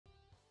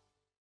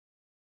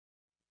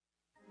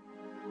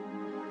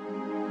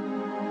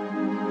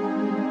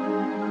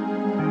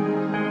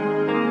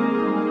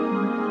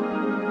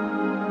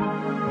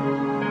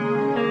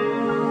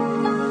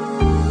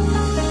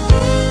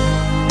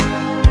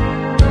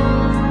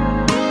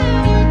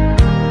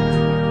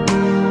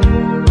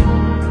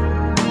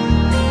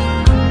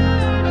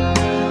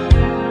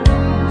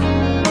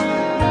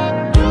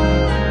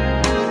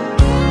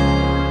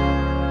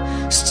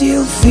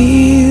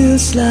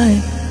Feels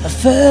like our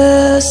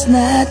first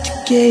night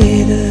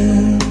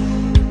together.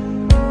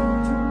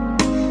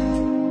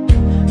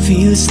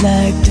 Feels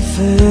like the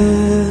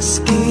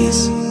first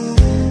kiss.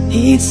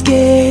 It's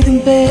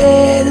getting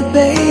better,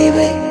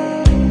 baby.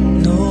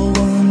 No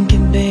one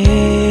can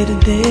better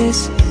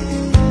this.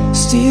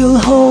 Still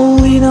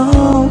holding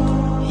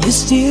on, you're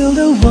still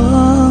the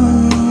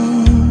one.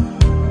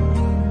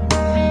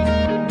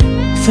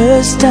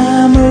 First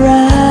time our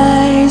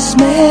eyes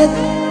met,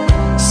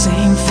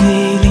 same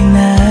feeling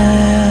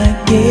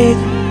I get.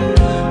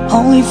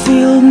 Only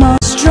feel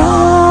much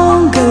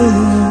stronger,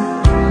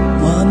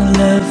 wanna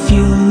love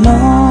you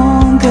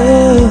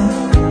longer.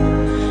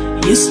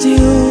 You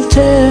still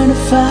turn the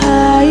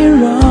fire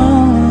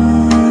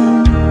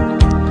on.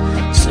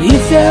 So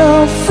if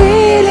you're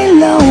feeling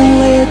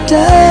lonely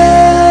down,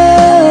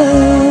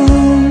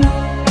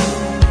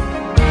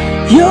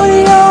 you're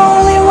the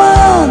only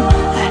one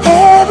I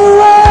ever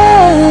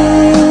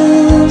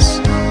was.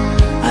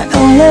 I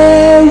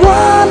only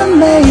wanna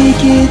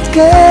make it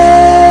good.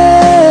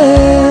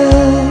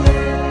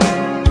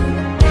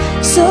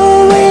 So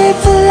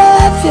if I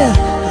love you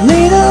a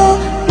little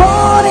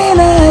more than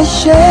I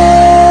should,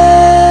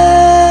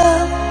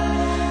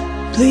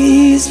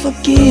 please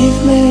forgive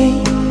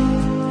me.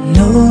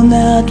 No,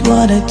 not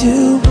what I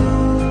do.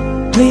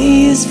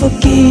 Please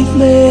forgive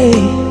me.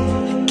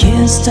 I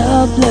can't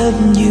stop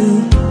loving you.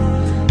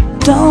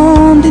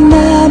 Don't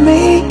deny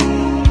me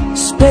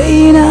this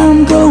pain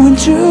I'm going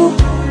through.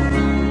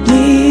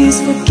 Please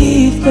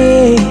forgive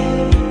me.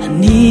 I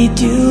need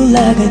you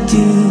like I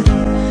do.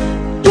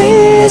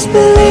 Please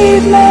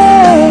believe me,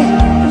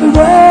 every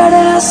word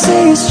I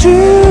say is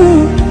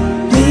true.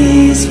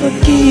 Please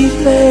forgive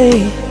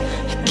me.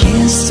 I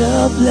can't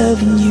stop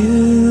loving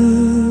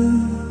you.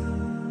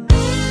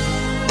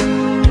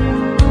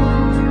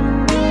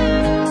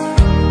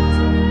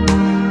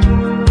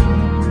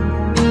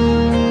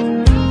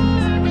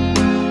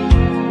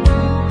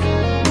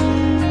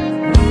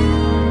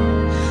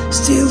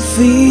 Still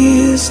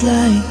feels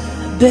like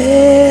the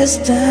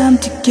best time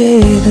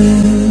together.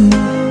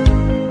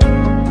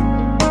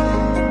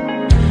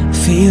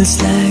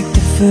 Feels like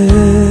the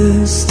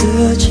first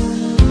touch.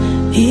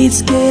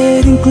 It's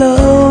getting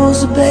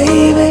closer,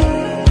 baby.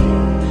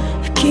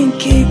 I can't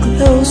get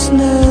close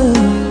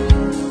enough.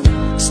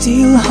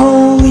 Still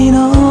holding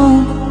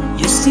on,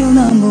 you're still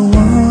number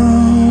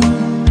one.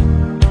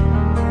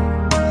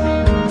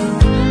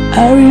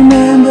 I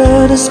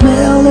remember the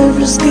smell of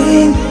your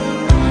skin.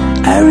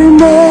 I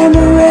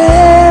remember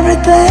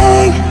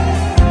everything.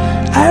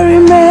 I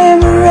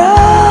remember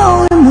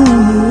all the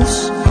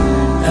moves.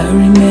 I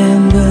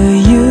remember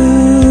you,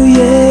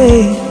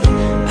 yeah.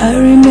 I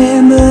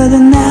remember the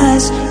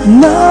nights,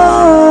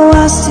 no,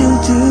 I still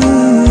do.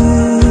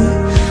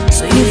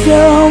 So if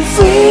you're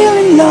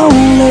feeling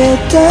lonely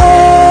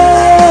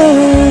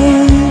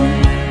down,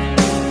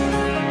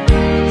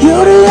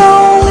 you're the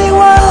only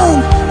one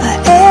I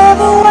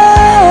ever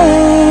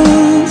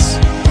was.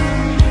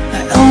 I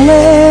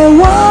only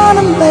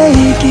wanna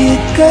make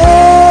it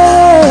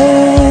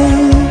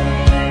good.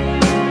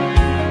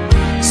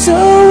 So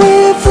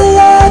if I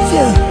love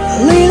you a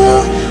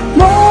little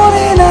more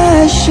than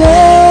I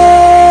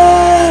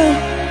should,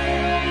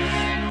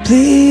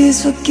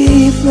 please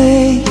forgive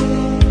me.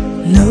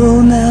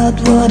 No, not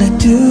what I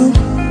do.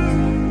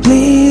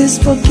 Please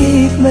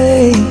forgive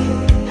me.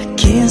 I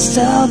can't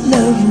stop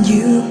loving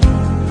you.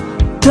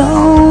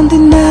 Don't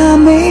deny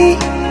me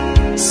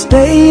this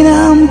pain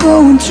I'm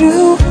going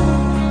through.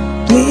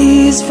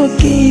 Please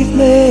forgive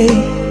me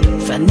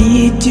if I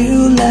need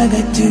you like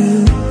I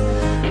do.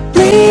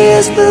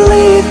 Please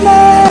believe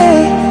me,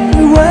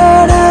 every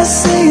word I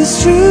say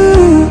is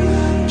true.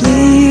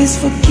 Please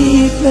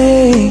forgive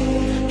me,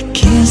 I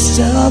can't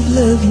stop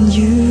loving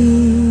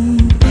you.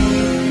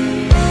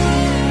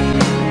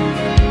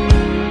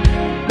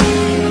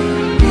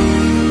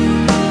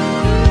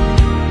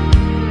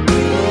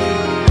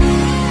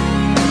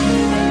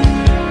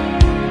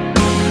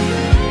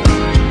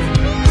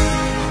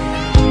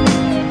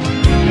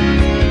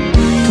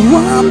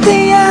 One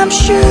thing I'm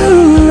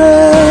sure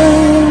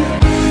of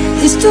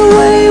is the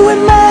way we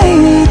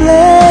made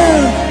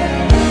love.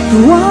 The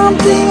one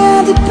thing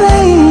I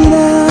debate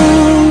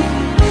on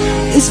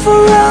is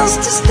for us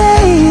to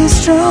stay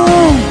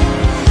strong.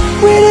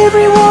 With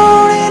every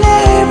word and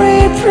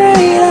every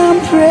prayer I'm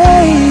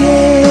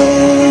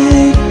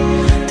praying.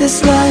 That's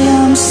why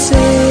I'm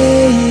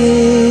saying,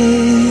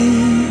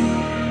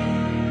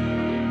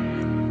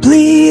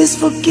 please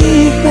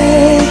forgive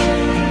me.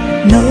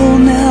 No,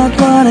 not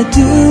what I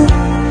do.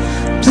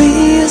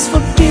 Please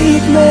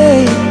forgive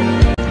me.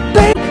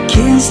 Baby,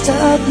 can't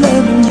stop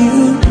loving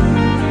you.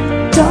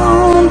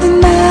 Don't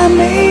deny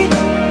me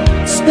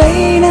this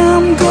pain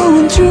I'm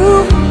going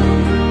through.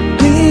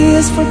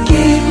 Please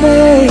forgive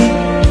me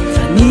if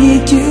I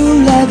need you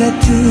like I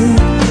do.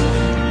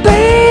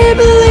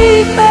 Baby,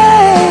 believe me,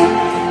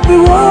 every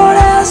word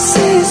I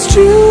say is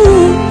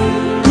true.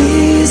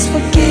 Please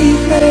forgive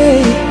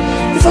me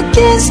if I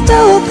can't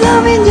stop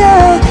loving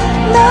you.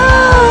 No,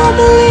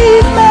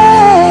 believe me,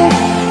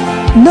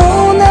 no,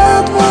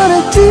 not what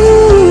I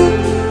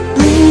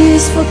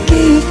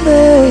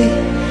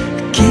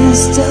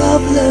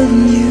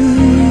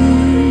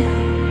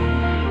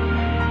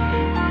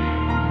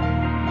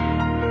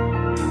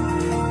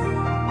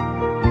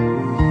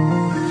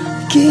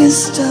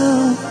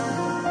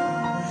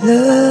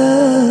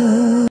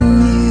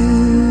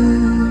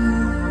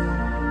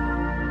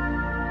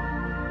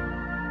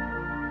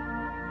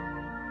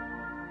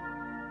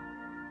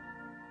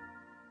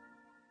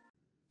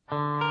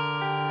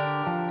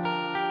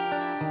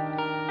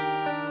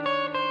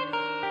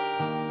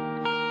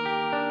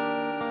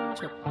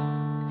จบ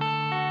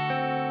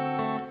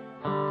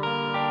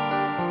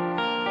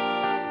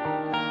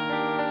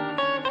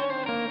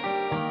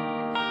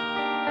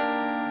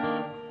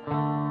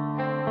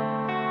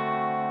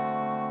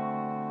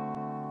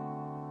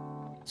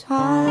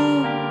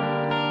Time,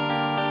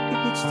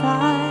 if it's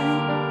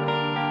time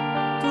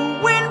to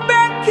win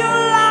back your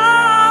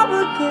love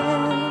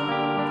again,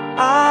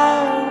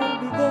 I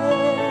will be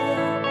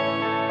there.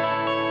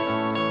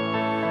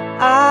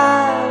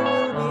 I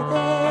will be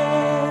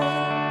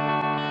there.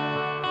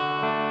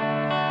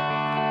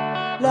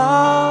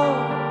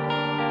 Love,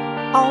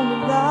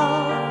 only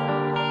love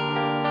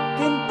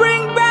can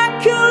bring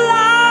back your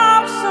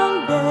love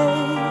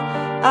someday.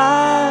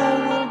 I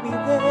will be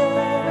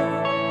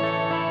there.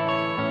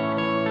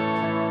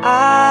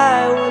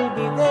 I will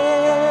be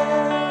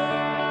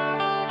there.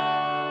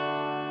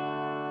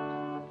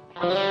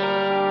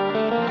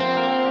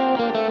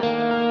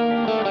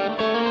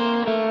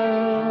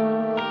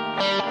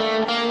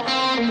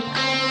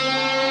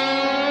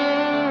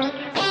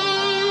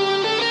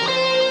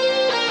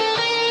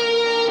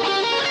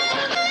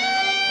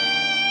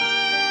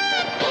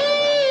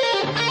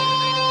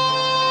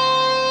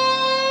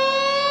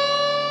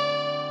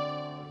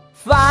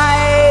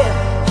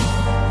 Fight,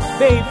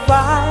 babe,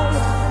 fight.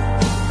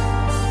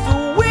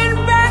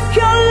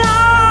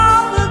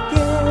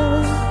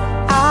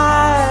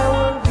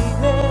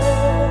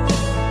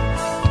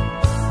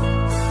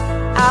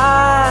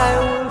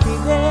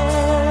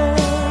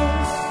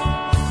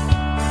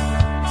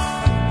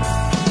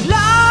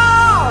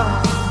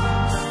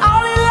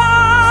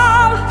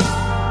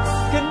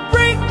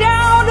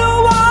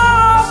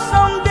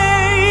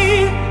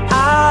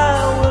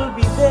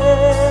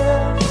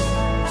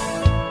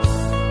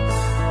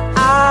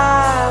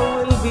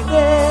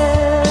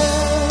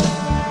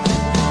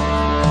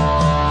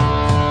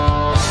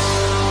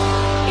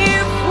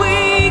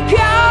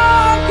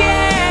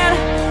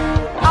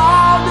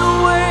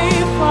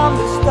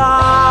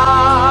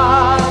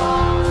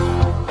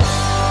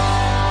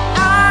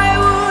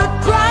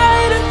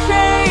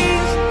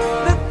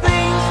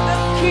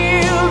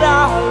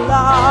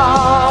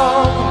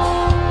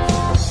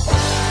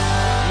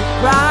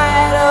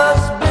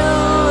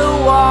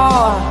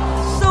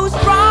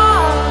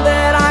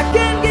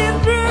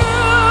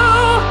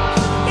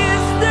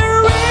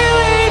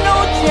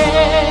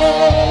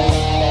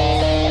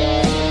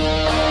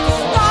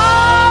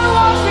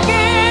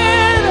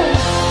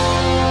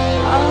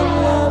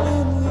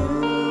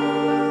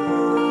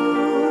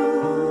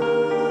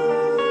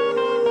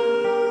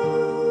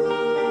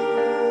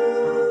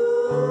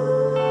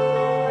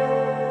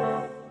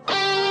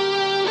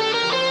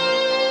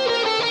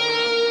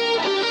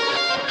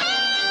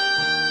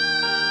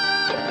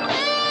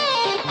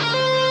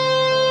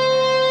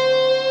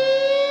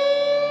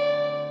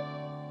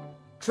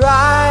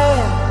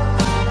 Try,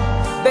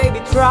 baby,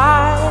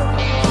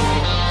 try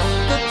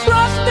to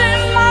trust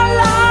in my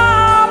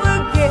love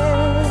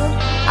again.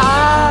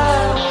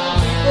 I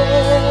will be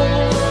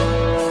there.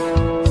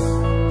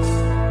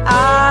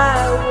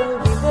 I will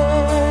be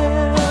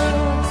there.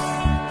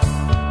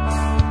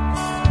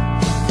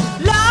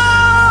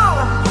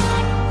 Love,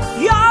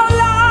 your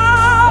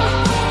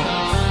love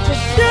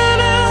just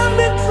shouldn't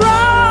be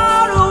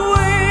thrown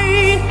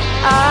away.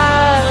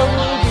 I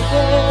will be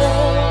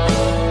there.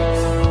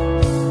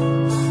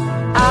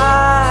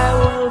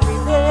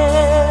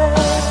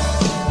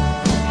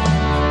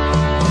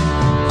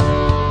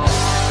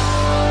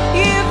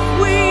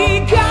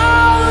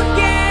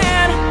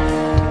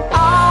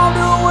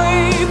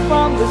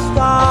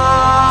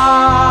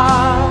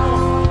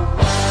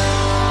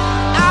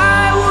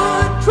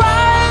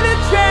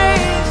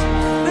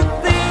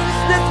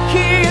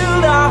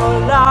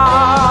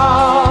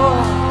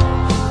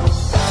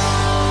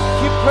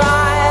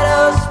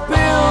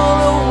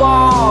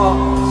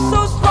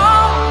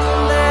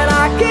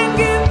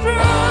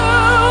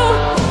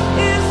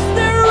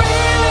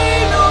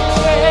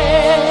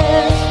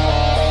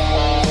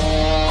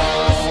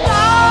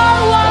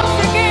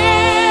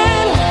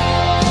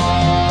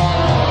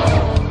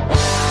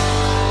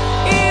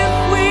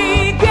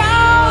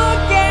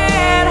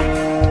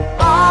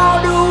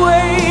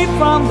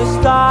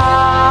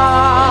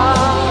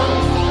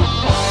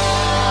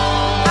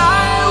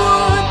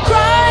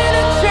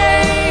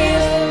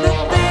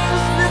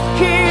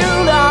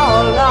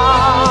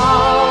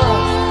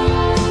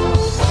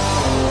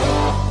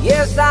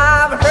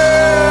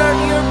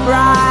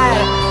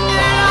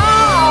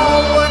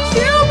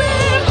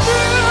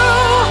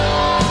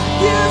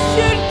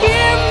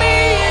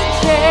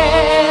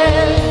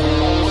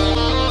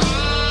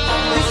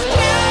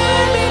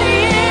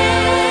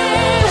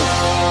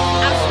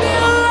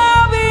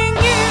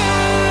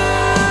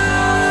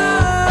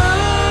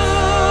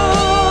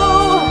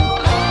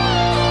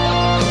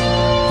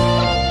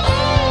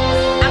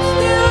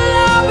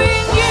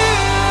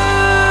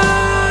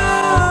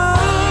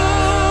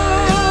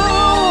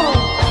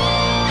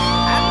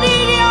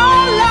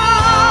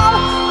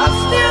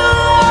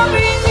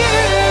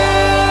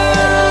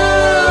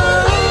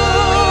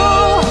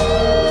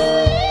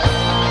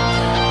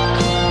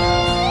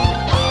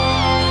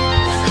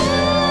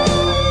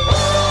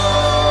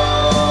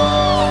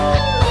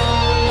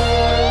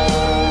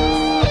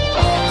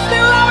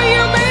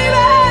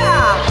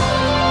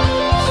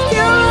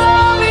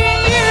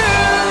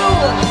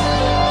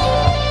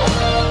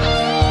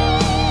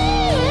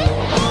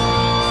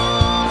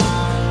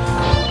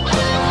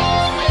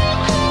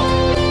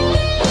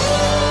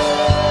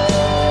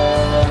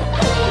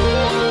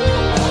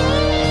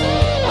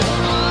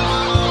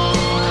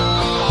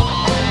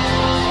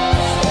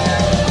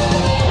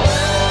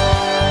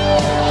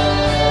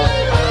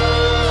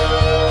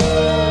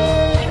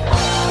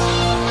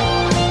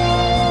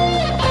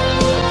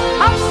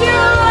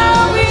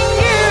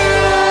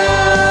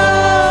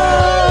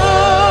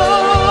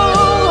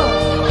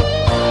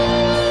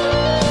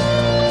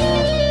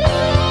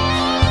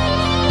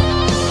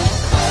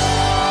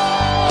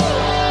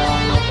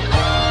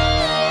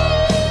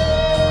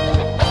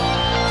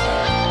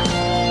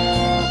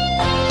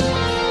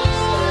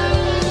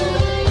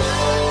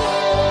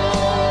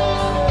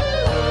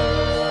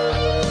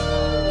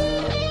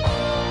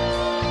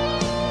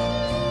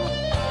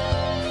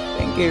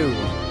 you.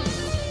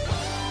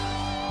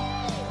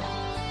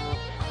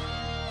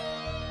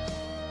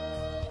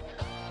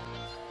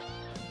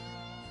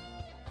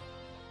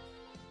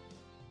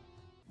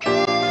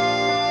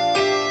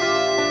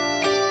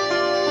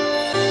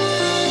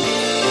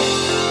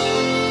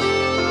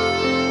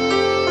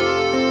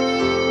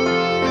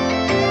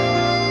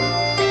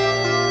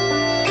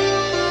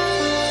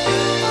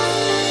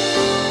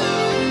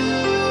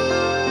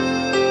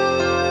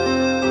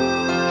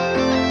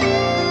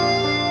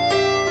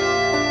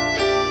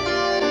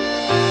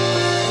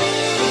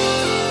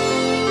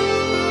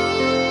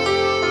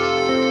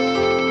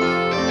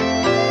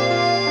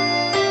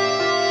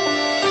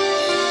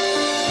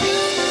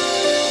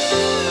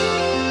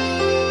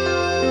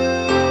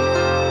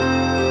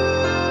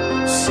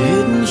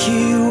 Sitting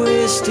here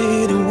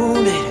wasted and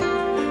wounded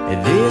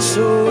at this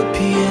old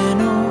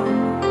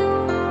piano,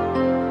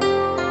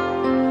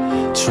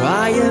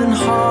 trying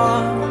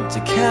hard to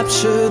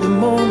capture the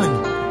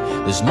moment.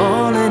 This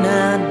morning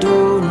I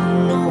don't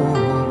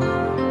know,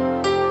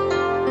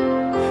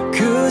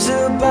 'cause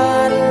a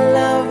bottle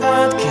of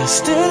vodka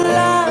still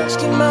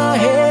lodged in my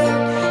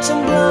head.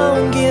 Some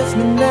blonde gives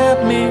me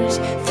nightmares,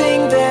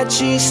 think that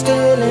she's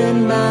still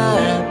in my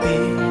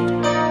bed.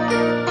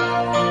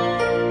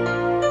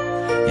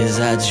 As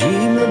I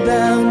dream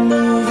about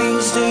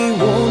movies they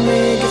won't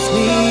make of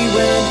me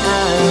when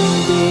I'm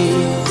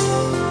dead.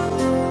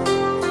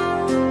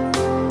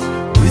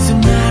 With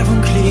an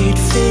iron-clad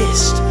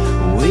fist,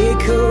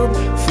 wake up,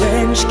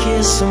 French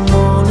kiss some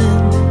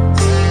morning.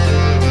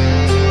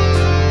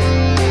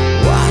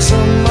 While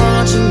some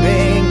marching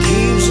band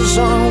keeps us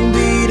on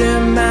beat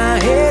in my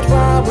head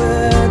while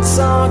we're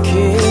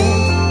talking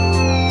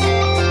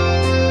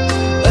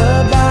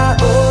about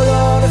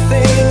all the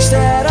things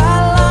that I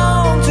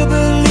long to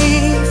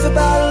believe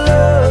about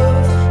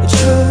love, the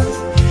truth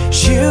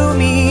you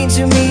mean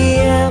to me,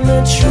 and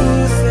the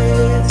truth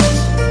is,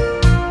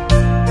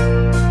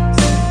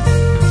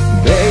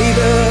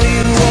 baby,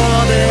 you're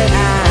all that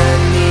I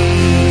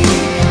need.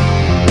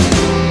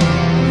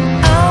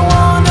 I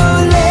wanna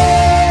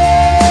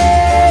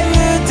lay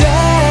you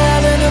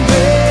down in a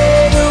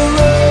bed of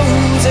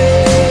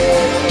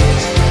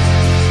roses.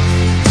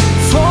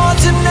 For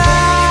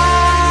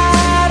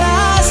tonight I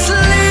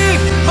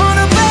sleep on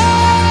a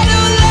bed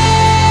of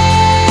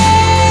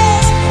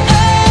lace. I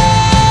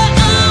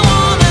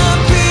wanna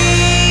be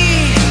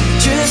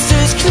just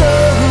as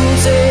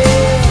close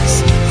as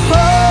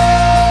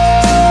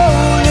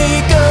Holy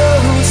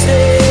Ghost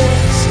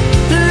is.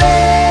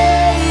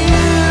 Lay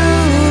you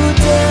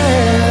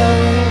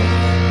down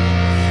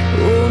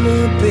on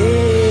a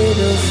bed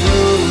of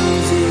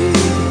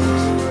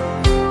roses.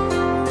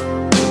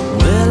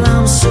 Well,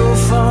 I'm so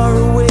far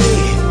away,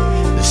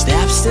 the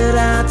steps that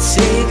I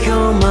take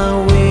on my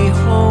way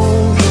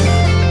home,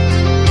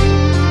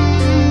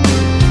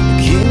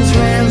 kings,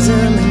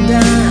 ransom, and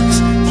dimes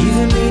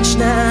given each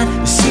night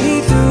to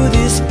see through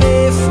this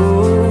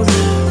barefoot.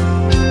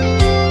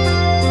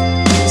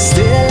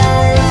 Still I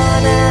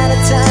run out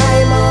of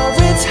time, or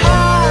it's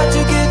hard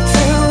to get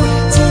through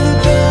to the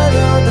bed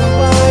on the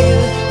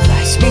wire.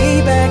 Flies me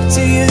back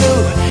to you,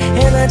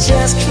 and I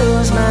just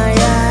close my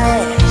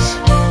eyes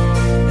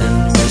and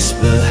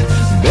whisper,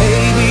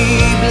 baby,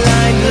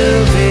 blind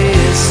love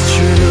is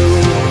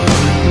true.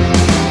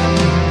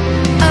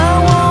 I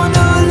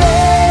wanna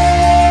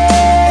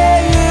lay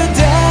you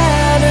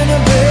down in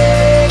a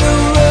bed of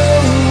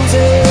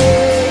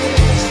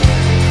roses.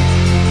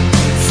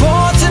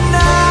 For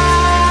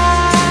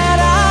tonight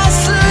I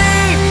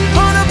sleep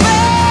on a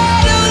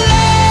bed of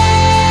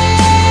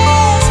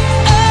lace.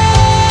 I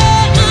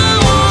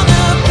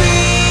wanna be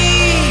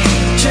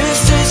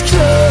just as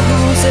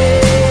close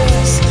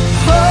as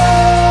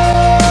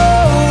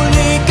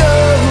Holy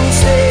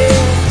Ghost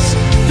is.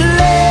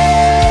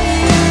 Lay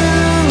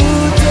you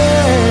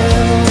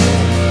down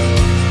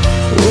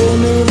on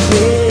a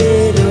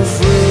bed of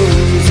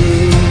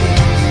roses.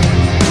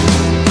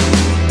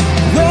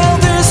 Well,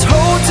 this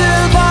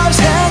hotel bar's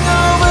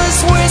hangovers,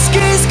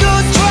 whiskey's go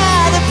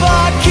dry. The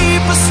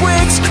barkeeper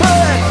swigs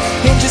crud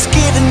and just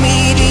giving me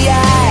the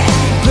eye.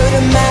 But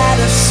I'm out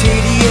of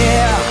city,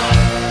 yeah.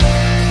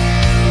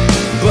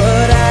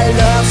 But I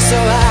love so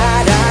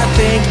hard, I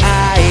think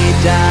I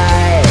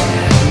die.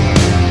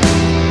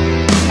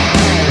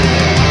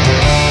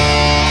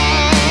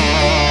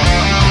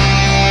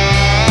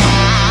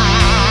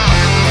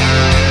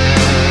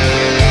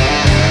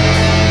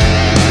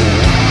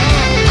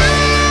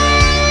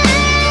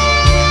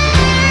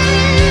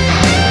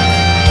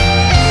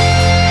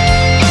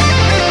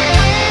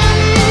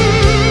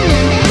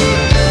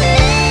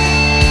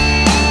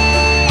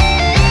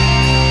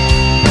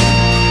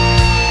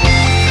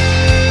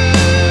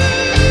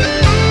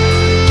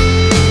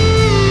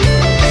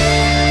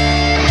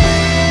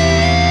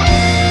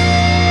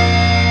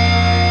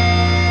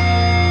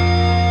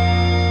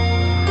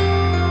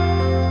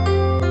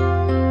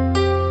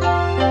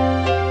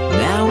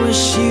 Now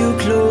wish you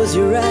close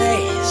your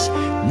eyes,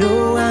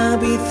 know I'll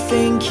be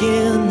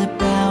thinking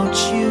about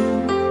you.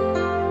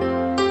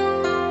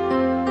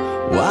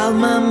 While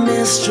my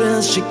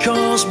mistress, she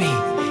calls me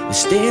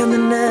stand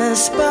in the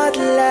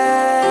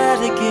spotlight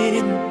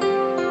again.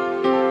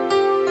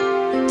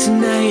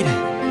 Tonight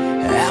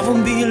I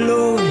won't be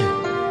alone.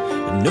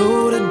 I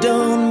know that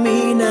don't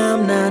mean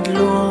I'm not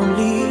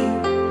lonely.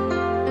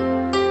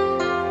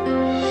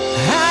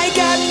 I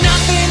got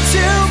nothing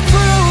to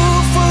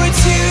prove, for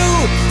it's you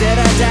that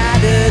I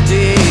died a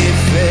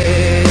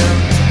defend.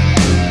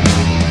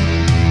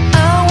 I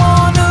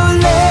wanna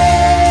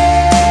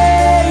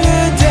lay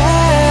you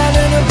down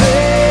in a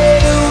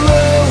bed of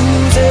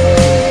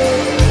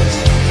roses.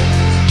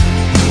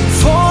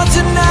 For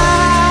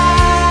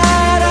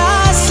tonight I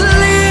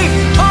sleep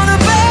on a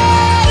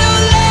bed of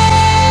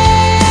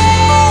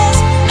lace.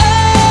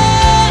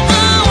 Oh,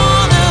 I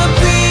wanna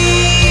be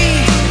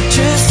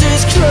just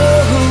as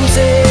close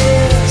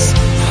as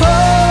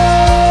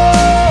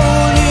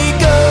Holy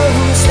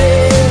Ghost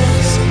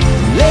is.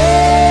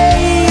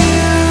 Lay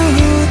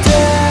you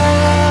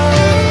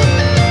down.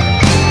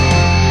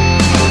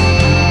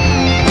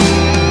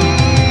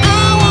 I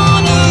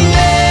wanna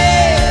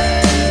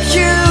lay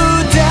you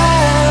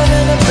down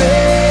in a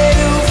bed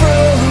of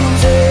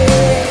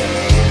roses.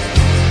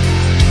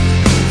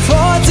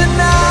 For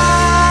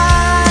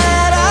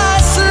tonight I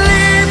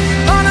sleep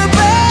on a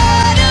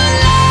bed of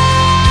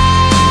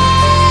lace.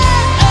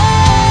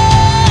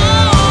 I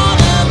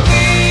wanna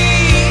be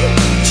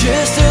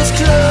just as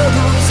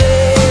close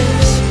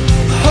as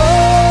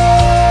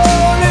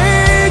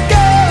Holy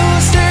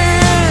Ghost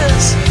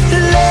is.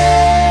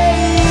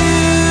 Lay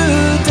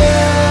you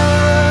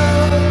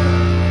down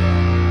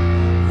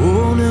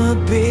on a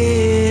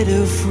bed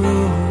of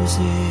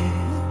roses.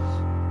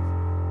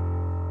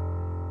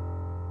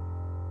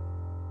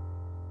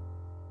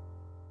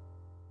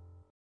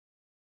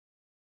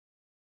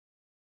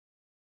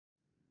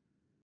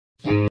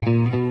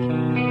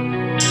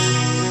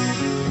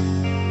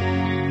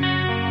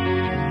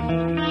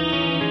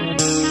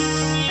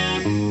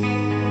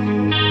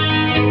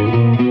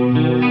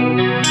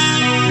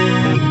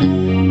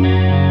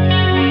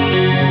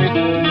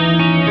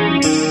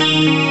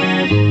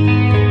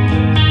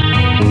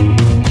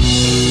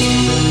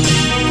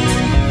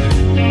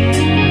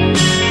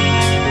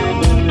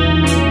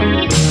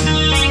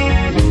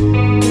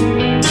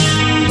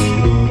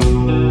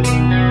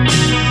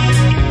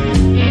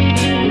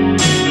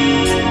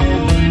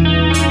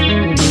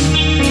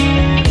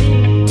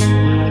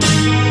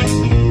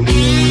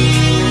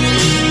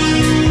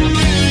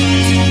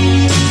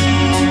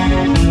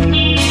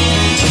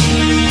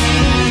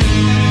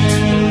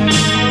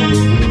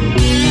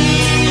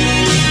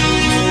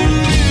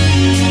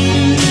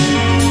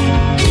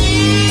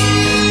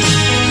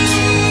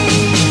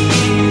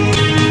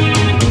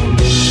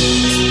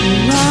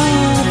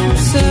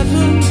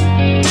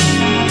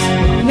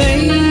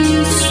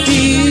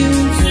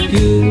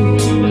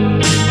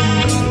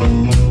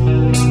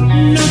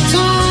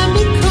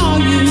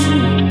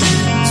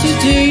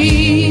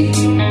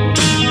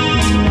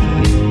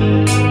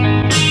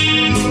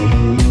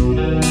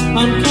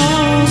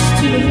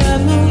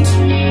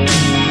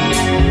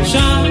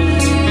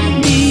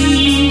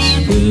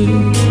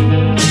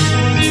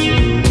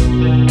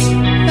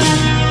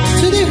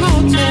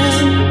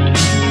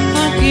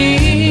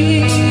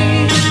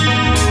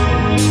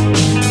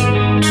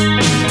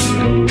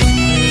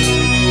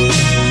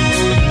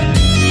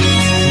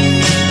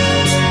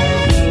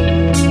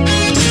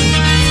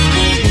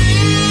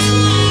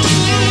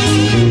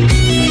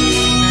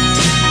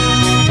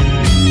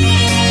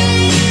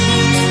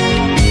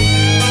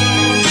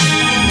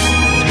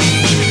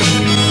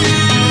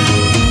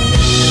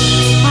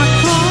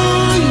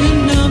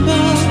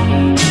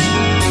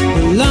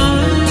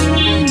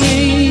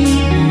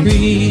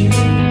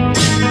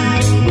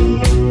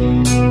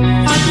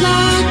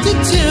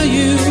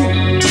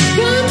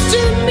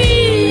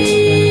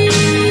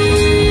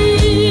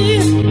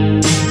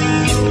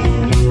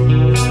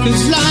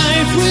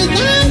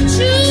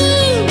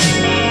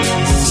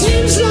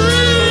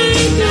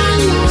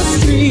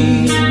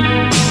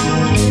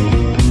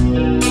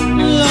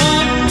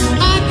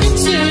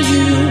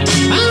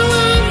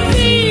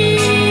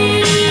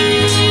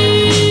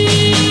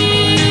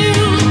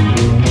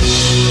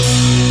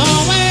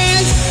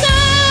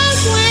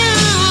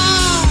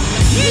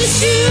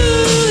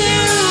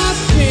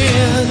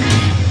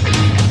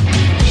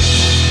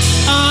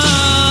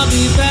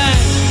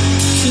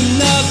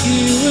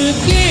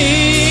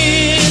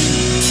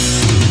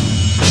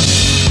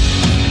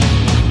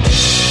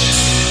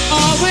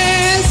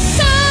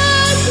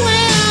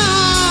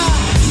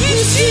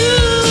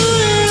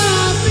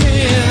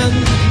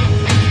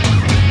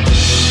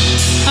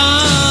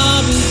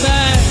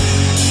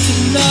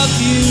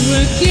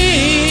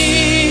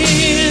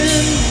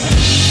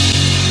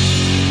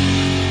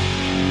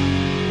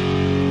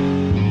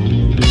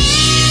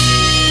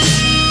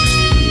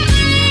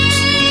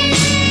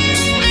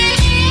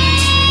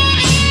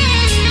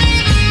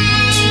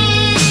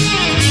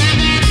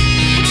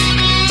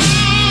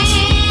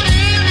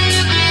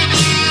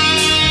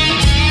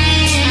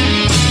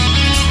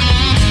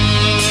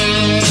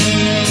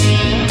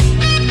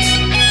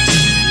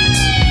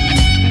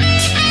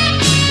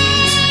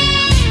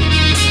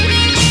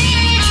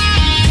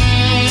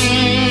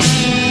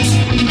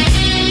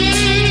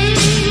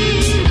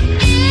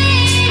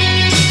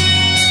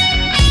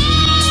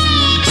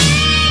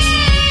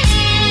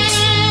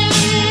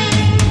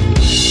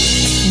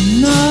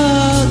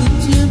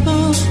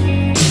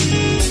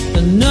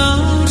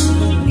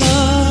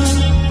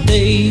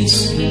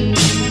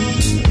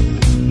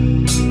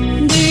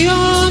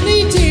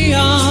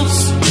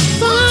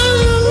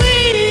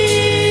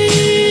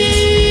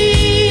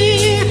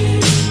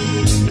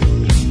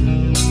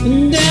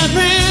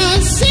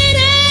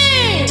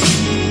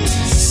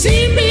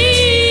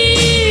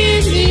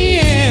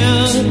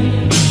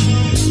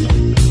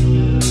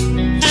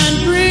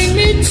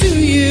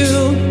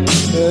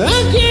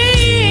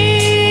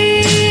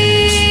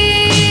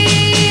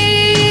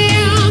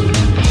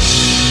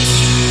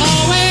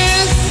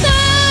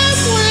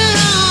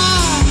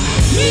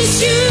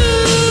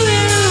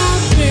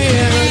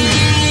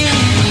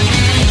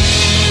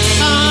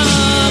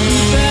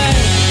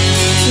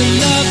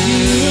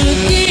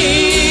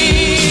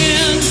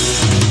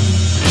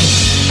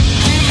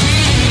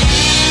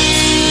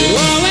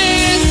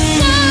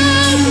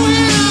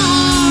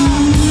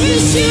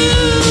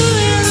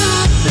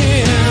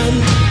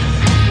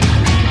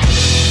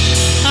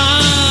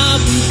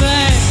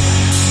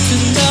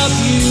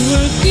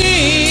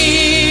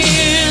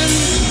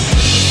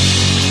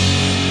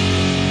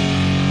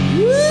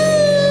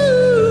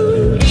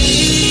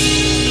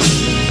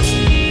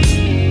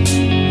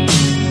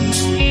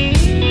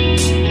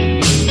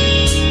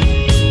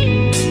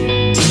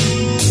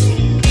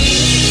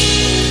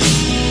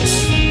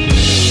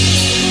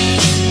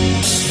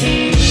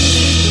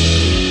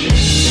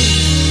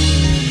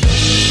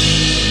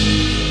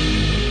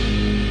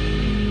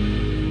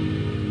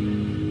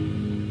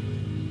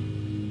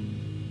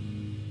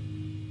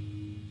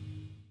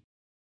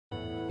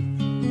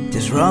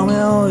 This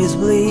Romeo is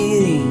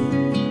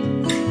bleeding,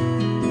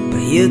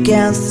 but you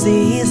can't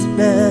see his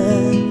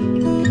blood.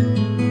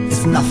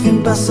 It's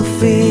nothing but the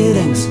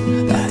feelings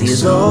that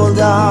his old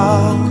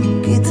dog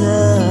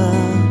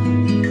guitar.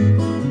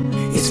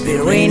 It's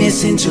been rainy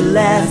since you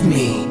left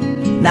me,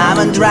 now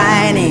I'm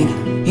drowning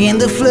in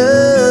the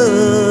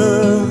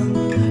flood.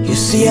 You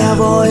see,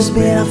 I've always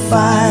been a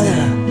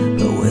fighter,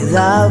 but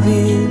without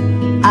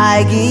you,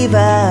 I give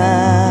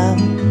up.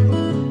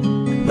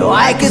 Though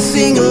I could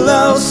sing a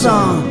love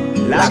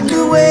song like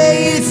the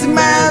way it's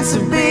meant to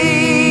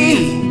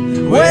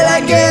be. Well,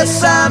 I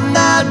guess I'm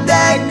not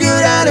that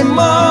good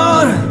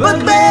anymore, but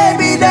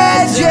baby,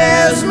 that's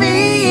just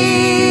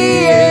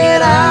me.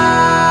 And I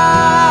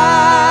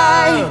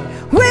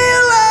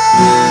will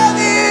love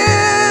you,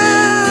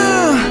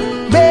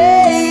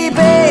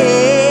 baby,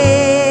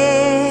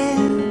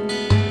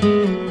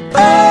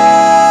 always,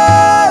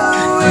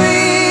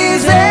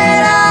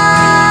 and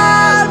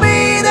I'll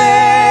be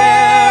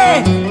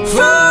there forever.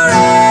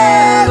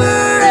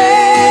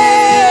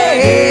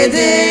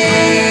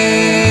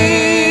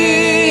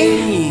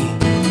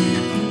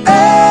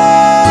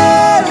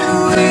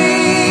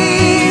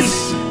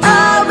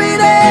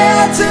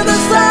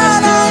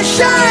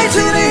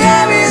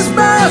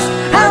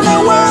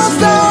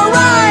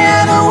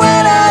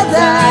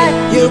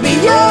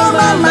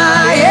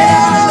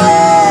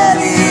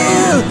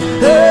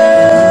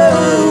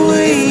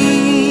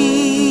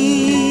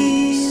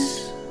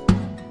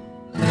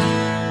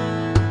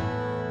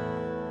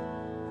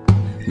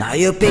 Now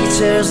your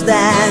pictures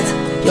that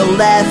you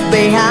left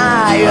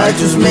behind are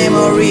just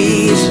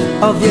memories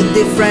of your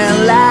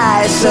different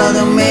lives. Some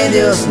that made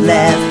us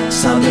laugh,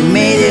 some that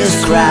made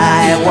us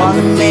cry, one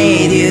that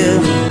made you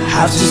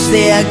have to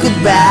say a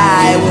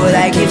goodbye. Would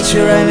I keep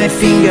to run my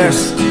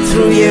fingers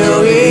through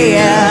your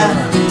ear,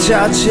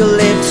 touch your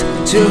lips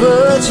to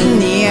hold you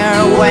near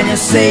when you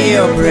say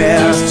your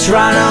prayers?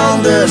 Try to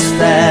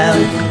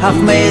understand,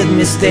 I've made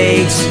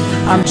mistakes,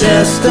 I'm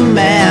just a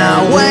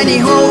man. When he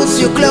holds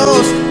you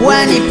close,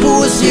 when he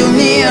pulls you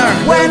near,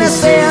 when he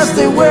says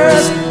the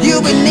words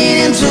you've been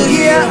needing to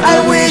hear, I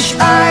wish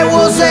I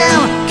was him,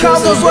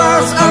 cause those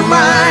words are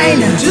mine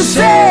to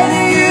say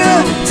to you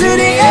to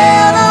the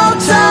end of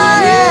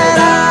time. And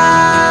I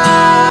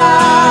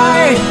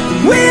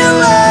will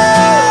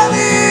love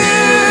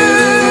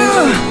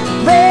you,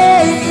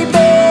 baby,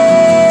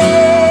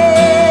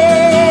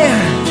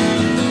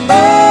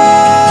 always,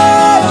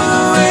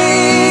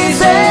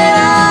 and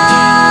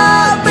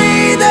I'll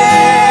be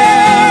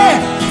there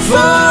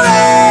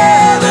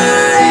forever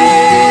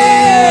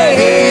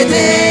and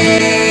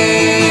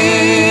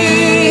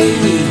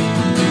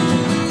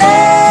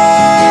always.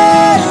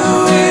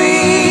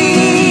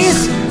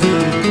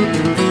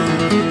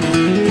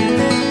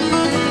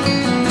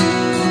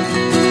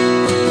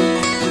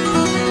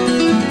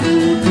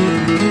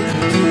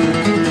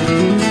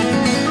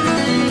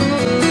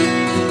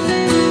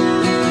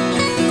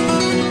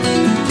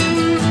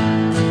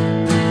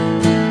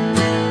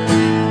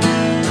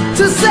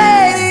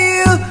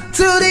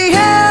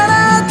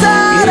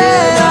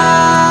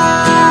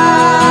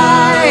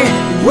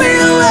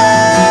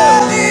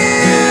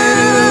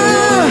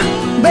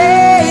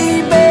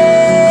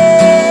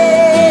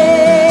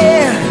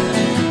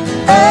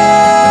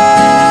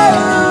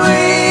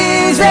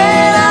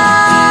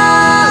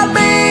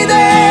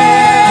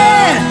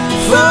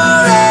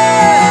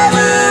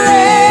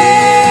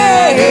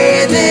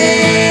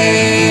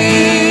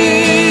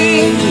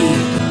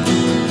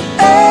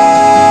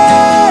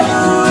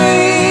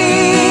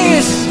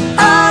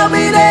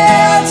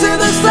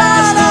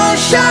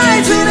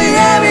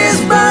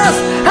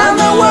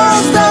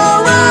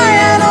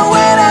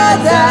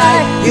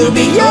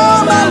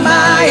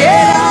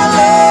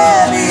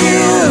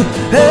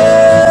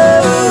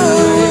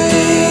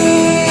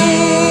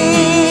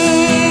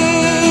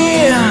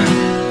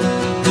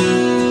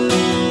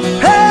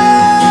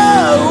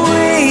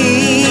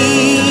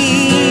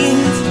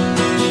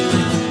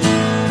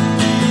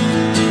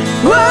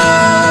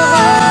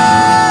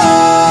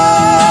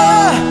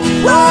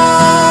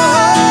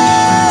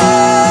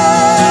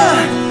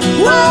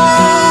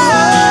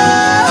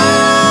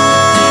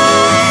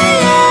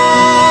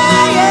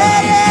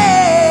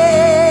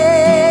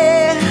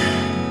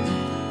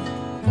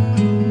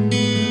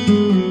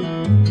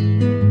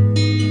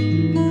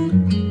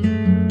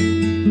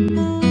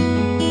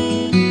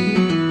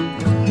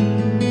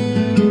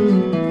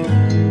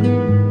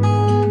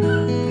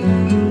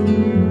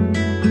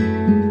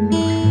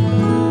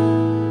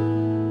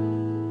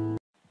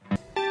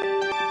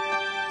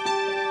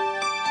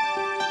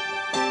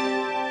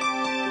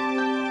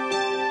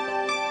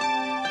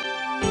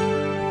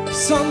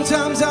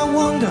 I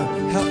wonder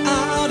how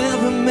I'd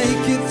ever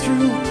make it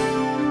through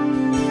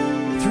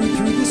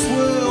this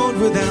world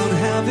without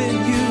having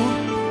you.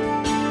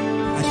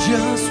 I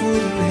just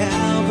wouldn't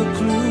have a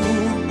clue.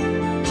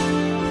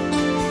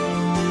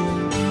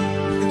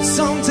 And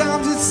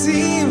sometimes it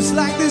seems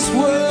like this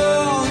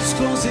world's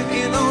closing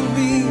in on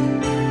me,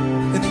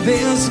 and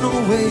there's no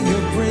way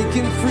you're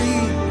breaking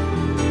free.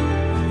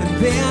 And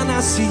then I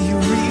see you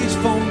reach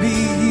for me.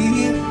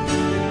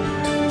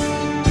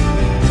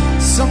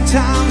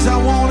 Sometimes I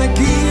wanna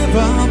give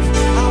up,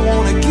 I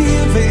wanna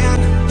give in,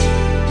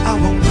 I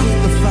won't quit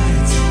the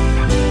fight.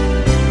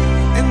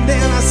 And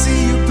then I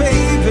see you,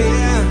 baby,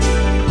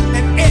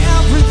 and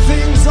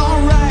everything's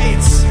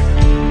alright.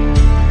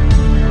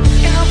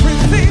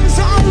 Everything's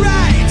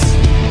alright.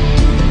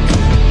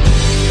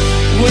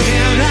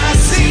 When I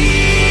see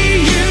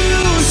you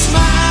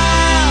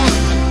smile,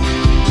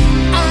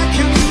 I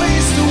can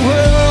face the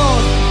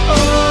world.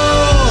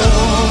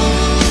 Oh,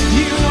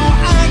 you know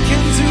I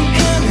can do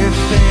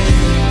anything.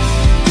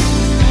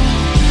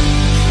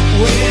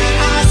 When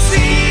I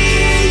see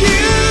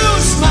you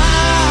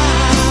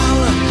smile,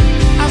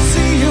 I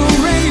see a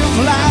ray of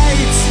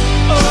light.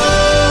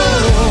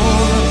 Oh,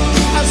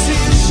 I see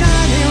you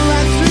shining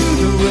right through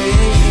the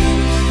rain.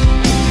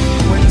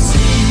 When I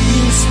see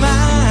you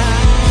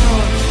smile,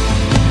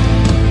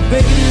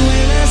 baby,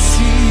 when I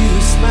see you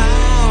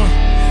smile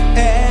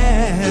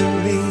at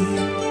me.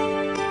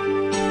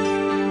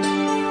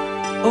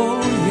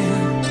 Oh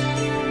yeah.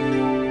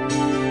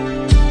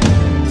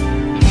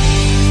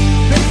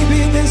 Baby,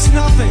 there's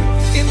nothing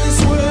in this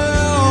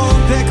world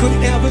that could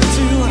ever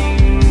do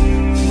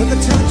what the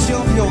touch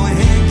of your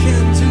hand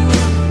can do.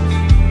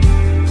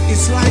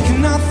 It's like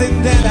nothing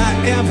that I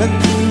ever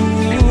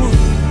knew.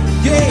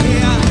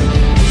 Yeah.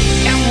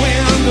 And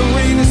when the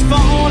rain is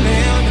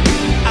falling,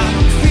 I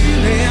don't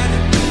feel it,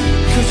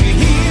 'cause you're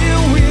here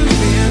with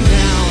me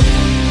now.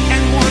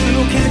 And one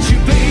look at you,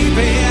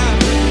 baby,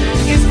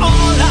 is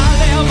all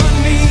I'll ever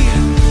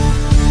need.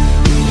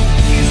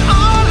 Is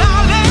all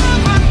I'll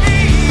ever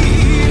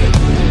need.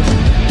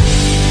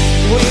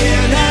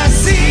 When I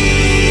see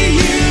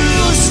you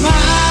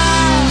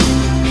smile,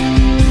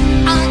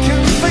 I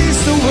can face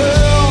the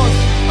world.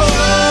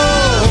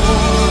 Oh,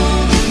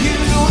 you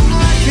know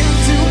I can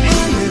do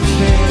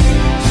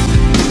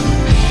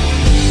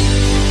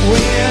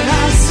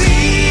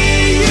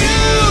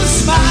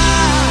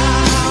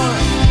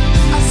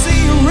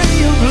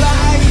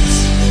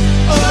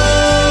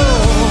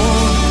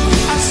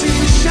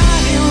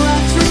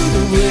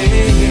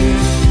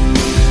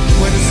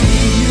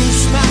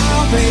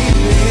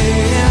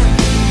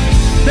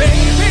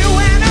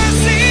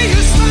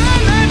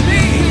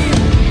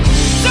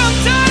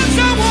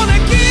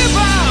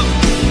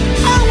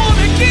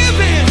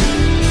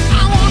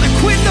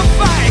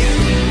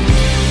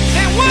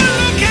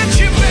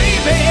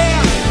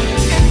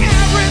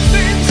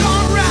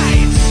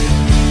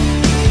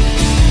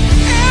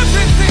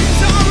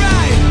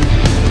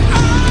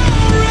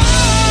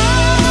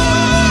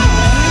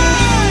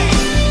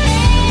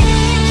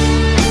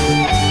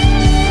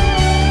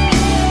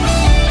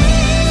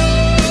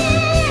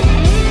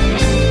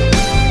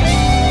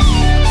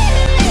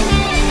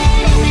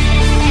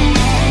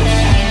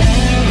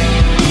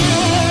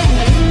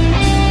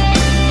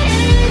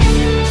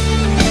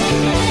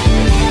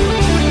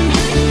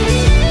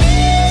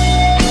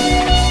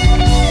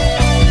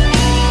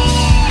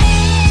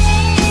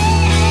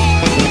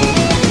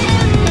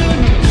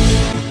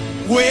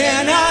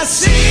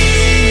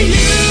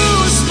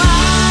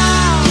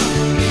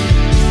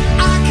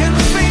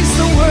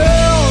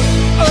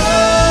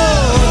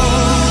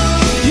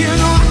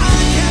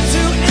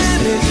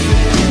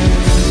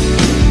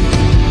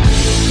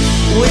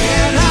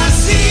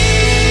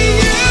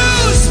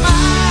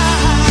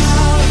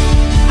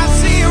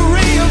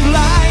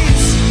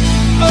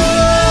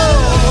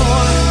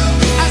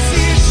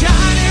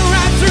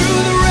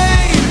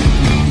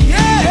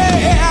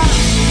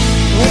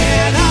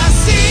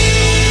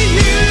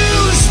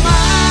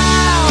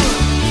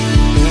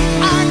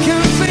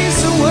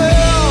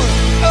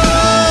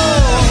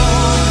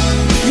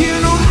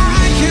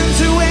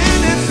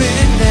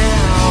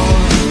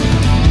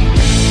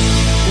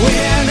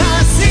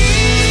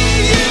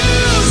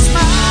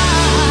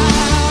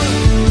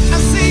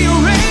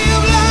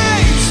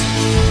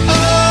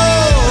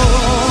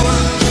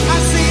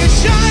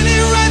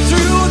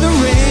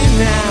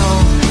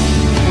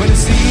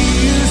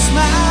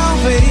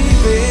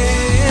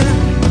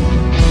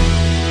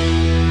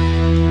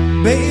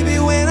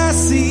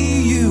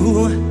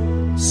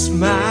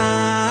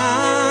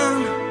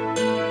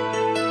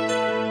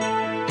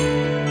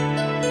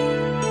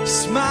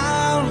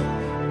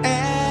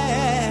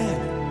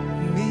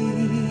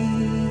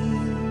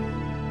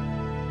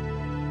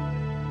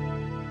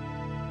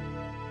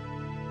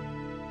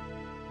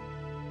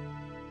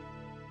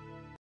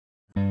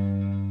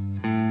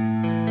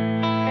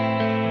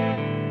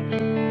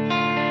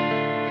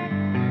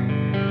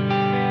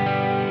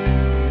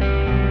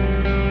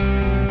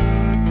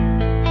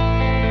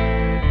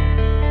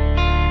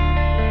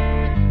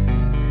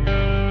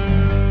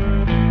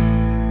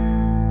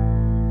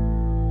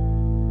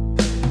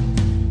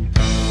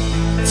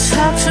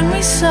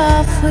me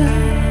softly,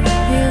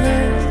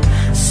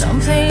 there's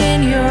something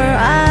in your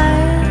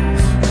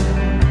eyes.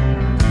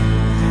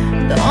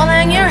 Don't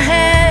hang your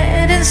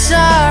head in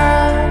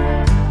sorrow,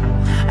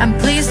 and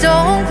please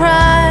don't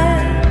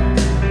cry.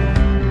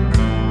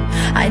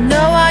 I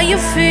know how you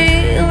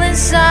feel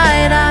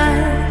inside,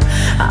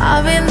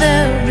 I've been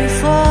there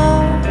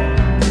before.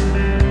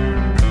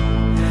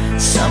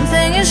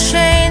 Something is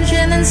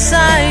changing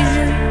inside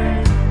you,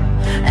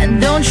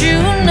 and don't you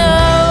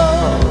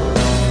know?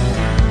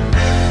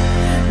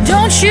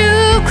 Don't you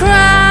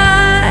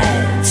cry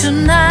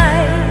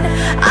tonight,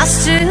 I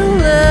still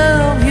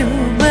love you,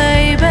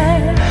 baby.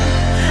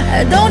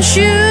 Don't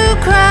you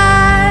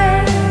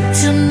cry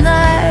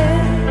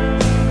tonight.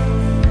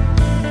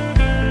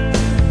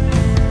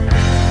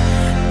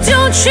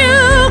 Don't you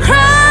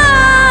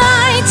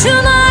cry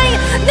tonight,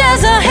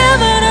 there's a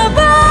heaven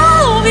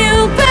above you,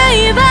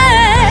 baby.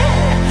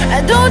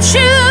 Don't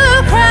you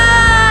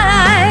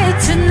cry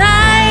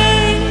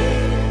tonight.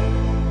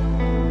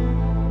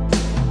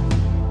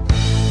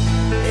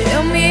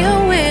 Give me a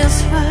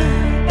whisper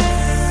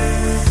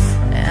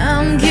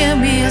and give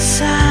me a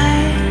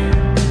sigh.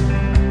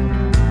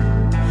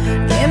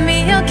 Give me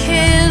a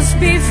kiss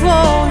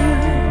before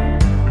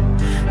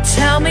you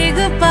tell me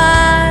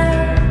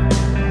goodbye.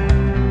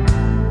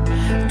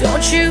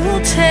 Don't you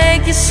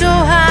take it so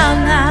high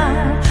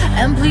now,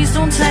 and please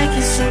don't take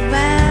it so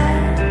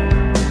bad.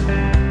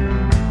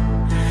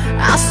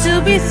 I'll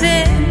still be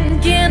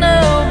thinking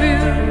of you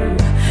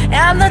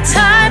and the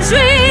times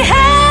we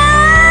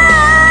had,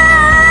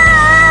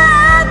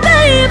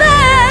 baby.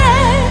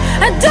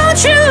 And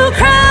don't you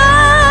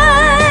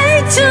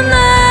cry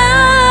tonight.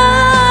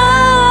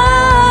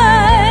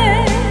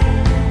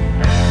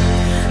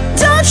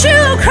 Don't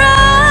you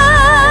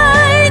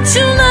cry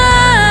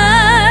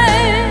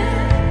tonight.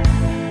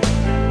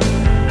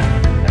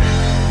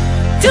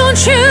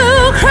 Don't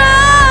you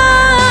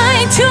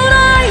cry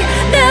tonight,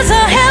 there's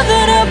a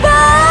heaven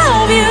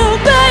above you,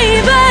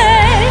 baby.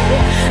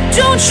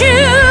 Don't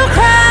you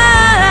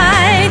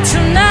cry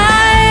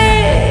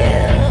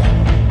tonight.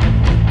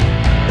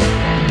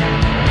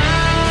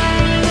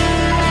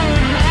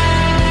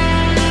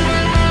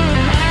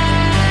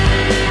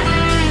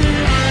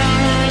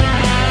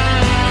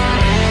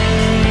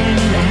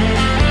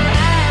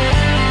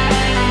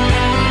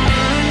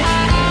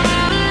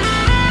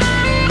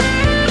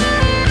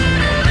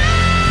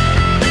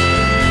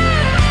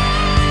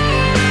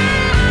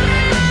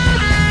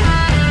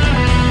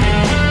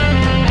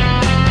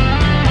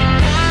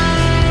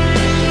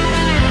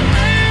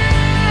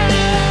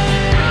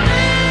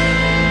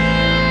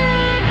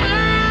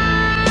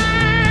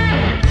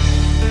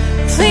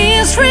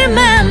 Please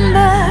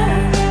remember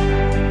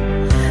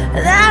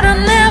that I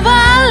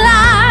never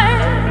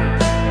lied.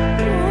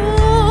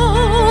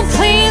 Ooh,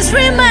 please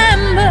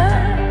remember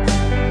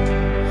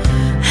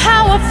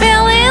how I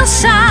feel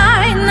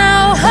inside.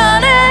 Now,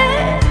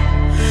 honey,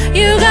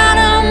 you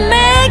gotta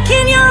make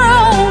it your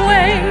own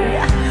way,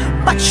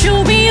 but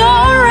you'll be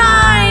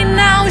alright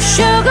now,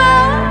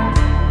 sugar.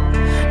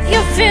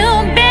 You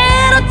feel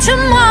better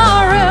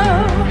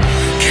tomorrow.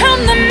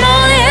 Come the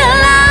morning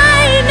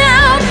light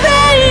now,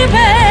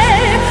 baby.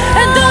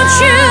 And don't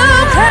you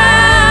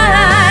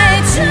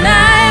cry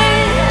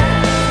tonight.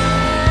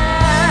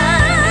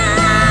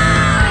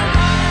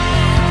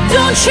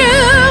 Don't you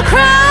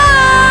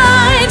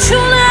cry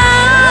tonight.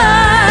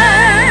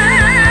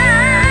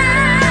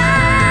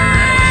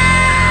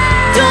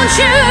 Don't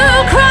you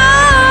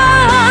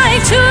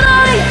cry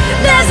tonight,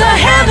 there's a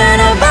heaven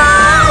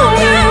above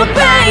you,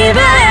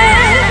 baby.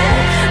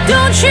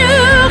 Don't you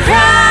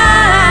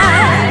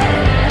cry.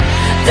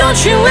 Don't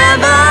you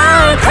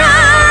ever cry.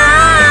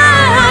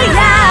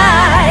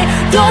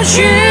 Don't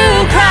you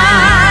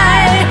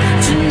cry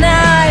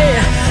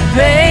tonight,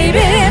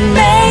 baby.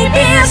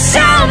 Maybe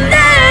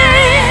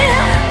someday.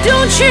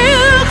 Don't you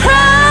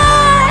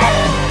cry.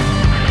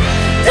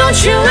 Don't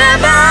you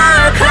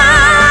ever cry.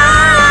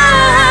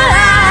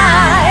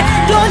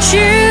 Don't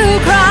you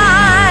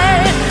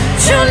cry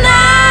tonight.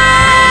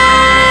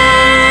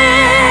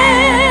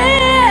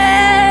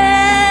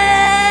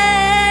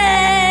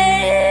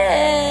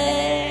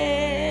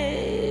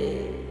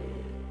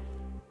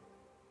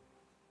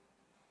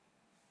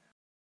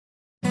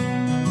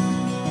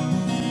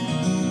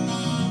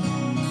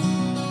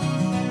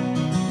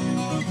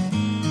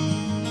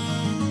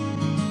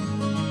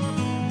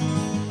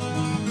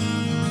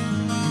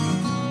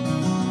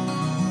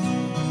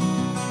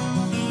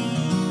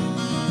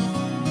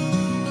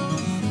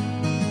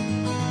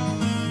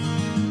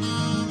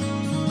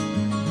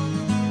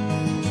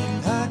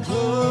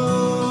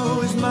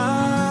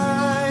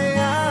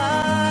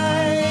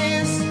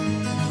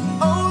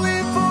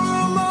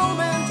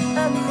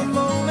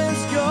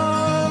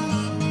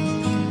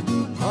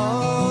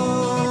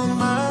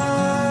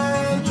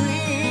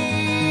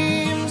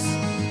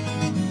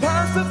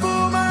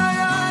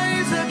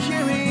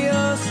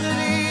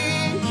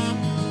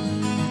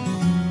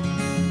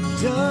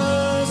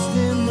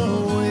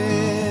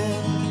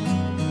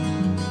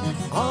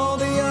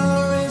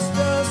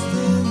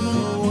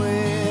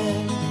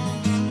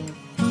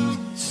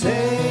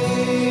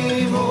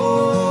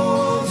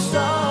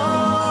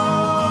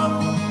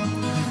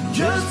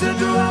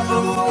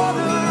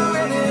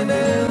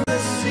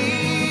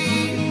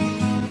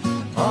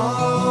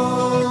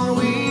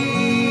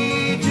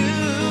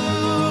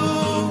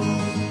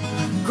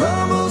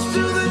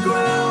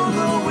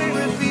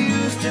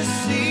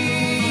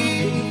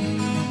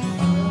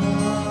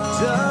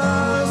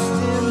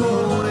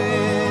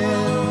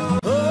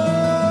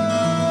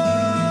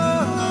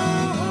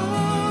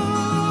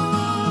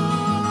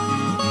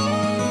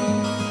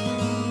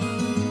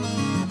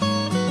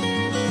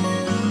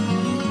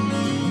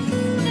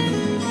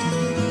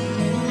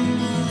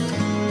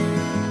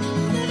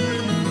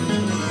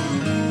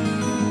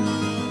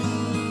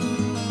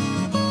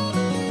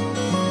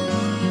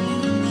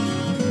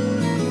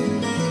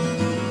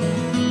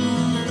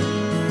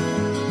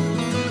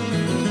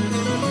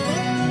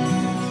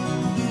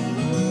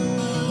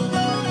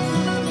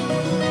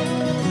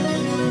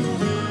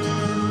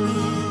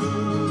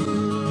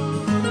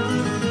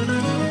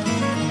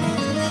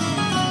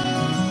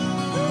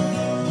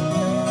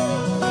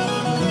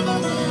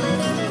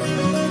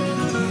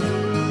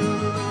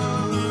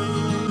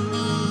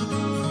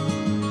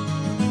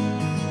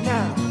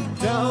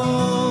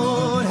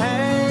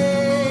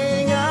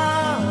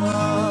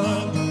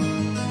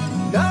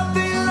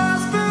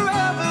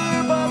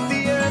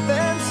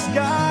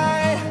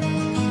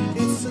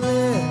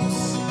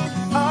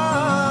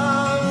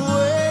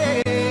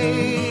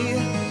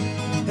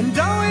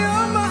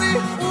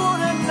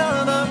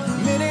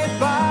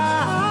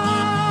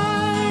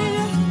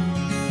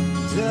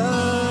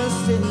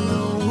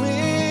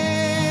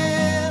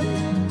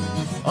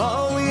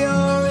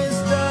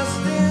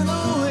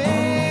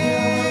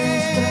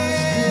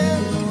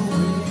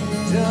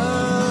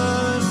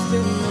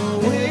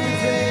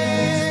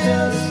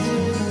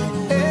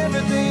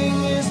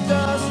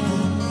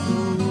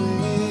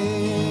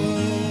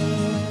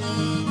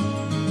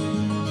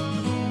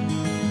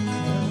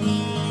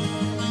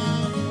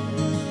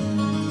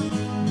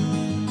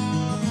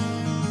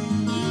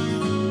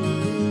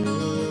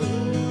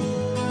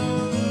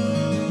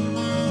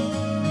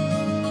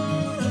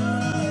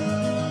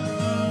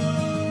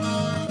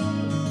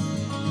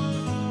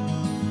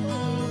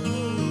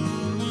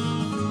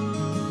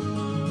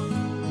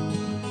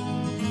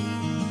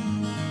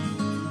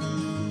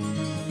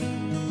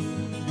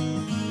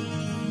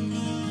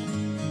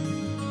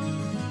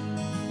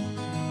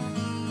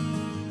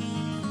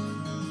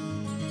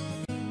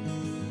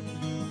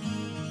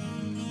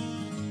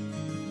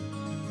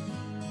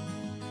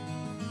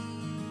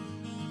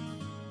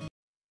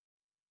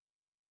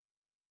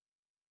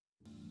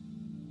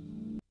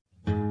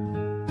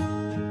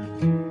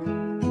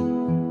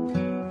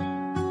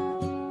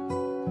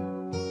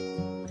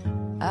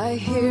 I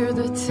hear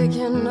the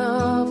ticking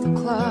of the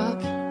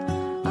clock.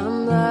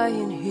 I'm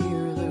lying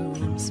here, the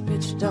room's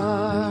pitch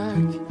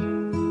dark.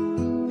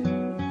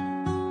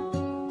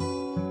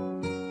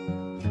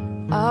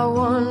 I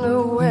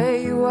wonder where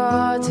you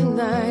are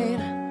tonight.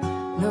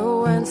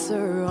 No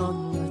answer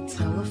on the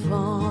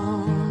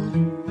telephone.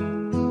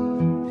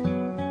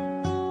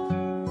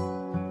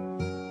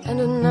 And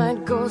the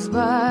night goes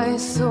by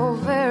so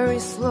very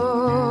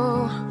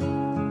slow.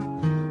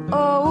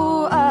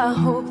 Oh, I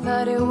hope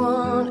that it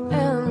won't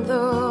end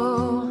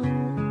though.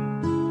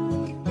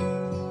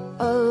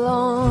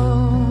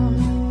 Alone.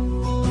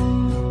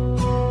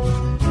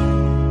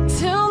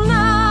 Till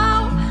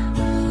now,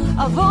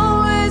 I've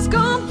always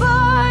gone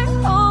by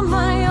on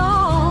my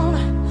own.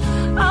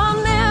 I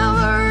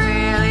never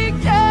really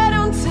cared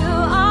until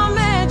I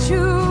met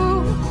you.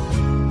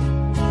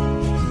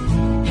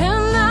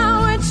 And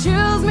now it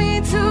chills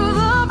me to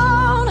the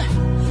bone.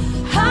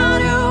 How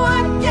do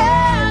I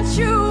get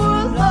you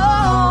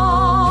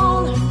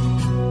alone?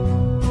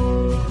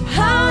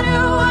 How do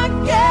I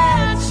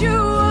get you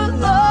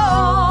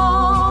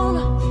alone?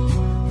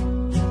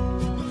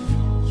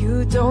 You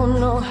don't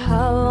know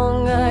how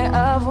long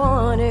I've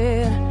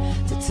wanted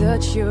to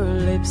touch your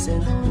lips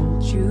and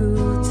hold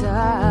you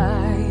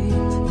tight.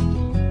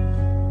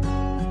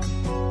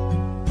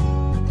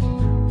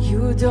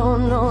 You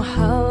don't know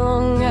how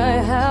long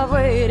I have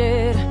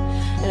waited,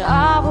 and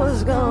I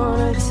was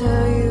gonna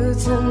tell you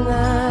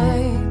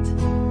tonight.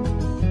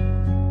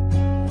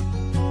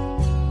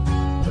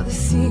 But the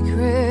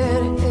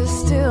secret is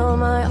still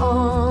my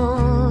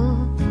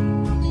own.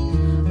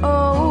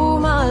 Oh,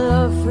 my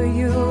love for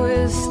you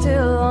is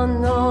still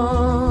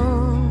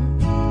unknown.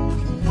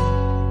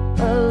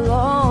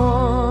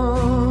 Alone.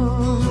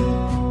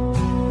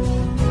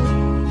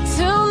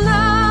 Till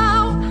now,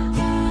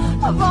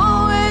 I've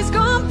always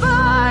gone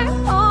by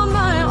on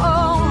my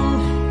own.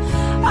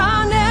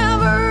 I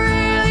never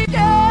really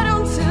cared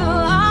until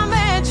I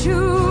met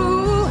you.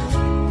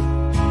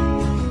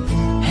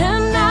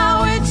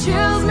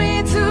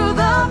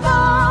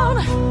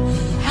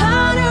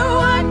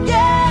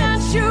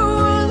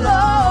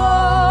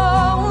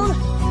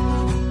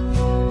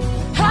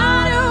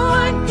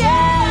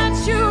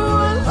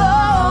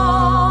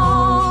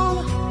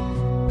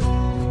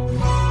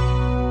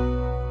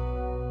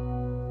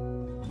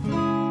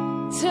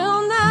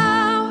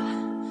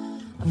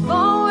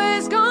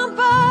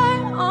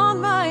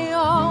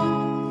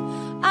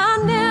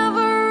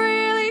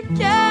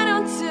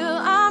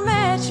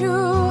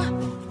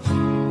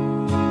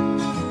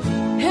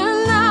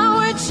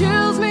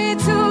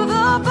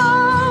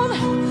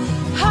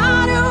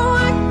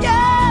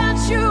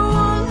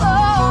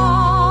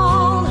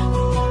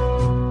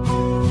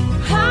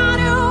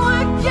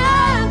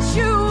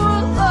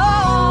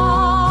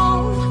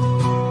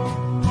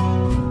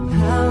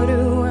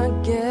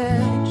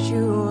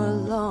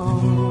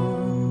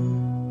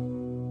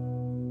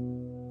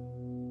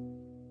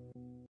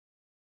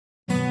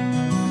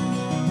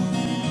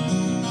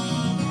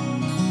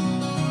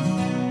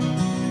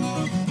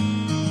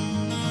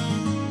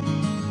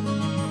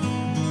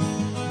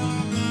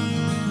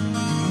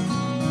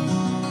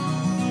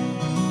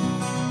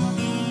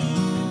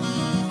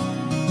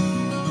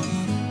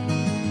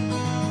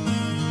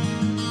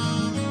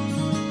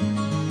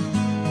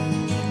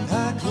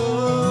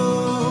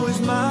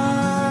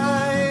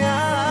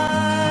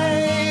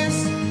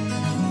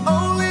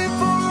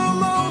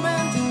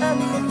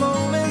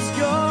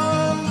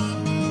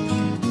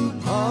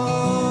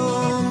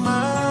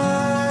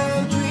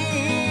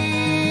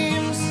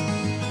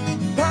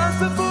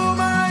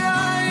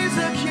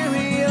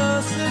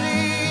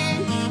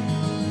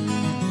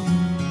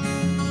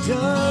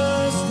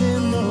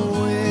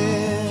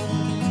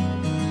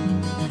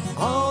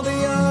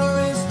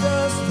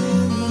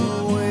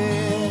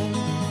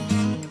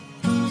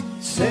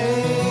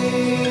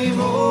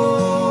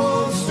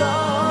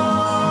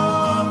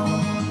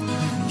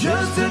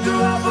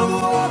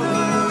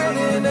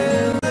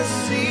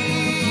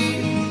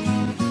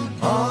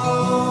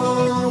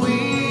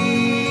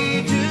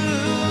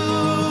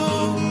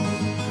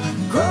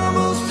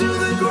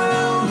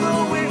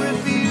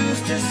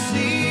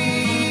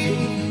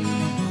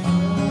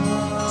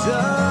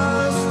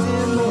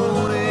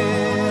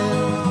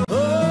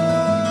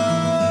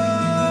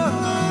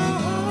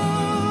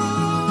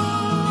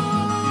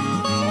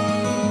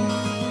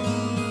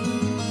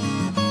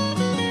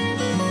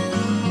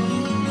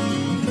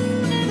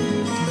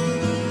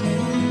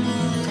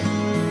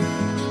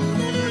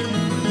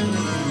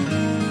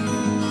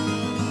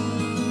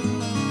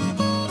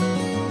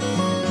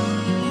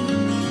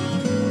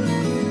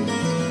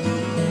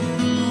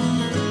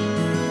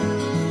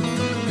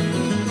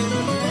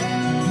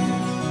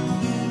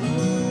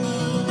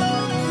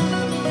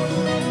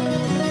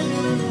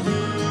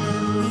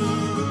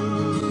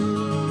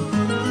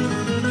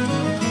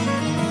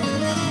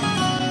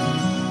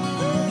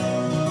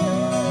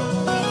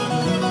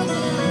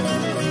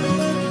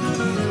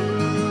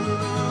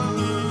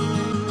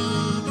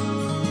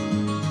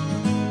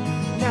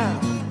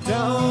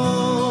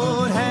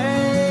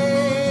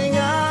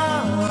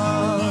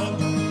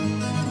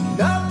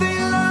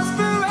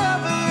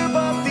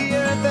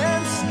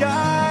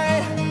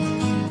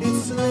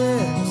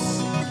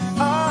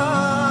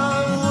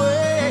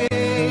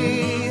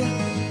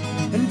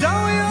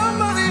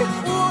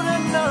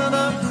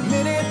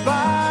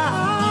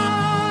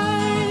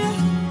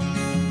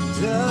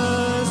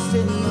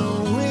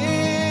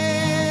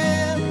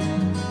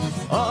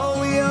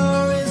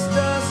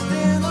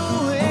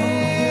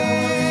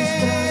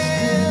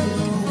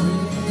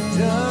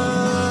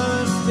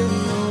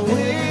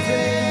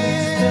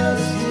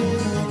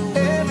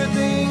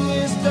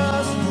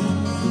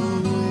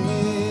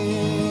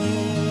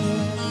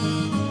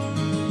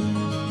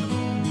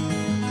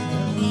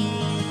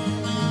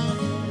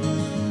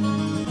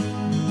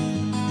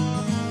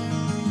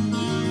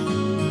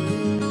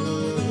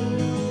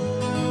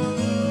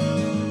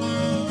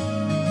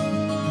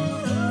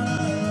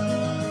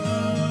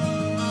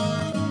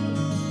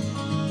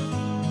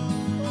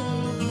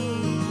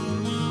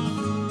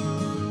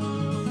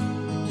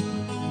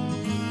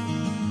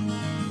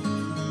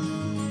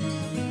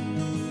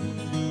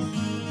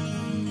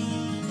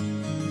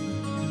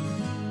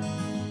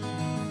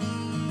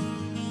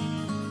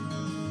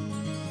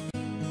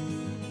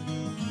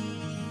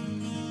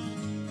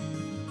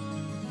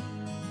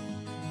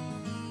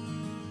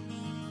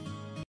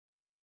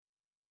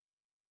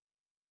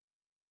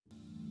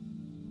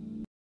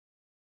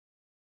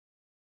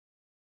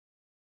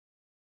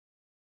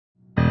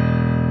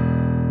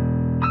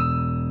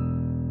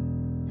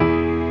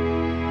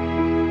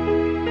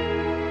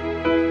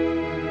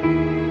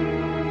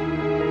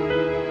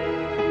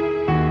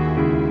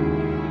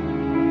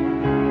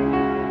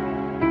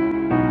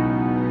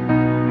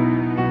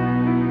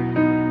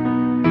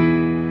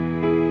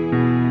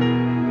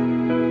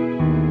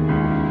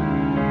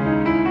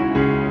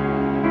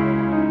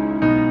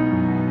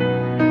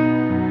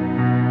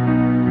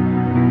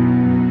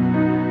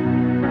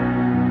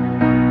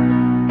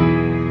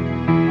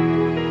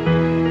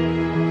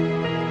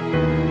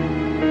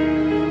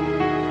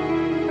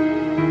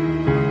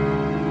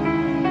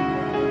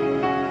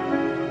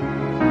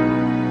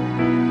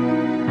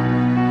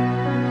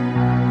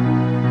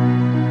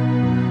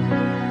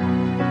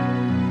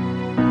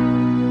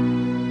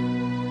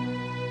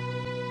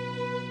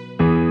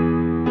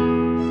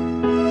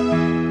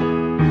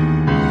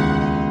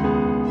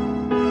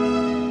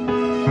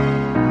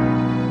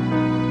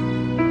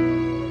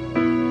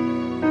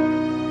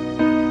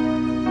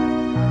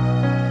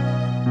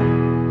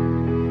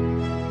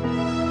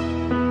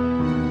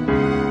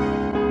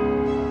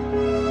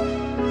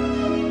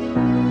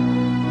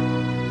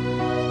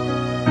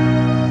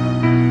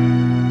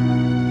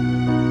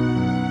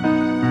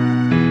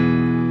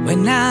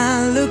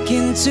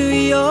 into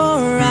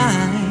your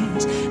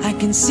eyes, I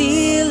can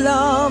see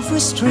love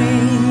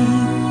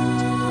restrained.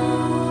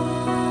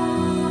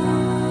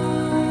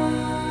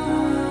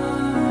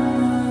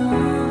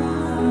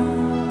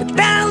 But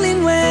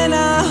darling, when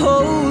I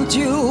hold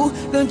you,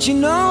 don't you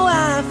know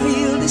I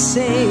feel the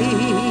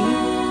same?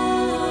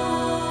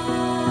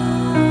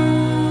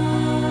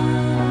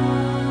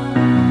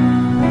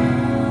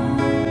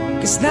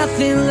 'Cause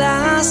nothing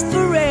lasts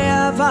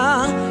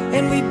forever,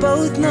 and we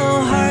both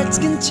know hearts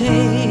can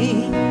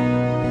change.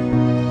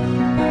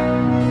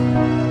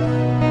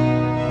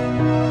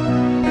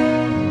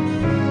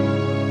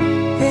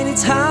 And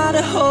it's hard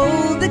to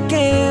hold the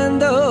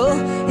candle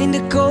in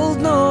the cold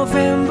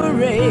November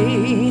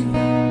rain.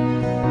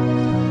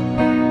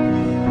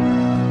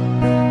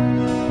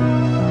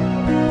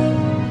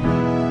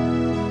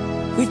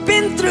 We've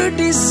been through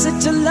this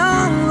such a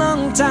long,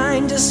 long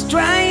time, just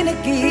trying to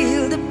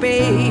kill the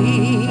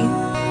pain.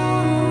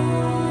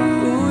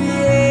 Ooh,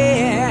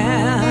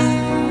 yeah.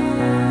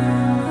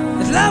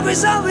 But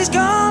lovers always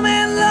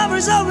going,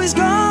 lovers always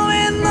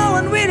going. No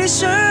one really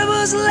sure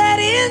who's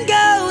letting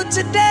go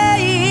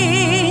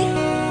today,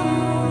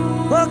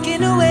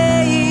 walking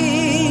away.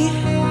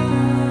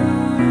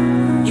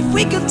 If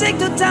we could take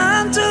the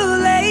time to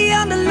lay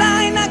on the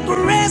line, I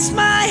could rest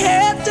my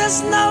head just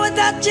knowing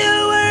that you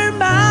were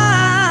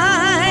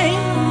mine.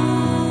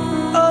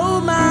 Oh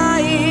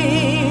my.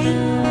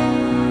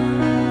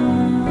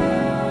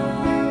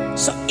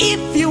 So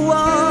if you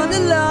wanna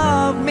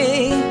love me,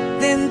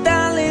 then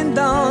darling,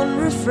 don't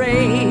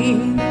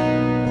refrain.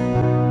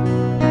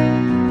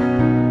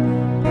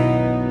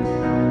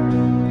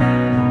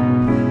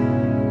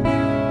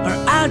 Or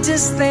I'll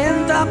just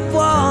end up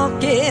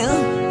walking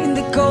in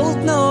the cold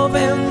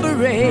November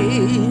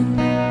rain.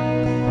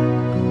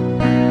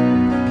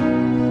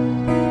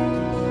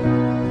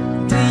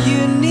 Do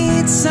you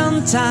need some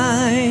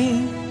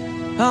time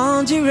on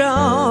your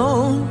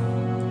own?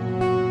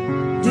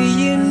 Do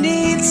you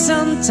need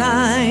some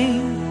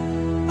time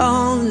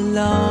all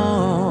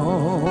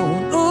alone?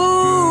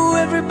 Ooh,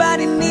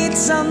 everybody needs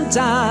some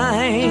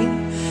time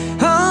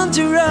on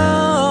your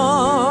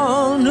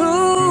own.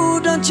 Ooh,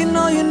 don't you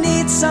know you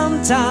need some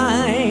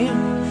time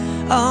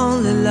all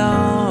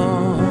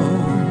alone?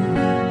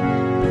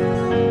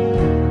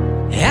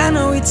 I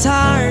know it's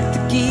hard to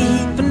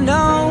keep an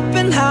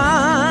open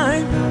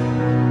heart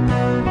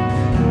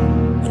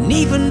when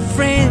even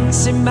friends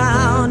seem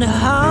bound to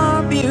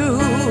harm you.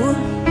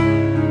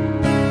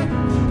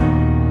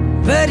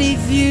 But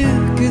if you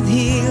could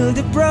heal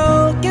the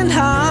broken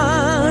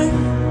heart,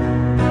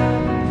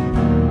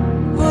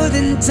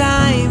 wouldn't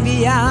time be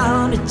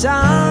out to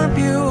charm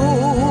you?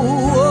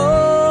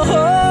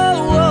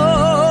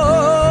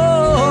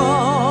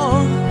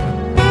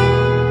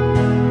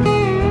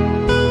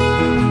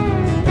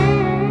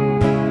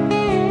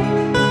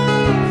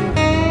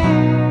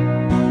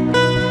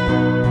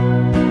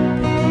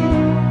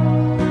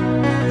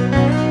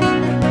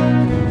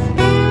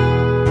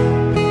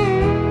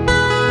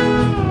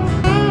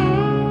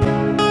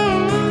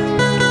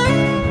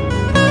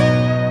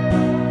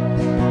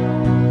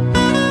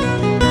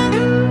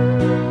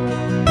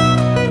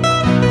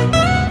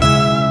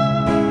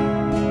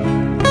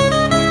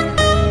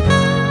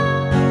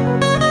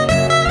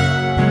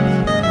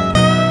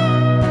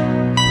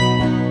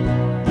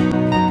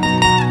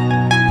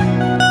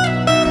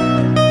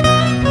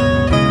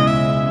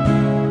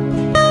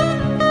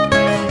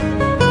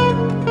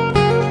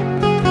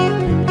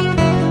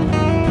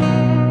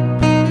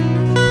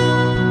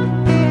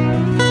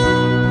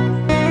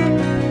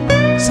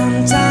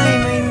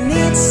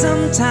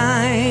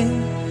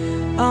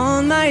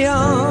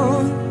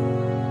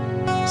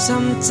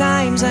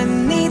 Sometimes I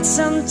need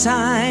some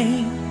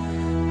time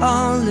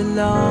all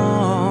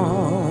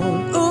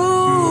alone.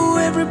 Ooh,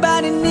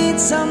 everybody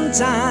needs some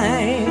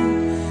time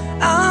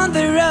on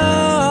their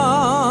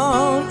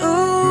own.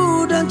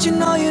 Ooh, don't you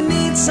know you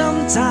need some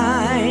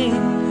time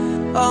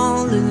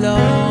all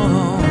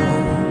alone?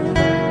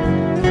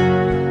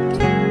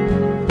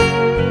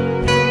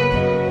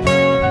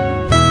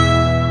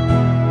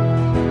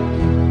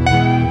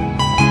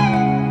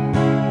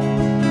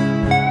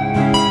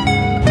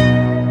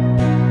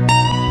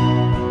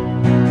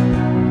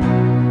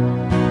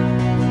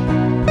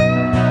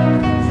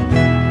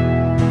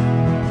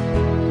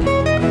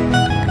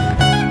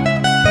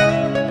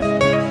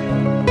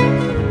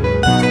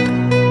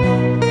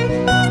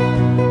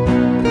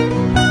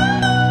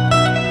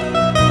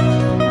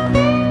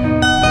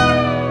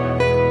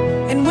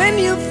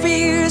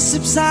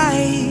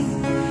 Subside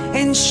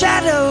and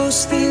shadows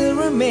still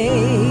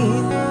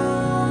remain.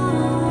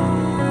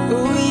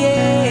 Oh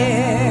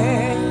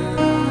yeah,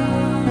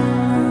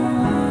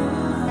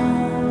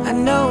 I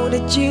know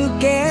that you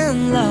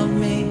can love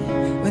me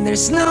when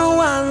there's no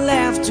one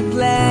left to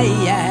play.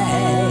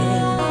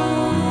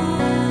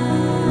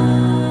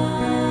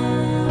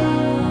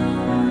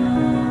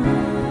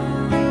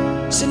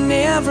 So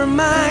never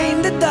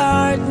mind the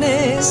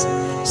darkness,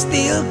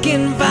 still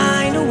can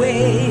find a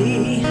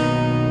way.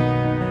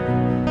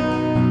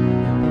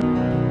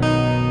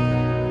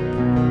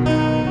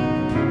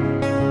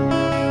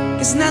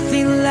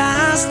 may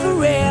last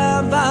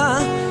forever,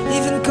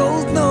 even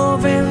cold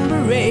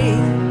November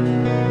rain.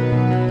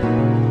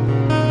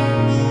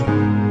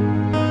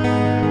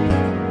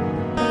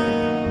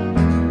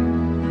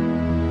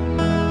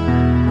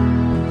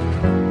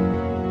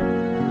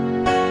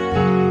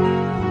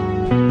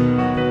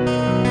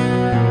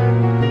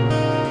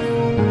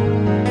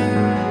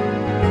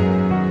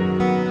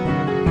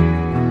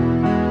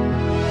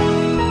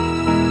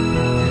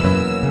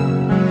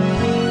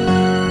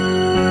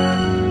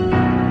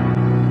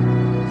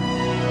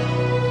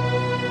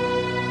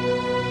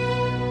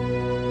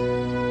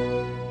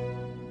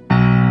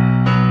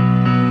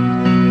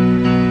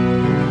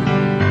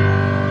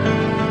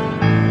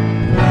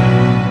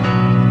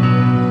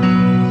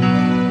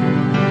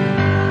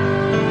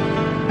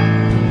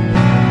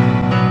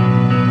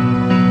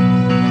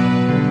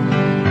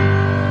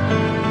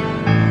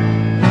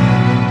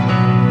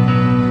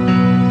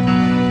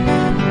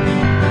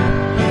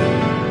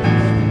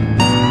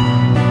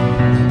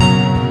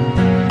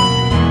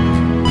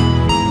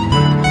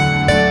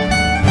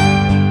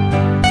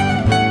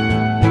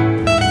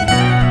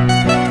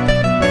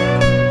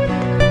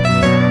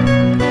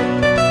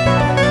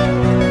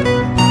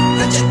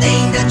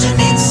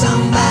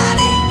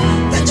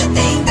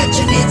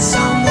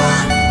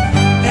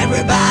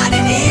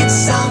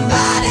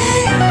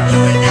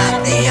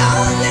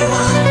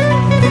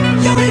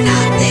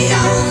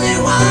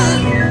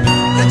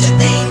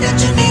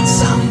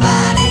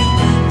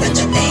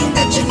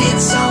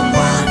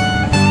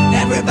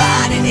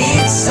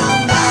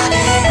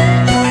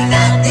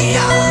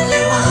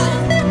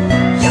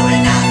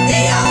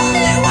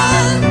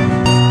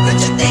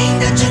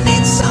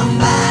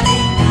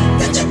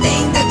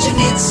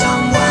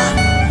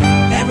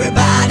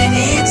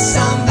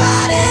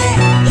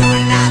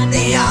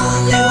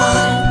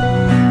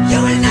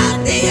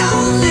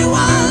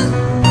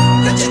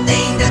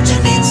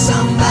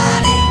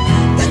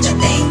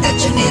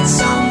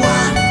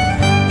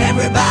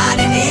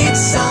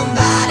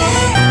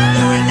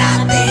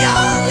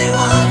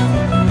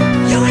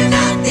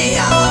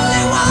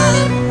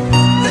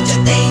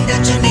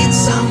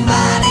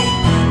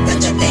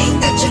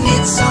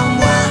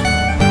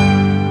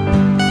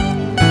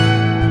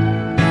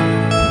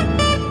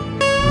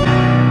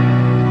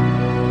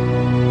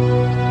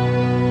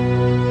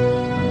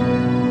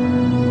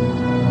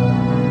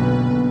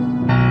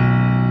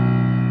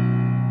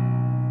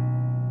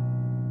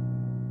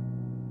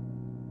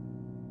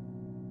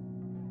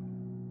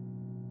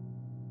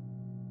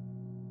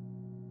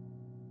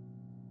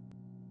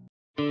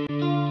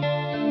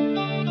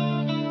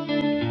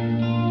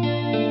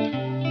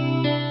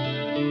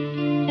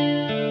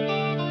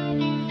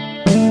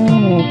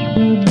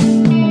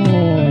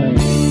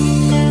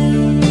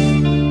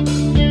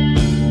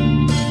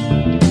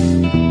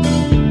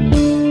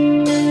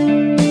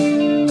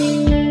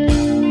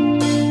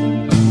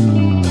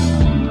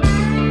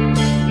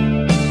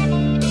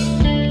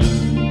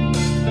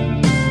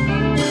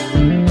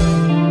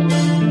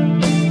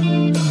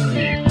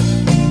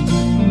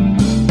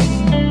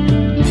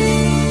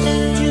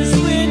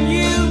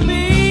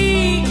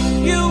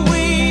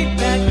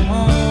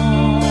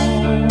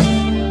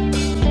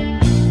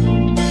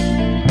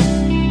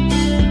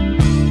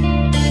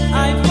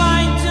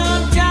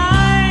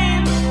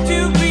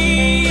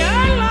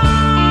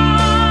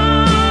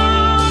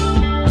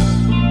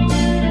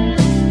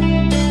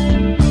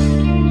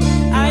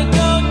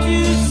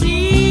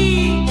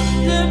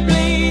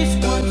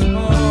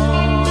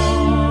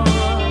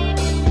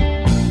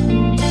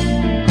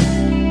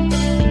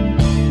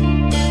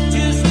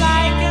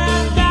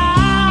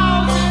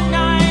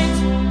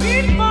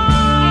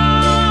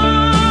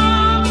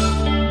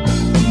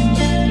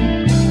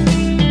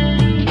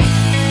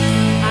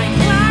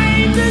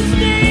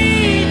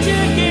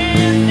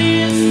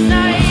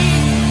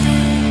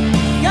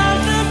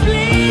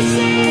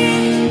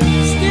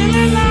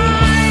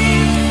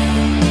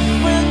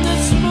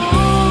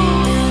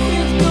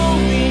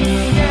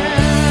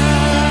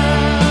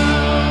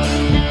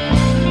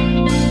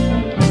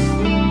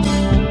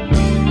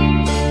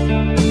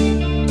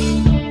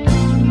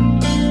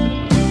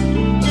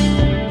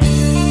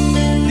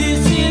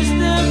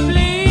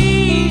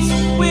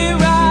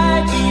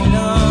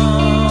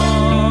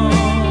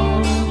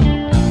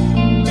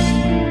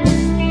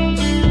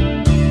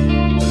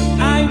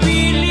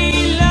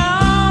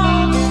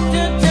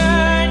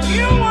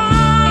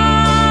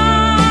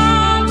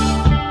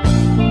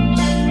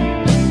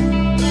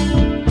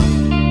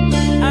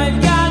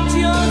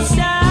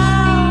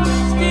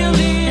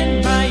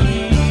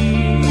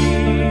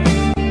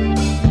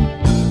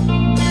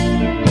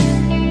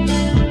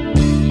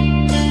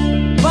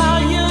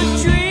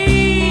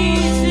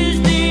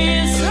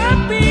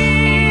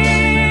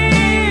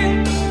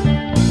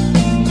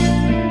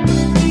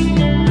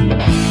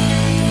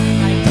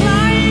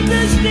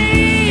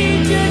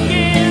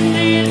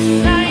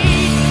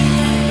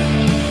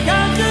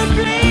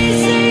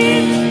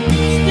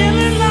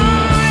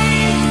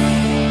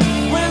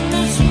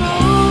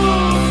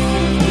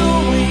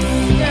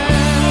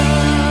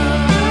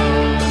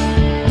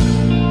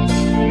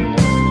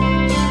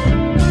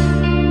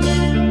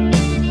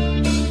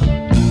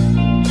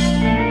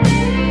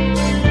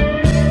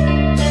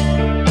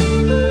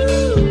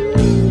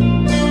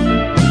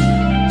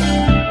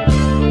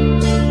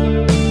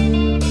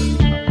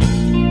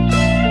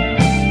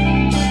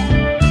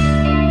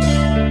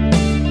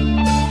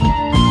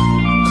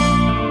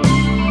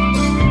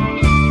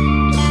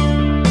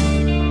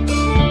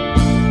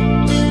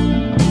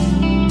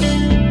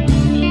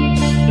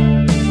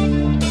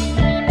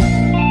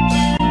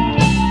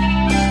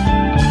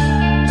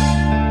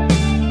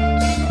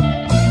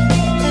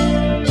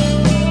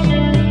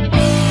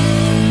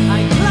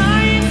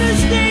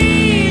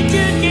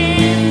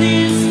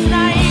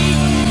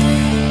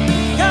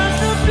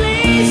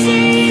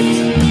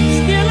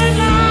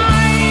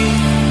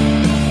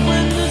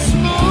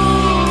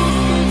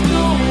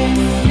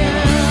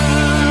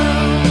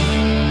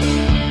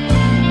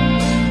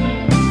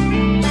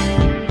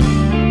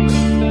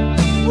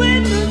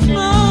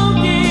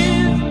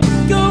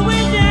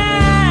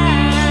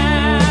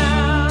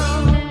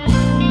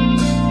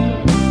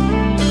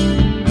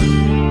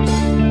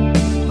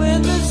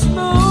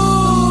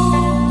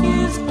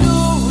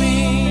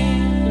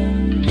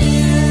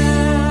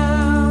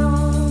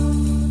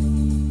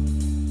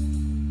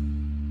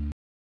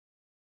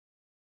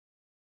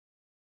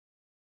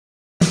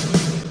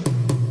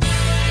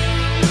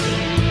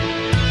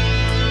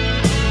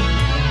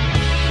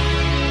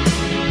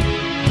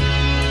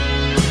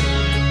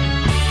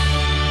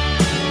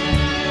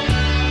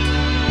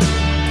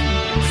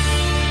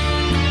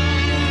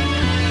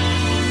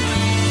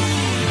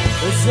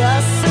 As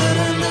I sit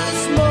in the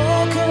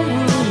smoking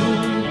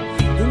room,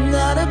 the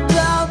night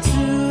about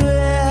to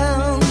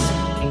end,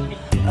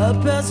 I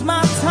pass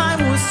my time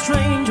with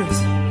strangers,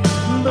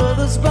 but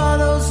those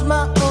bottles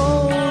my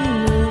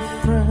only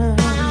friend.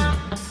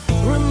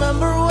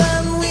 Remember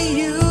when we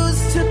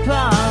used to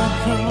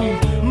park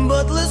on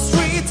Butler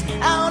Street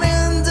out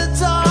in the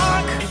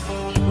dark?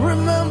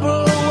 Remember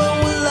when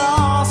we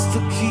lost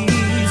the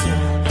keys?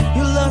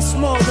 You lost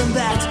more than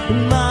that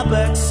in my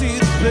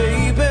backseat,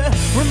 baby.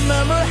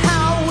 Remember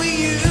how we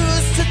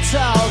used to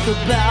talk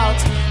about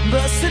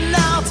busting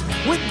out,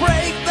 we'd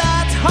break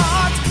that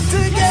heart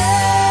together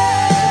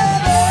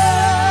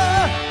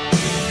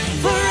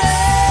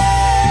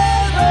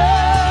forever.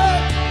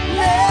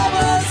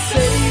 Never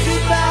say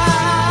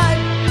goodbye,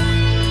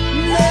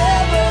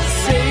 never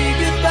say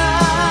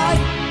goodbye.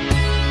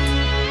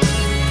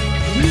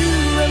 You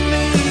and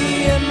me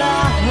and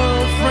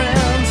our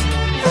friends,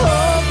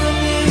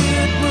 hoping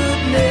it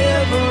would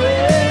never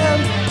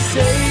end.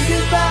 Say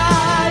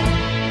goodbye,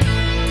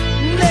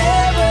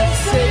 never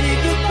say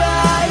goodbye.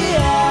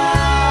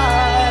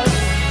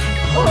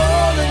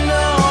 Oh,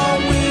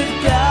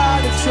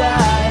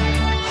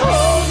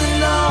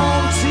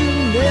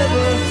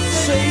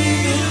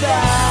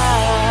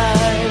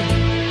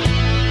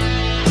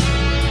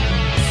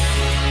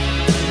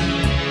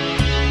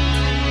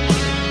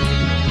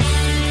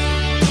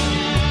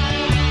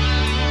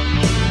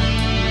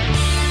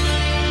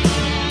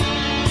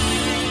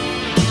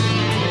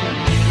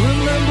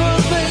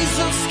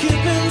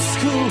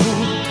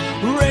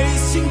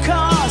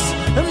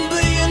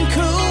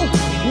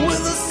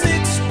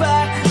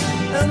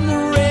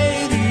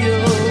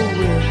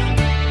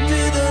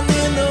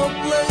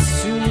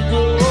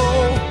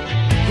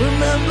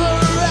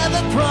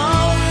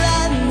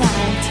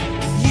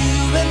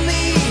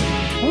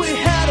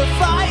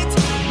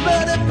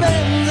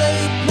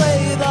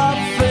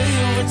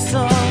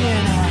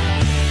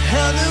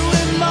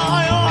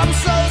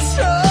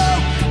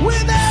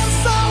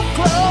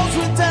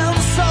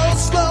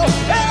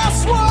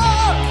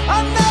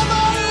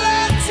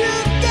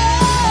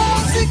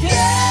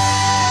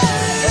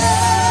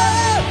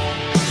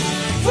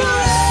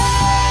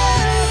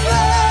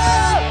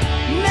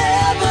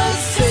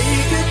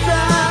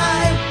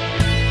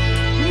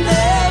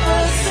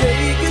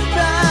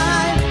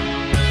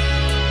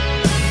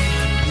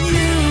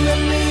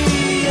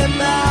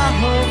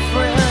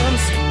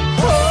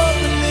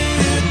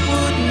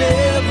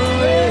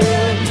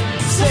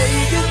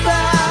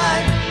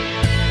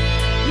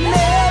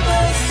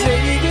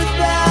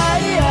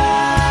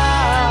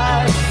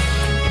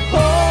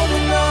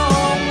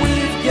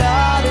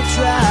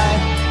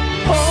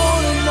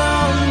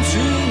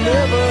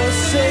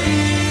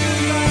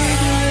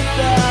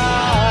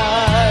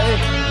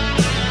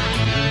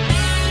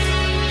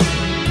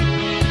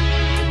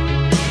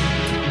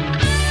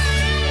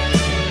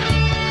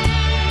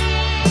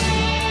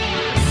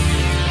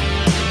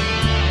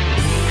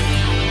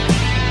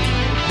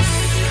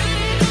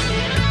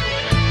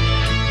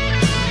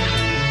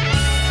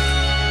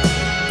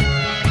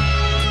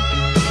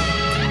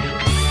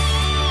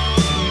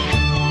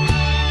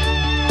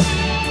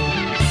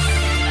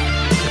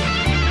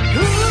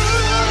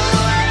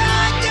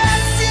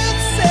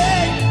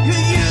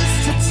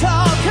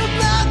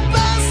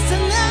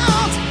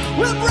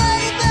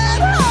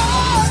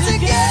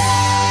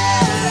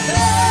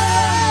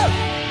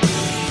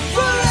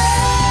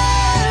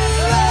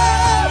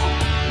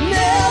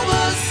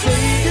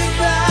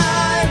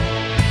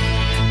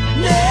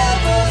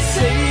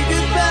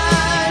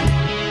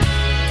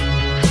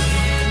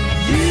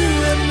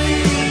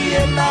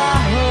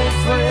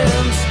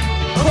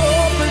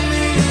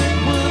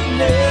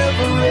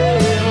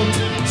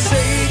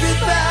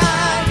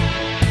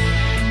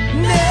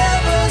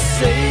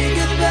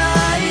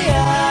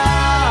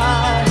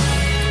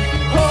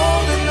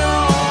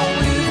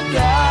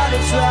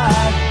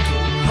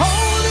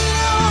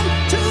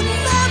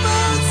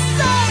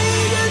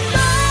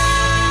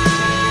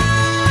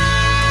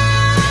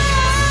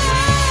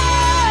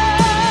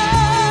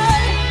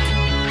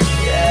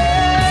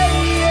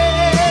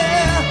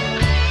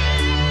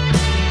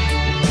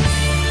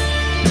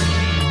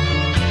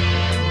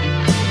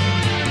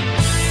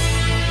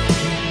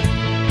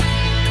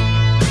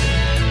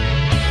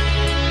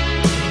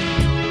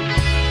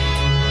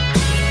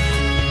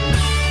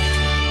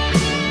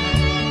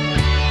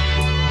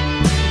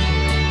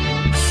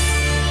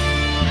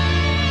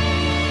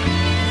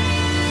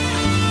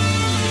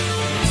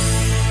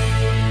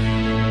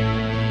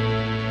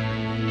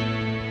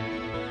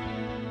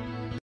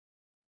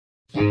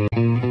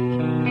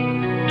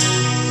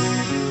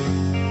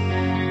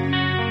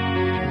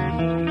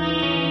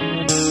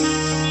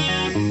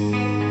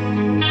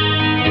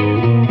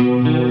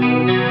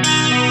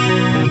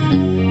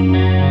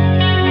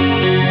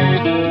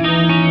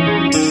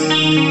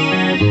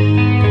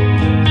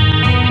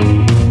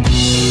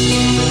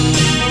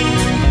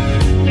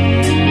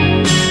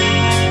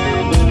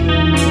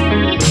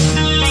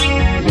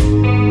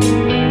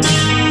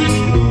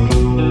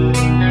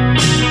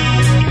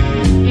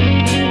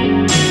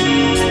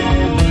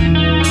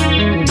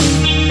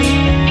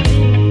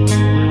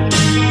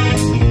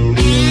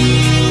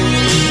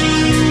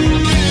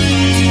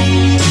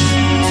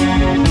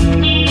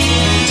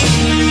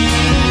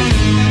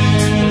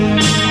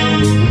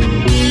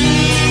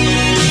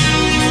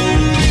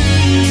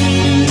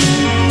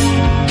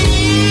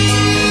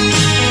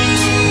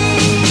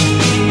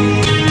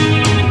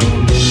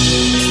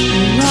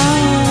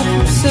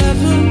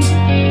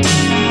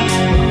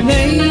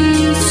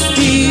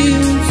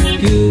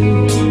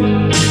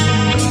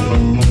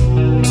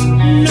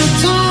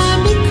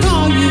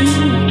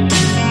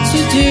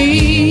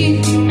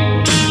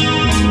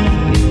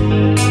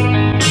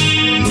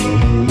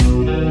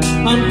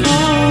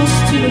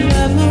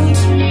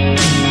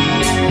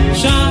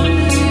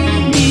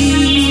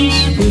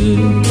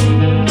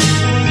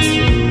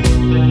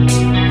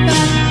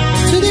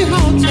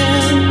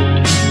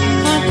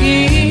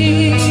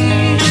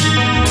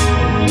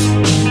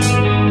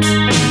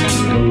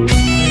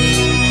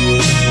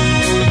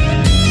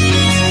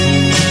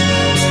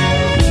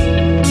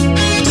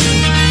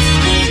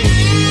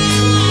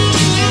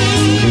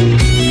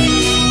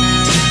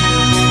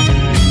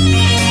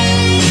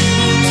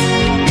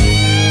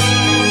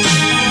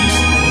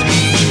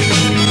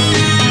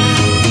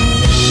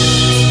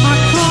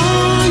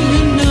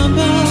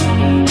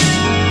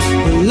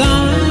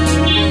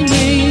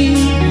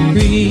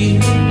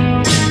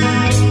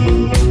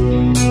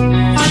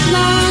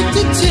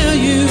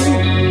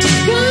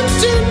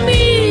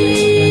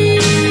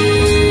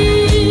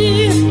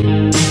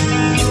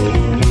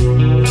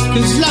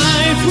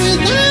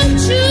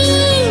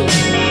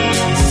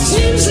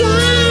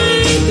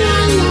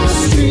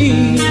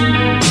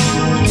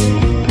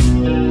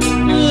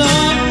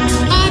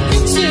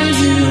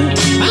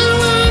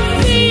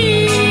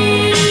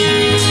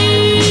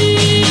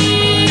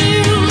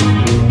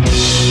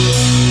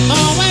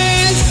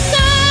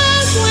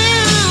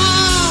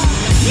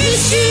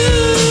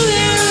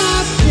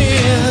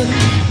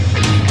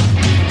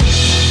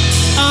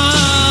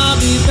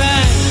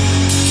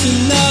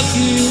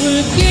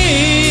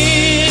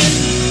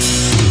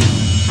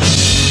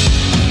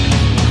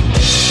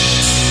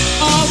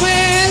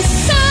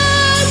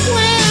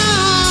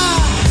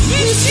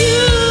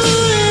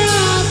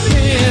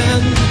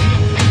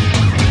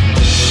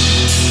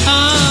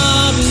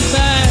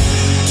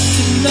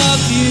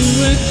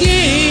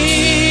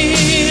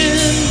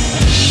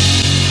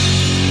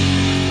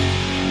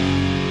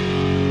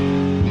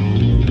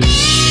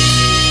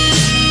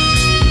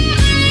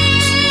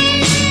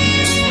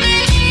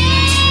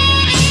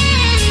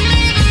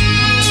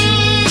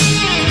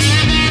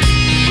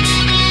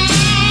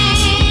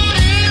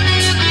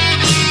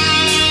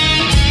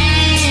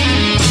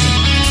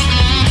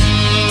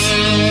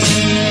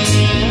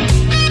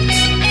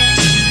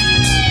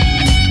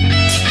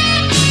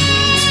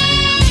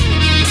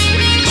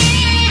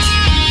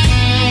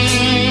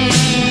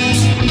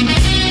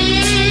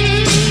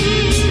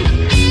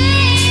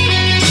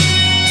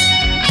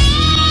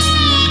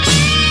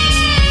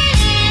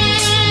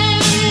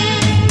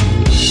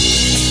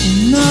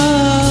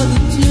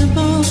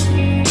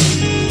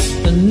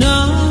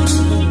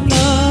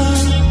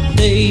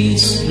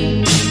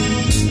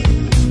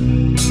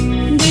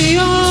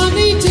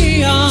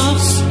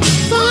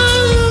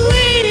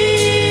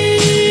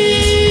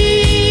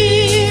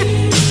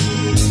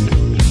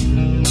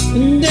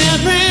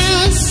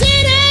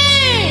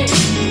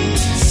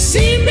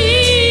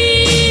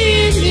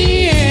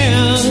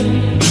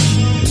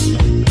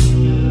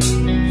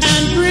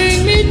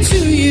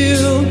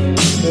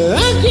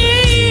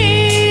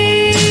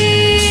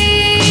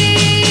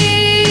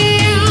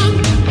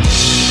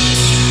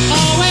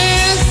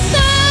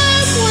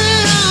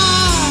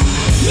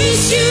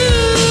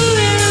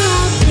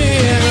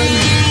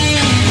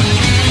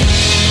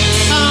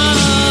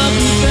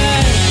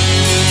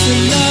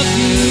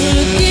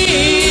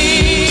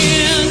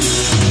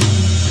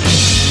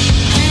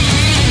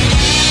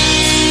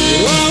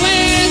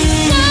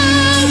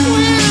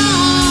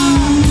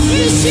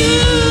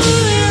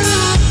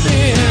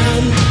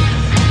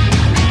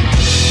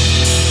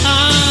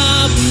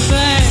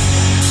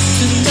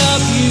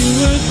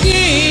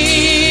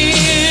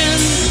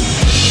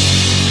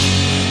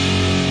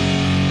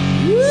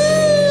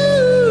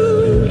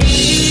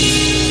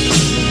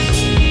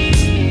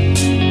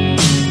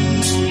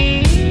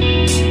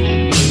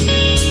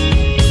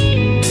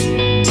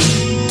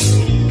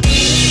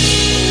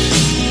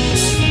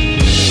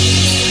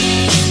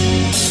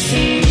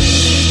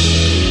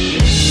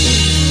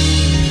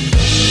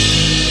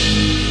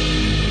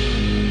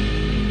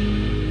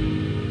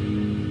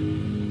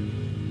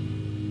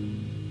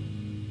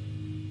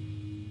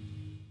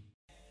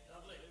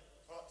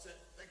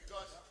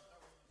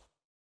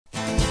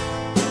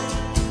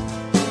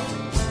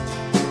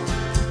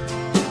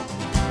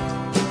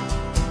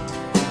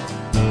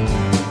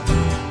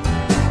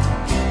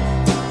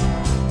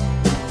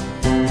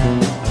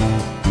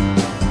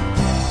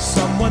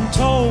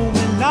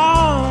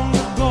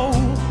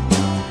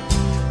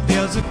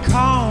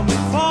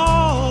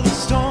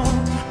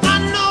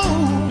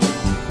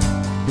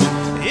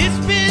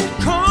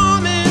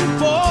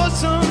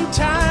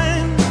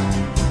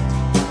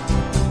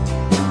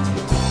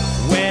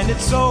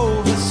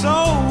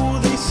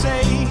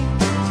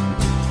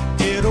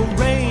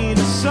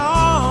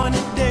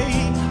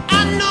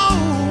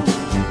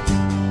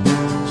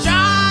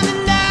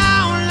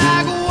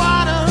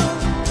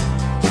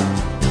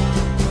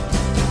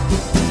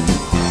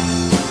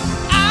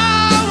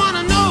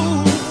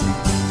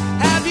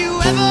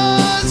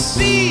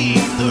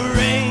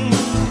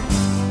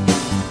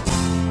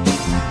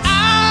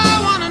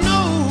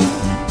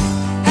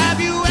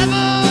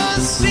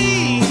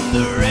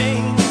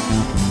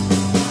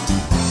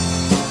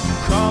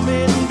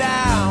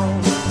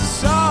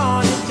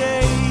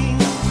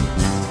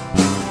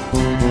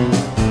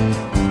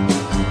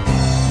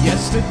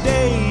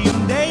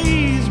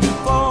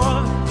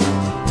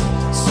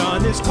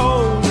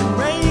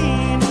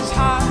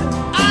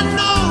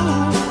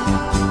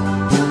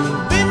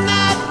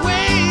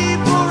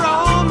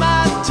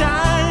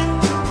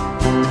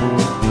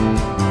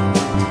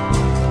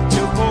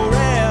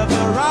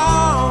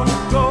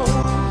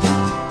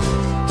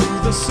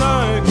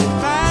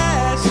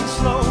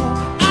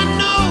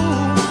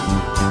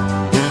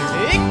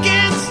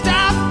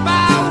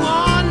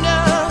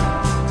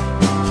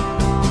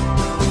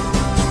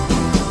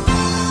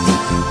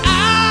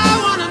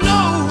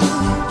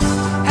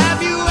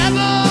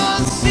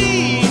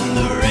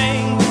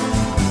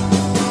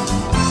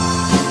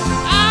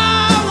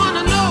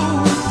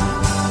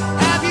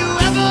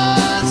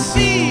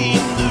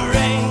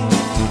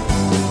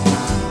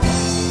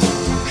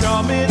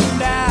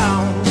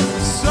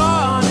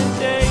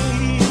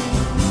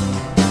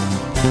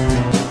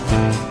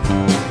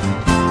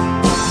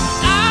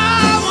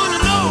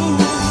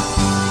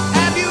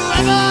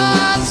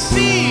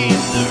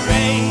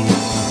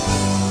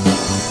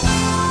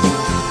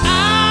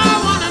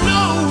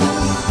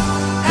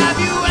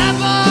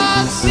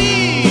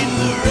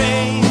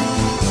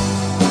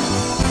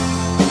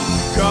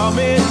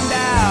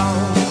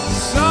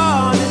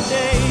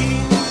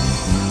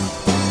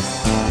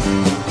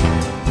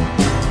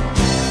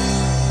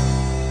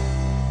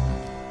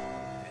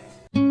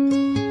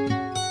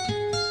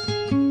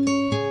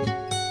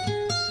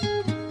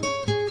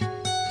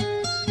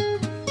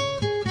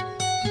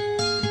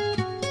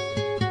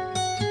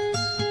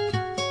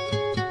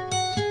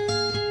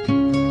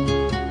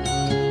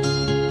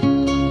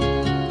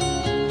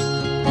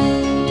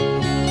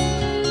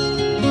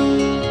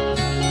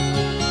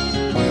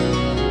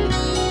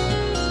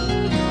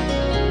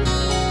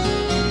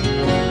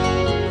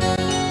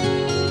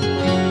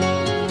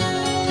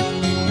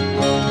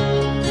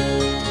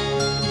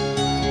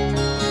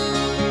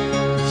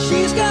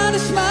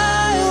 got a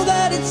smile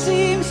that it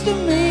seems to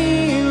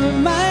me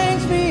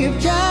reminds me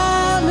of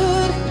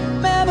childhood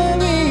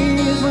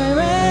memories where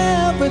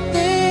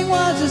everything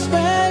was as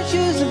fresh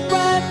as a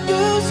bright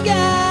blue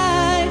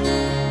sky.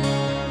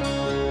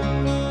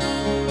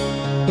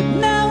 But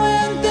now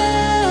and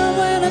then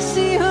when I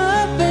see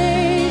her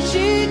face,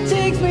 she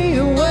takes me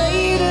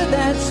away to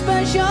that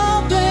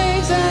special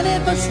place. And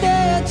if I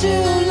stay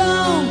too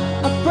long,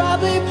 I'll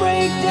probably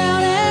break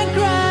down and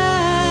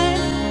cry.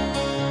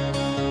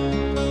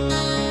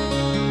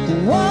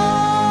 Whoa,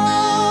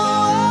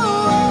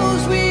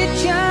 sweet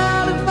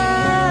child of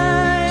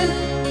mine.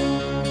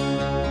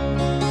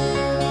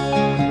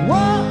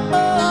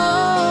 Whoa,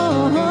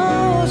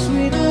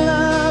 sweet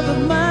love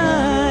of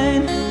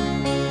mine.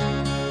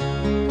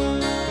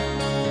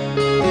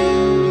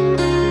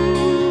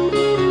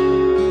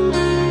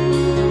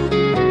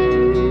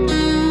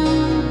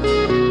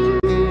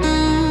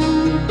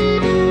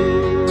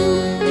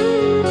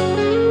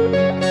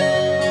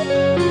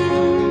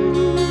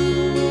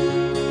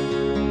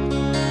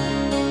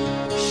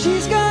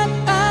 She's got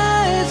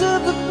eyes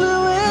of the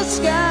bluest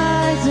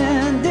skies,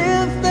 and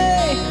if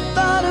they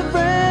thought of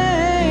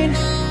rain,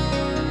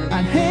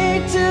 I'd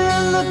hate to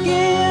look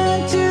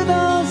into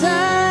those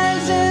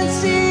eyes and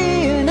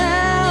see an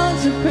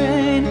ounce of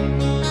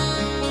pain.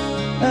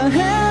 Her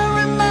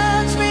hair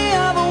reminds me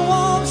of a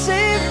warm,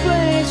 safe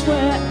place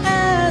where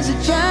as a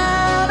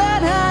child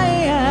I'd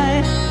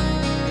hide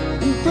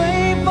and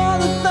pray for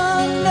the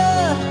thunder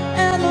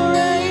and the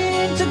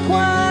rain to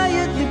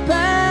quietly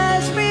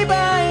pass me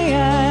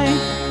by.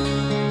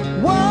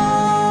 Whoa,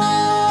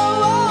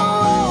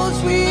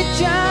 sweet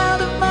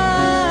child of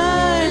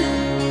mine.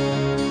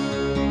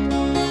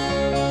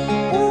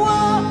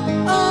 Whoa,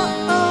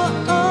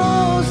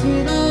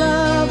 sweet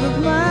love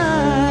of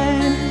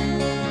mine.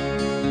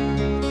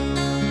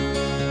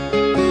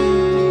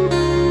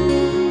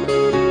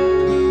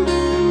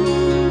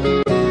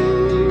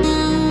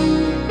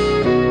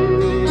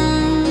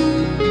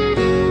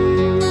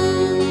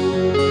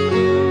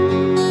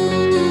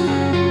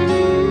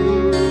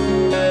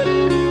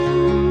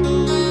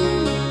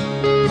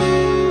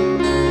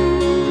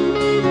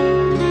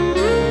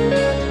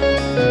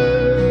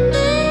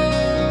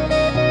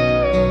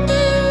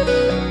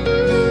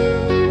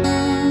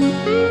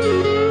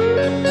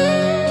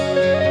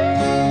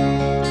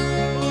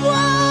 Whoa,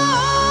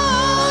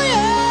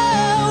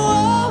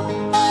 yeah,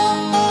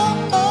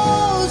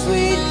 whoa,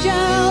 sweet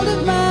child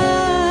of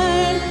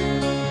mine.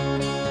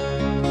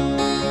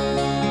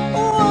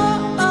 Whoa,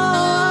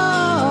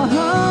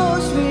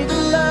 sweet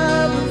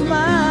love of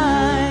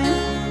mine.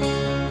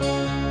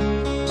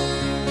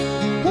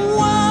 Whoa,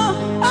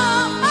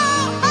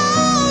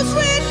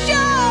 sweet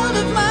child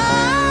of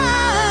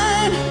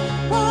mine.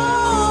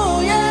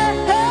 Oh,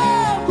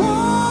 yeah,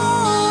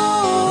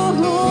 whoa,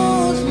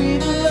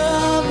 sweet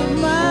love of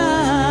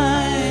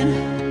mine.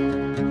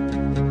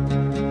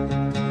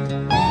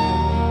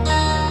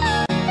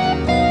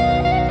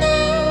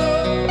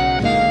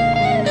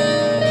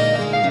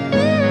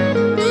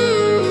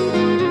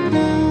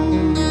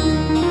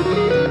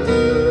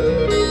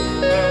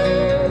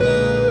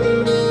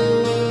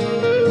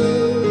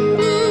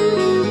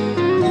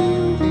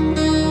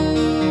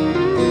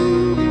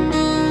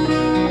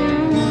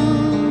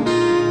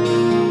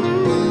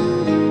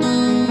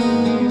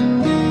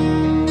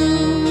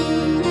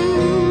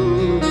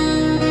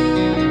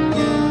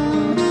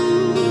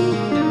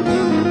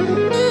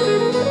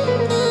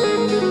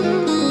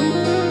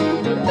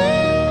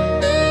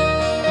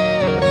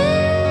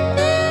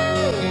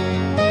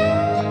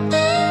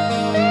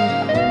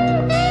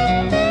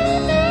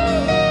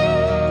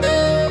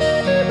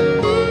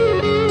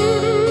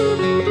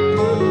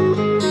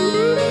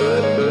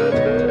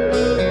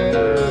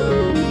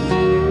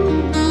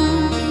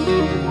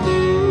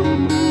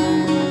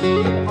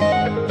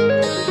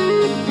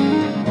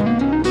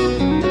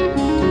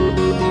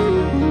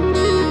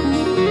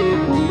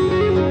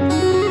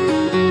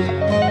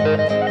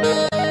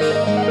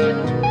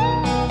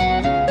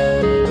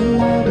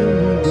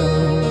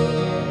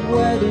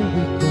 Where do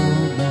we go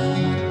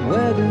now?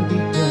 Where do we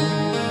go?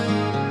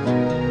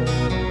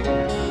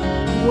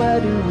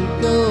 Where do we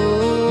go?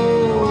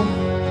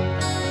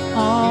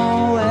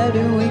 Oh, where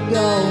do we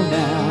go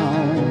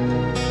now?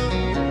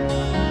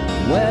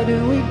 Where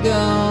do we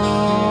go?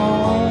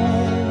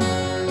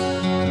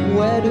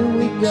 Where do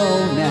we go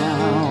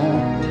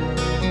now?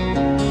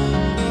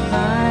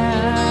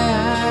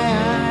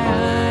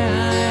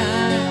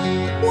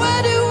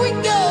 Where do we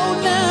go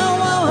now?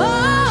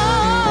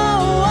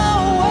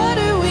 Where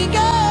do we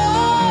go?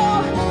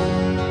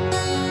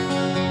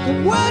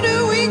 Where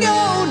do we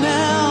go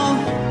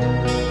now?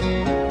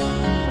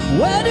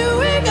 Where do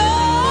we go?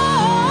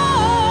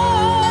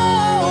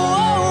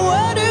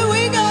 Where do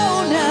we go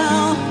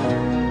now?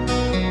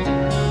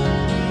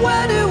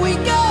 Where do we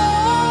go?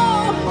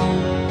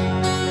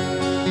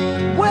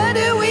 Where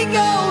do we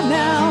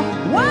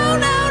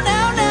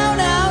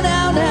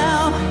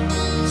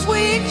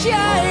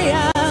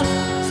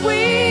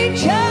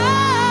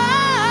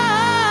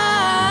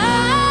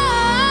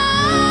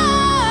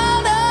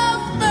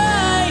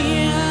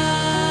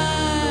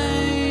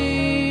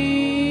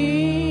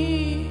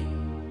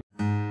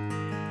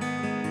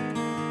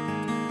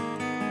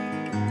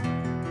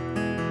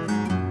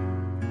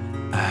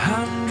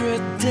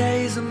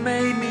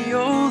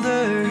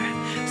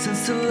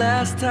the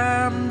last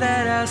time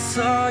that I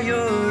saw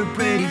your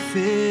pretty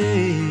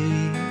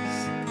face?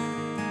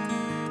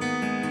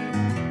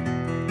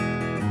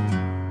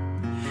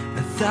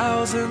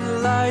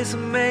 1,000 lies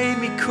have made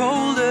me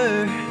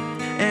colder,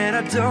 and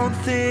I don't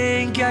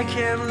think I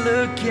can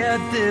look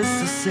at this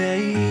the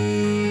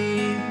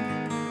same.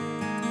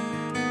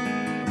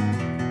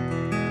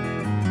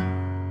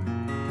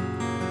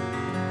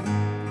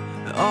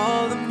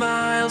 All the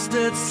miles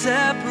that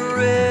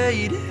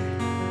separate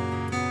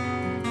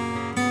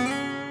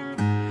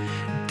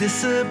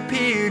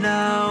disappear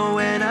now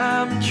when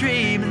I'm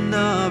dreaming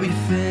of your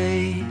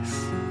face.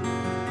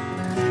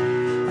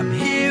 I'm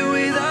here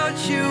without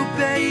you,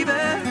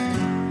 baby,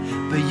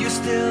 but you're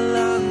still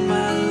on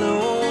my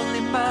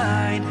lonely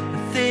mind. I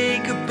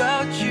think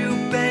about you,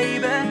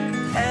 baby,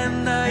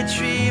 and I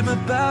dream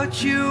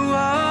about you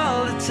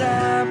all the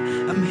time.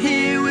 I'm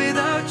here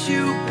without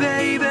you,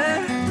 baby,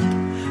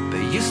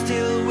 but you're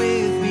still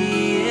with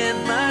me in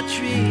my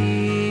dreams.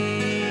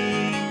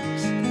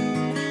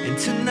 And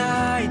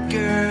tonight,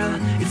 girl,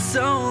 it's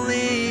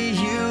only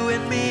you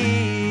and me.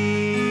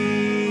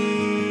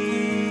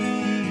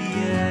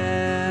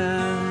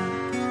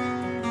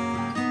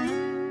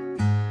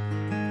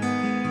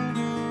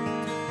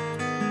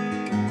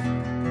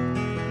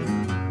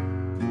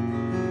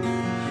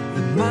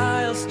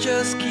 Miles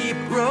just keep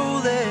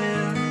rolling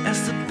as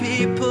the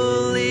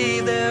people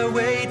leave their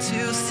way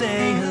to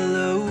say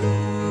hello.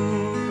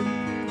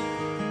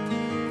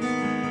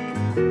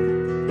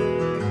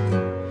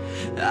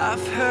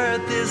 I've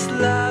heard this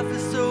life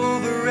is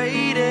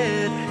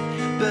overrated,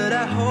 but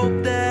I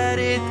hope that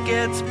it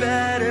gets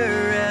better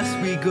as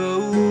we go.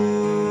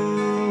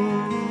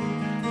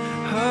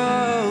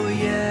 Oh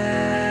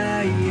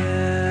yeah,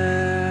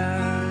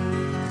 yeah.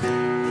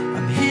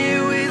 I'm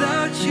here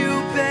without you,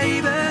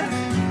 baby,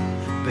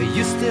 but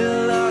you're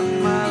still on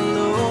my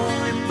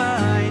lonely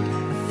mind.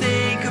 I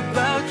think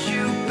about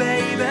you,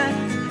 baby,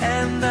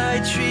 and I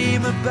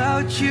dream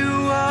about you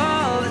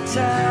all the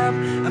time.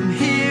 I'm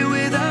here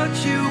without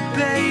you,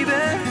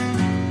 baby,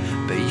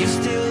 but you're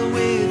still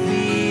with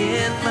me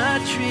in my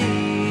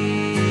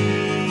dreams.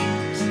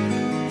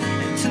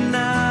 And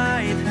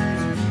tonight,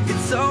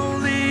 it's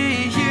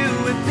only you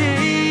and me.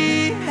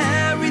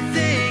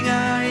 Everything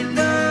I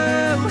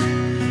know,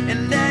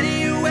 and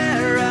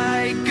anywhere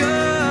I go,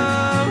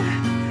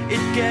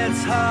 it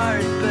gets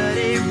hard, but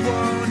it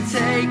won't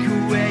take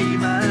away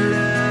my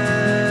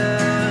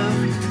love.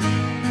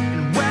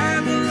 And when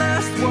the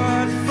last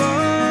one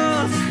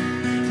falls,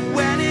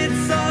 when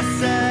it's all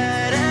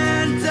said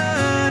and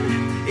done,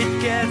 it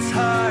gets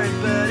hard,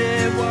 but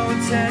it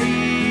won't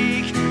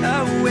take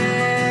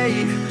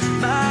away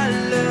my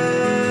love.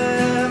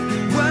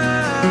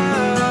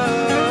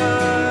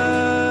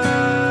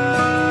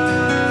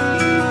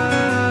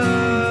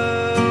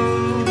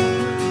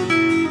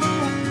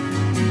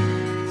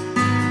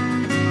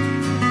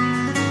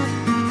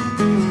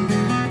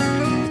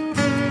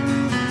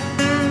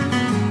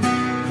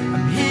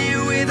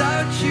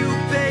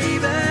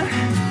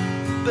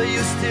 But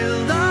you're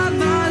still on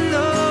my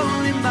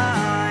lonely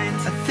mind.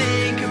 I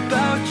think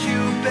about you,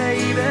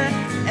 baby,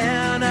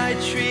 and I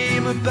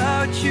dream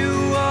about you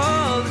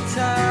all the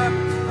time.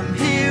 I'm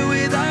here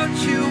without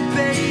you,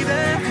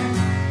 baby,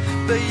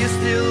 but you're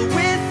still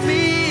with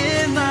me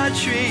in my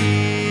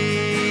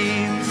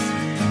dreams.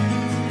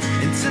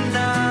 And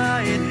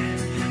tonight,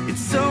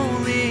 it's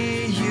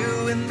only you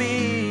and me.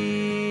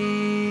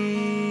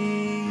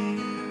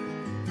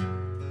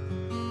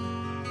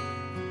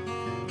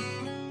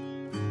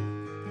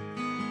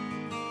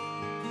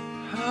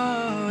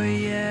 Oh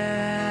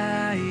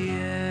yeah, yeah.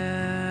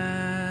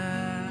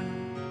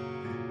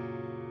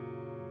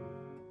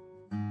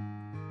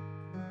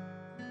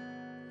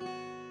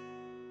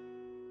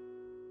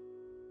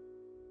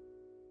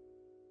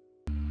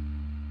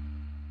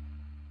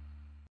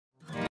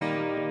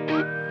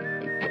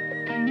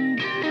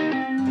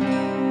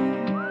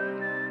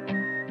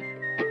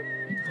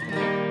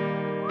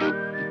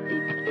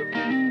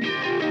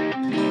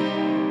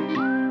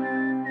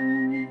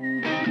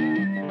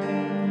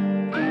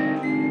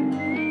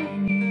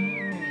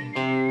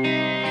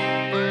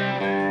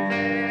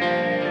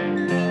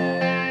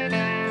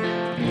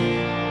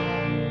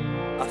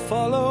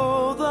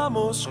 Follow the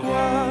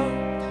Moskwa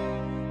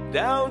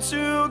down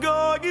to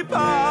Gorky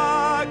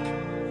Park,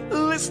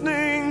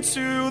 listening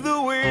to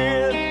the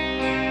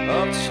wind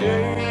of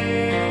change.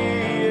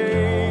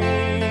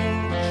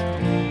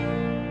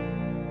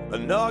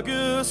 An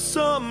August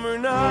summer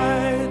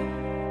night,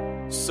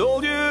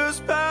 soldiers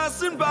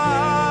passing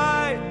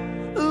by,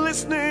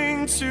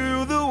 listening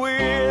to the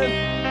wind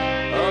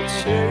of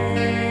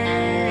change.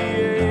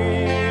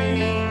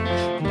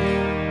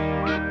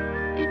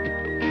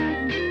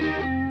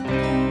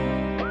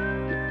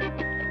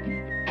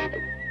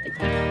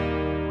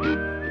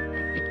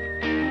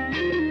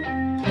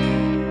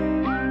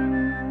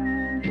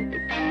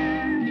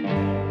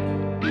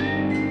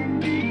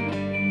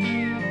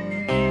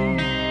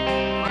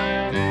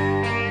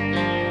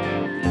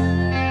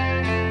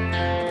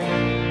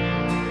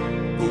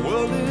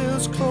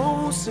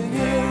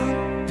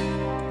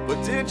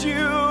 Did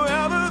you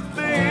ever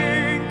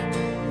think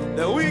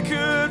that we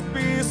could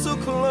be so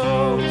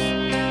close,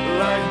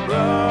 like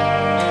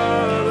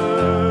brothers?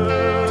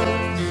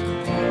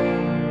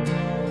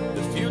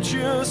 The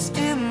future's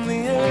in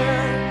the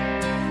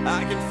air,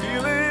 I can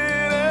feel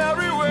it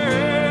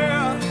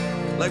everywhere,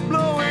 like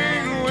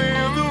blowing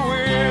with the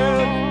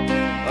wind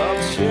of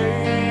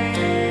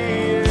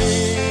change.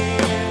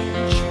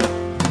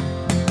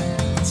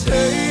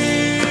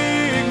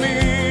 Take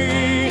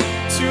me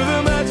to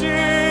the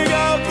magic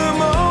of the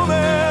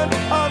moment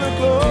on a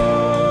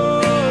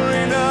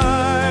glory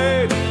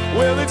night,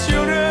 where the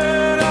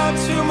children of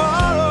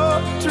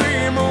tomorrow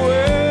dream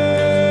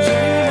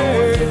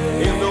away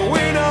in the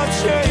wind of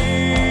change.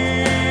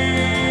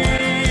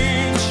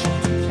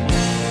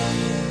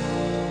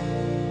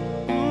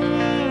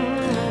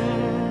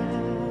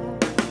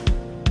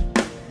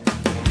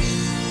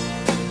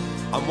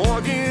 I'm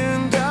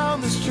walking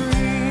down the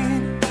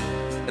street,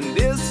 and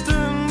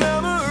distant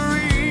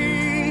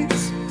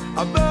memories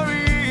are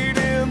buried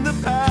in the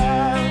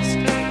past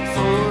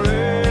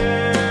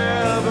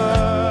forever.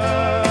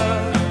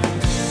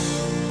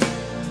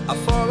 I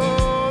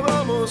follow the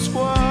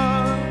Moskwa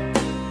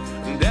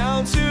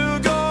down to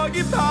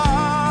Gorky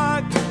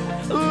Park,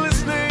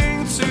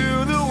 listening to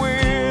the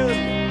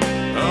wind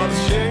of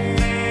change.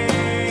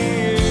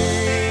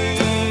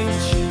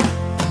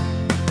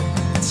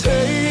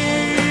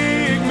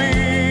 Take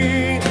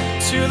me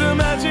to the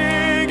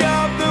magic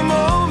of the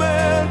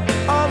moment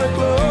on a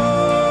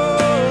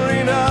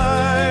glory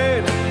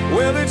night,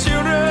 where the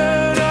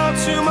children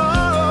of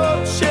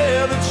tomorrow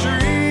share the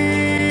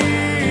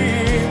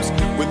dreams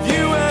with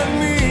you and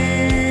me.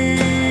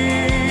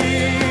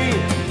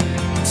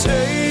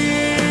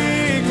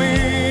 Take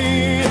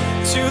me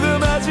to the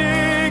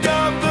magic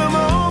of the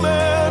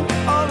moment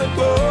on a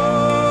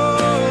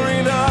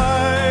glory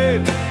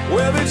night,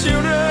 where the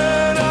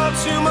children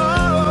of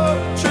tomorrow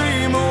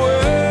dream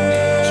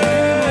away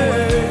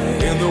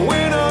in the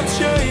wind of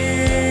change.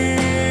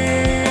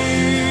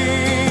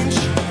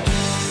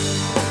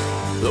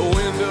 The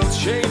wind of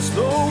change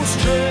blows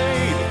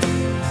straight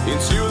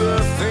into the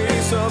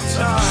face of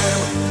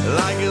time,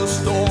 like a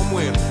storm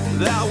wind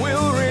that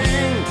will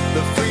ring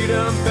the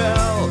freedom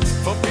bell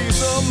for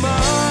peace of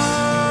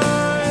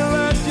mind.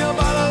 Let your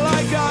body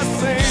like I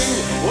sing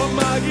what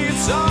my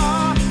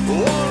guitar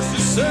wants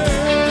to say.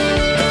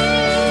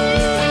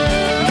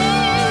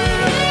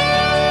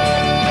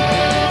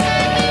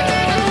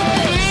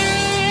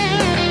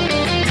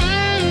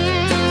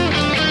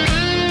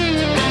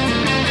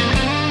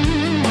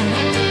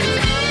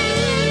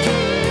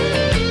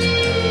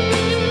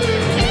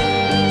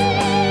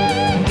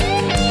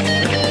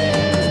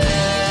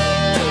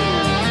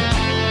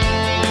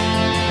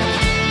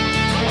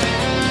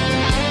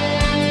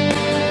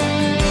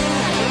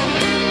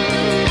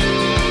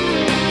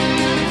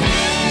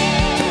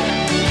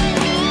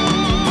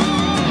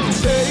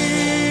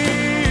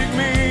 Take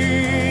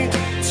me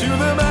to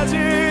the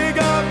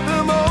magic of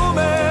the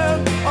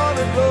moment on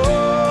a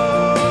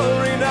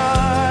glory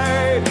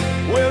night,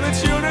 where the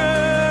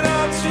children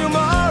of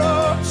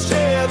tomorrow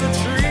share the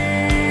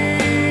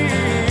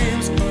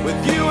dreams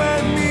with you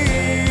and me.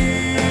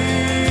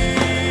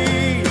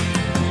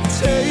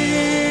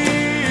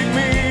 Take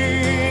me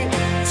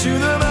to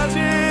the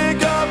magic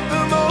of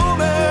the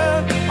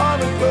moment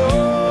on a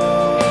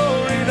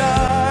glory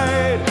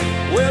night,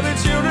 where the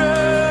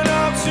children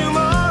of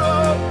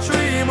tomorrow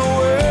dream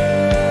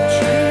away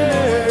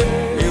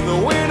in the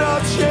wind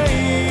of change.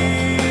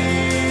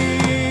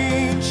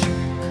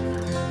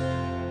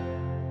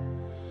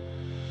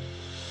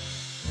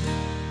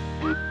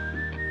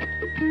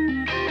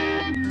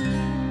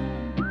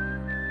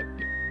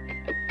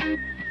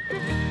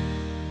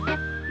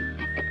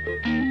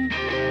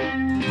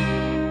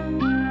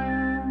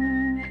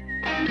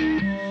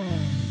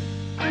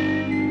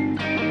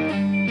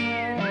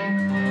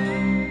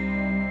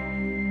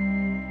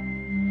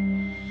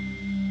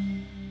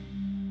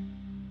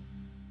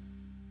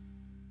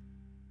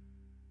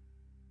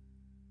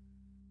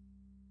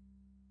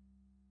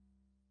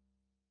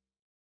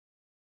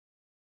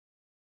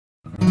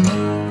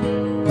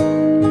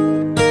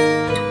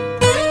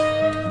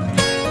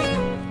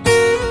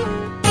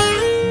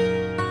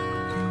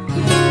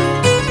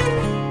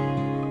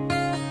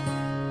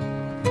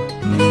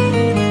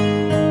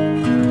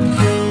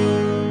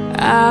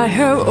 I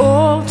have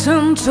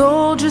often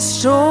told you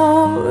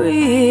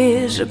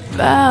stories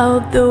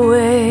about the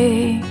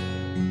way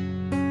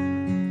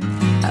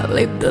I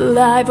lived the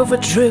life of a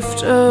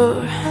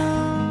drifter,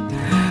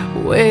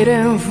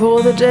 waiting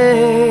for the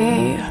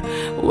day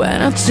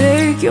when I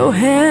take your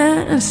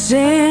hand and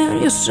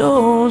send your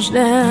souls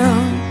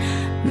down.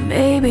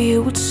 Maybe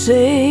you would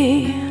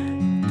say,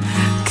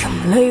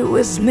 come lay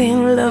with me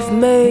and love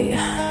me,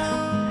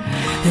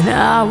 and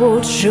I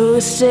would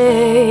surely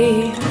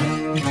stay.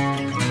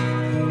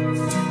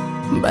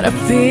 But I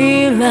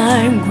feel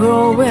I'm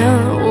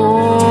growing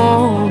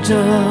older,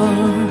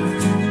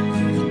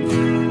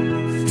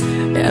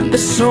 and the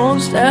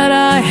songs that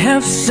I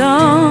have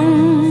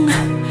sung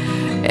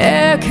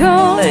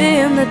echo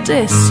in the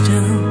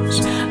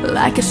distance.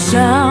 like a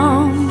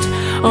sound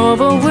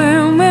of a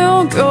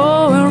windmill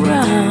going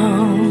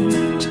round.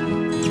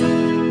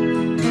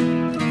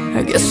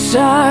 I guess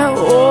I'll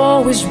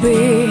always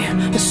be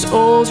a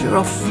soldier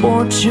of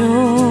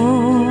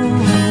fortune.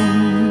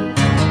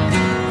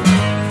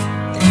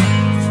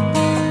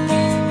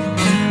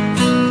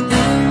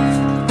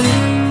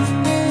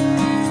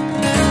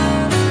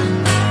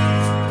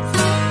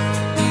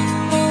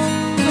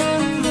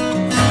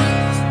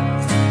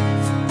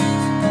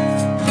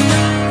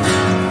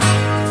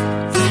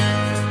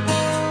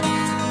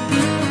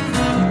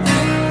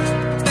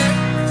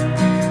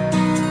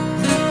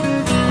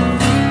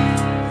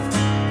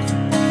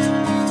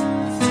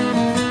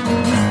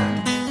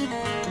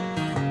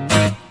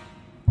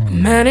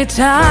 Many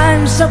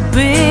times I've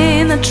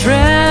been a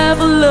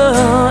traveler,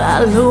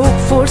 I look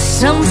for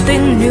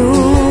something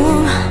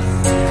new.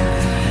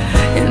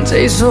 In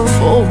days of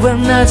old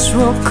when nights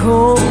were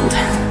cold,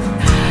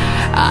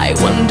 I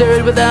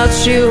wandered without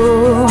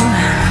you.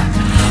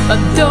 But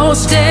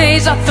those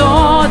days I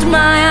thought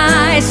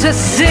my eyes had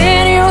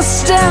seen you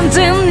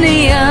standing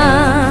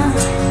near.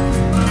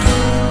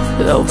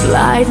 Though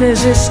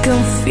blindness is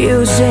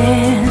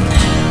confusing,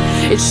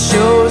 it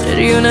shows that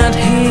you're not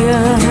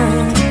here.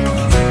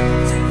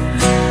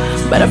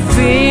 But I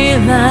feel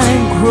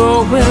I'm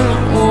growing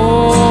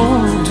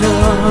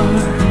older,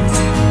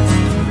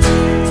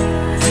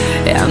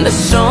 and the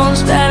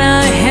songs that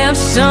I have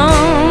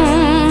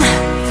sung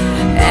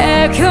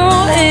echo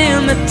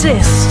in the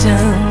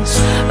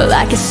distance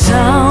like a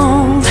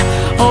sound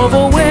of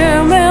a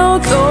windmill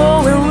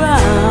going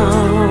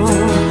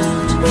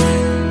round.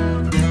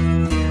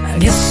 I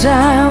guess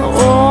I'll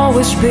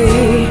always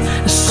be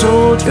a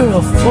soldier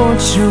of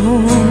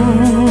fortune.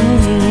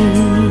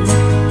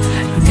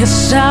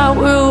 Yes, I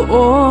will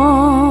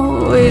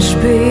always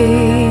be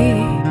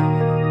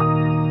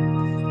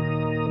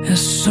a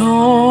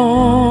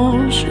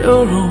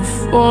soldier of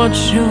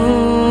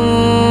fortune.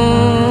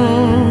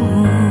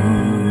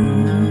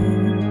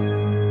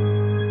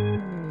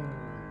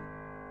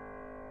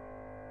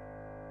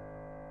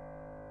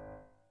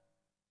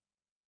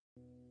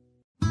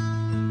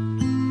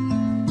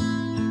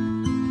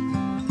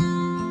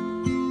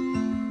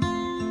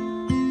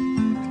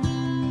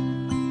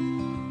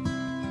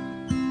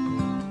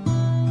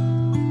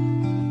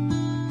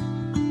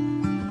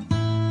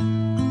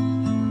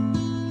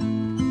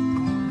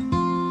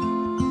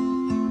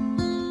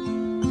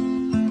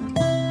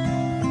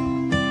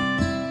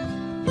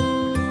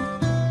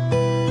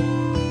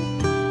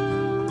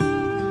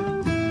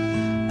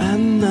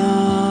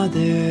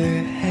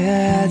 Another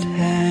head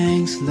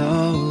hangs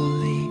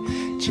slowly,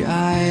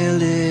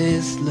 child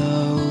is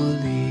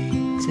slowly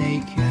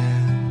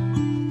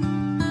taken,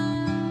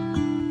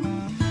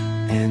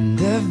 and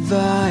the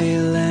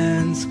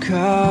violence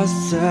caused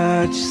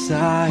such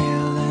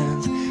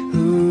silence.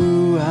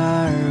 Who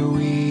are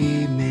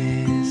we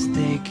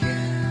mistaken?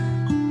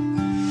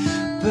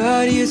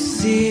 But you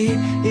see,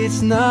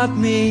 it's not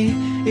me,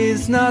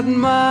 it's not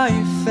my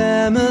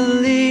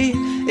family.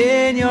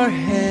 In your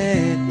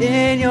head,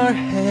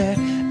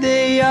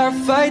 they are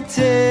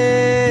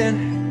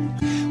fighting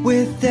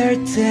with their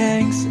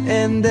tanks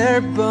and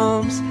their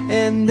bombs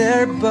and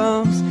their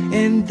bombs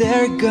and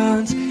their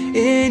guns.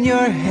 In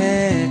your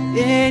head,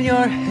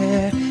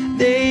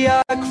 they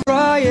are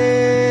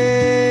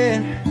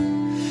crying.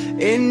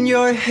 In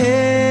your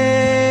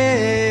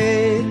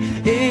head,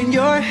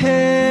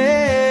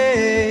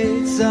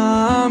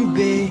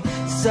 zombie,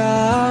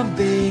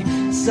 zombie,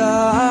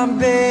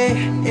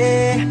 zombie.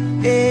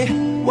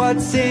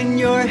 What's in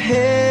your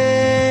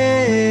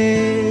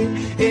head?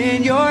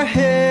 In your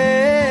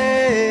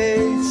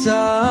head,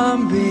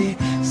 zombie,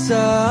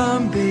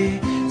 zombie,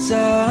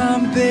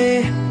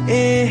 zombie.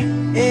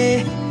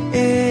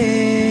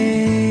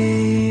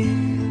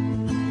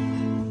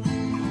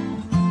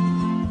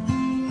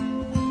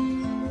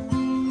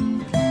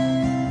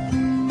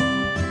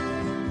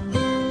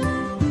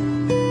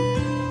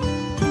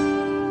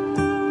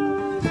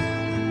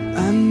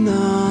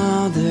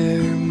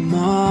 Another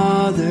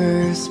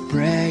mother's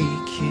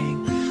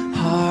breaking,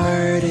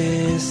 heart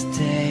is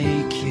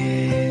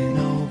taking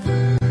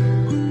over.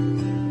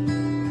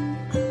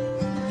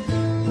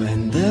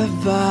 When the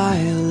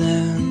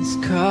violence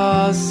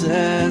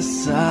causes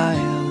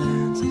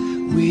silence,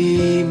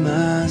 we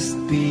must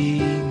be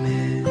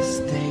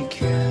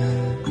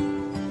mistaken.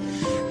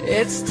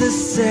 It's the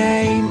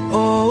same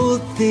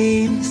old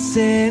theme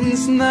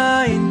since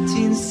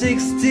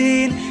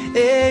 1916.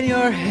 In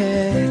your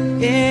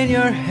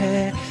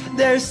head,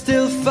 they're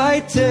still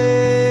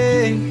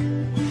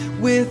fighting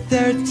with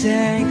their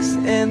tanks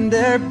and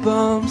their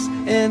bombs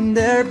and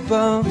their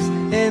bombs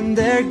and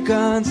their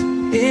guns.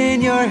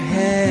 In your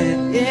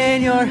head,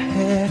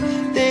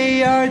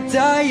 they are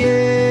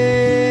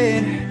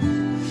dying.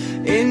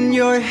 In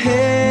your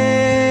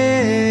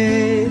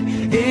head,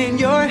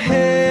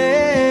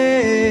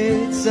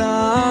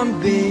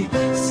 zombie,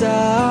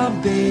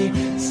 zombie,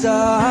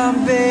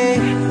 zombie.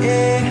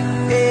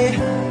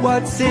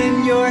 What's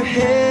in your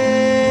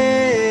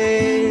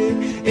head?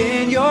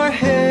 In your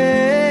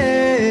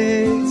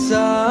head,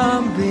 zombie.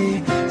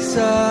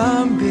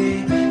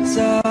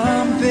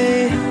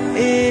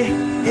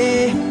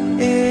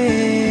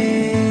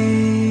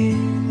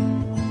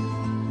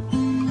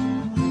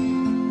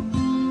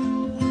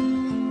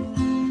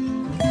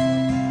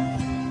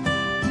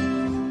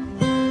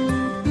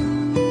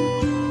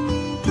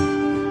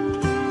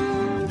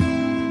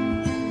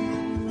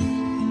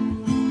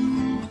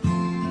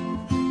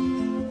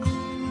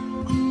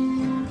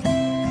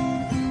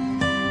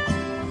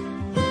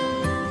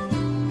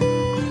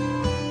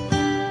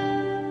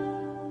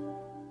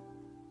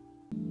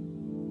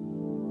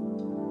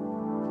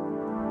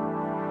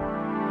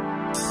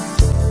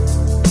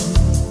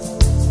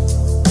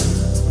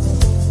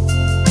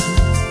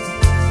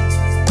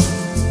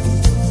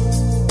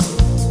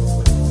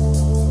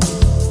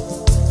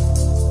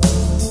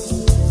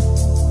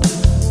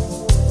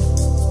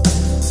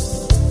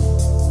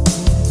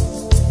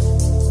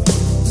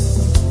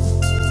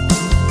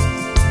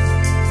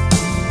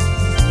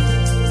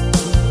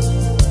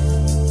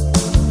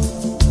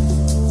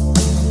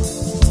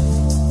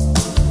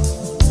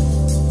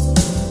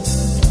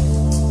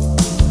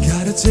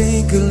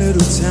 take a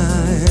little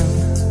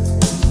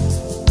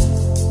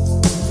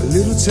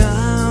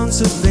time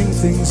to think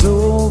things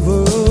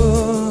over.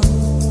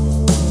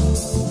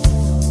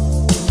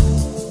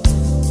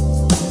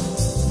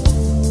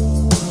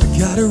 I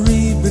gotta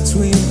read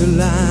between the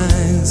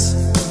lines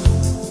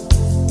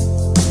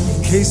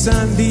in case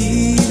I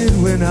need it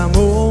when I'm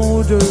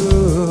older.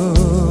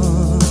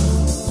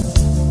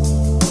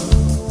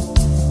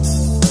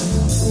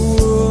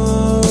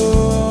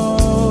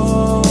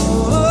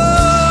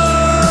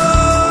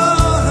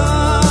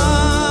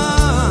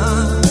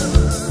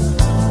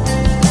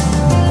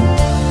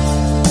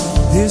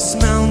 This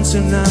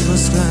mountain I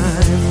must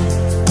climb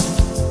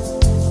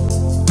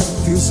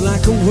feels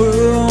like a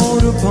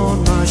world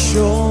upon my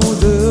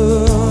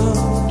shoulder.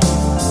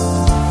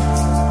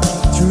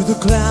 Through the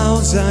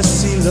clouds I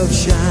see love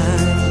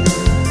shine.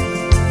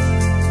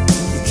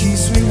 It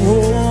keeps me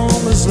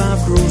warm as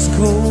life grows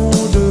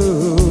colder.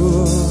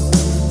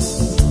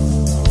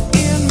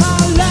 In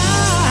my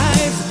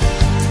life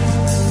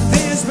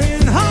there's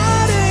been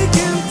heartache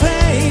and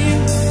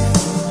pain.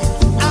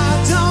 I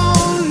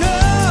don't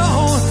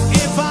know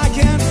if I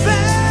can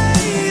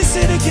face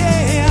it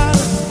again.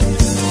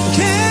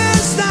 Can't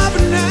stop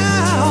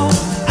now.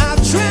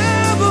 I've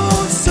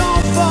traveled so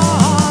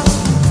far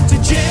to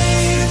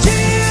change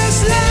this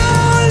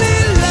lonely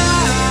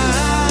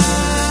life.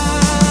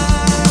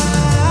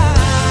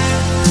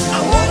 I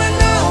wanna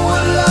know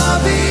what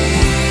love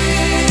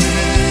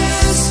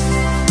is.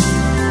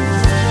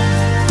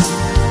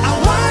 I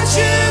want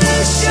you to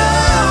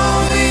show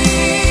me.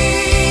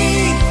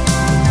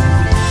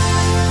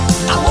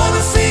 I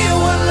wanna feel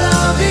what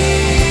love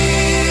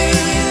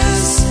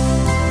is.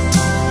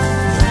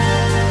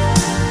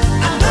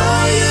 I know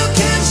you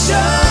can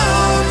show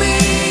me.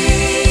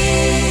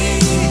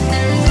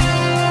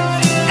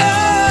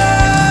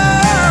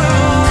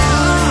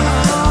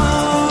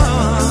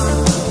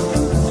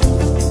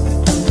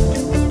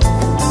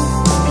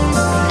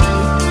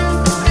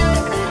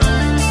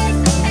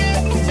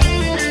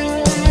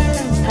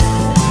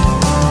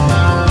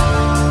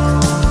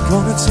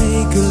 Gonna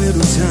take a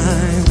little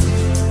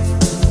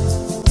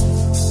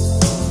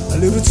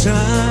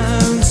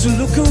time to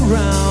look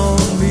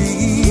around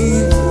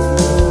me.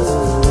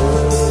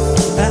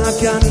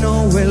 I've got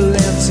nowhere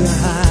left to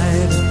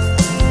hide.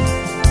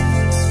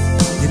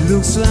 It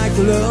looks like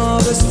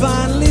love has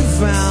finally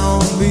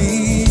found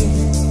me.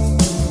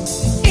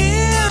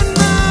 In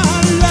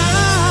my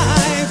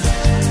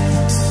life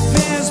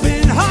there's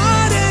been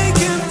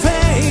heartache and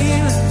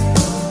pain.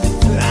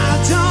 I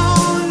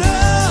don't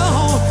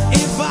know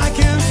if I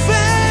can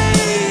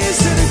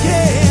face it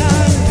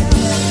again.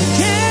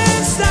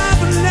 Can't stop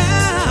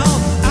now.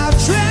 I've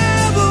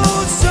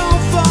traveled so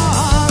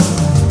far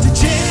to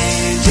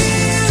change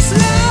this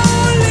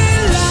lonely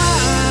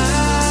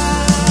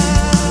life.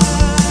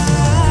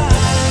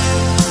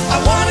 I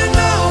wanna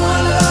know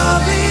what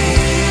love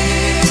is.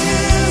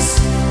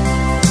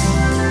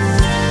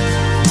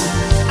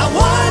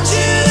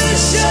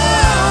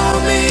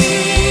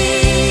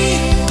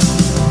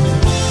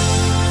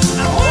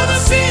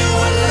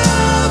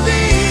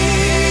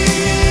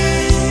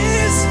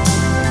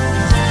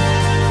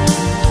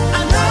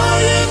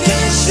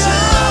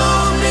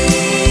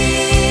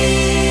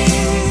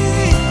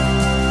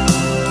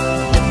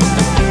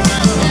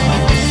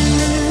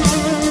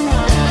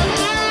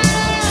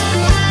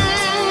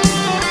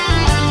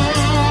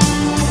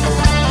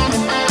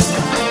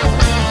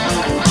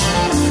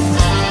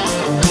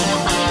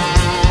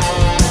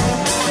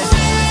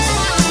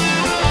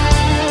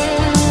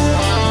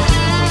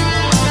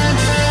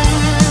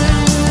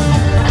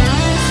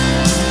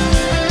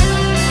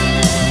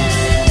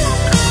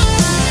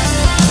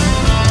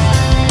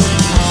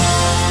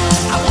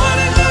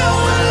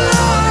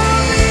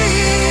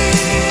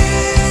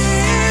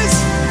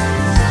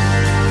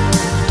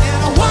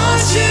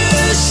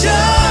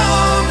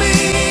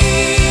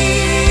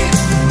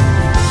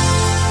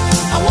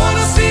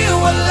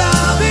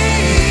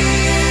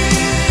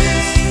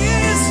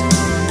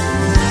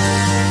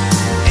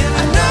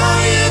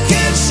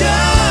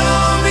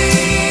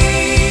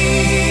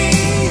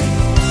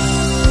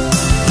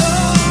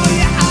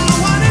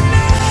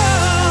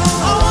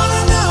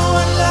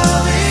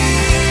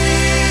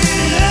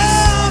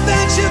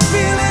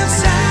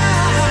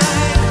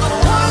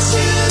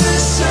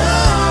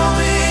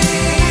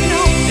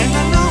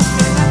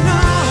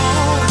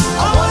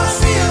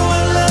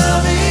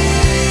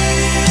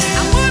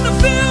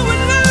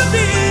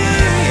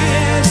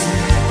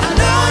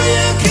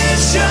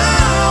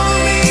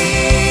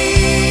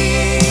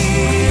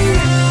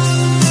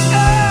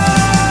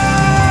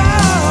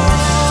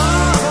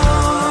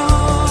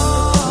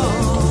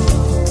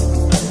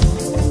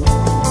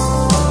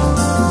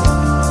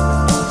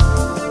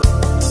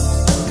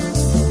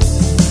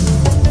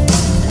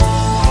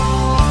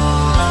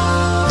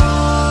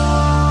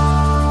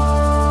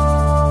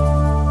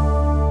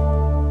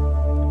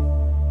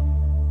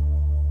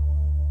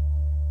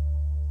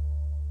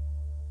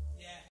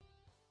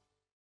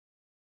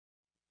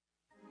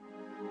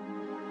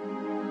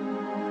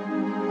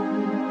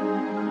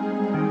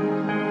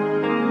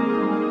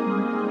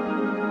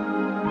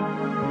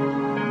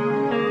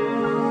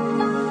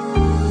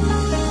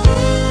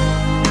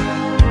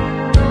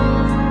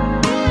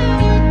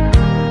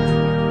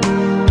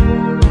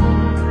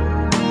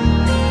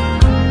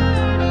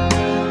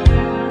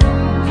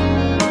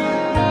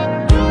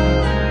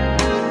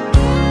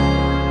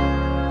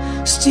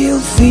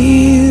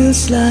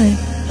 like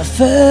our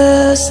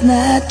first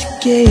night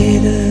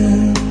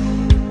together.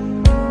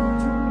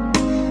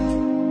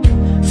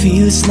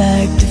 Feels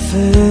like the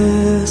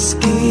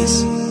first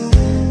kiss.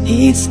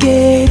 It's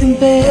getting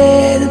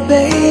better,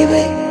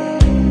 baby.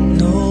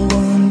 No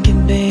one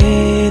can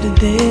better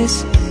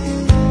this.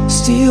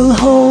 Still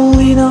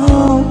holding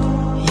on,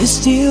 you're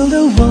still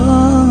the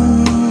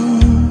one.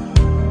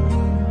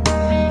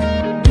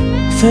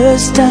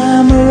 First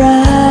time our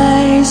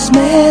eyes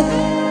met,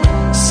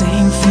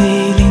 same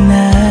feeling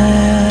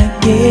I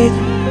get.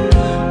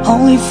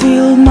 Only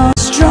feel much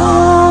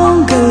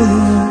stronger.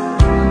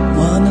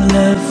 Wanna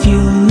love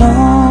you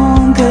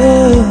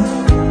longer.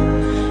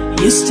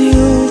 You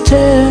still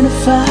turn the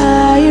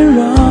fire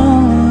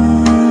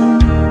on.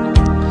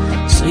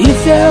 So if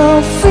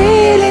you're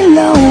feeling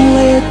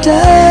lonely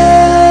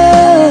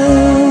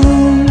down,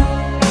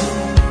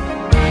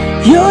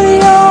 you're the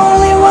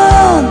only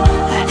one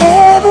I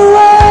ever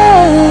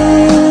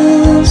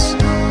was.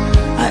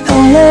 I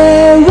only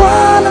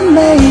wanna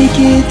make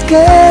it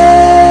good.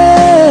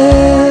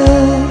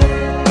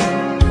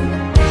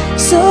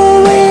 So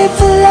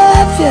if I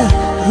love you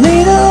a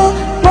little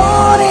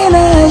more than I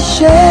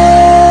should,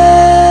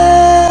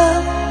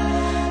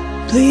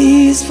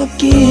 please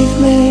forgive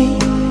me.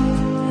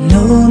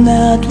 No,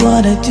 not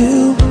what I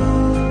do.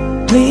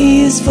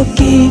 Please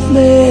forgive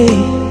me.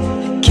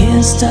 I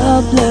can't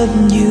stop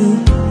loving you.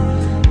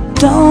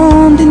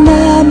 Don't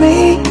deny me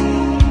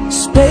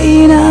this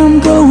pain I'm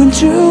going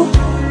through.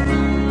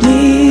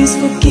 Please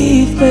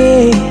forgive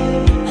me.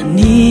 I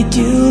need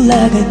you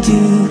like I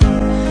do.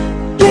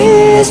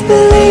 Please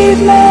believe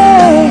me.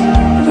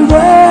 Every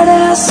word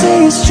I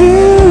say is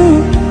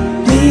true.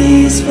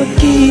 Please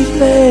forgive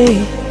me.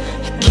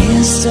 I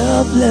can't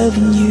stop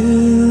loving you.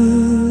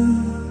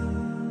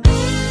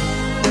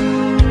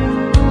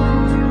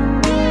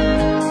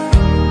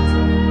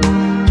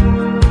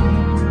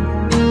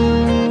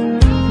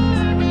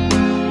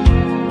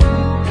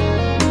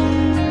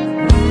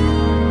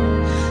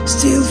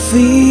 Still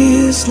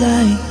feels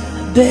like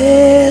the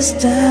best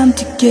time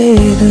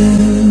together.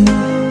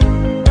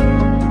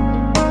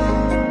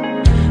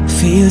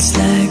 Feels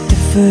like the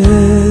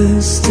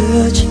first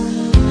touch.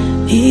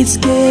 It's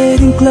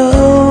getting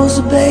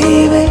closer,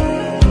 baby.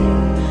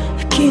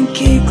 I can't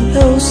get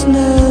close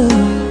now.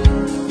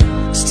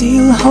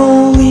 Still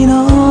holding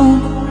on.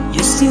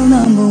 You're still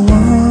number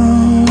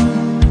one.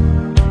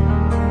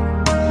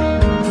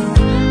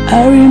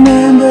 I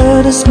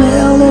remember the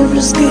smell of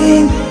your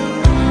skin.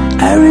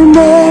 I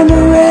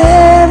remember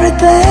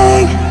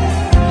everything.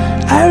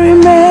 I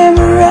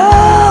remember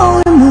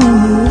all your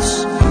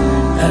moves.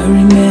 I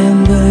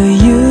remember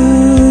you,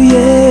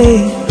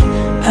 yeah.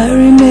 I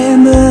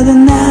remember the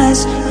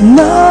nights,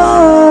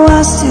 no,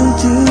 I still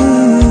do.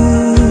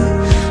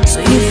 So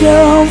if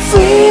you're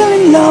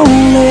feeling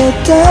lonely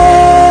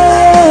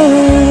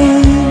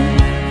down,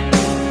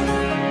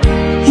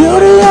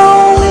 you're the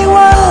only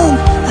one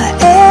I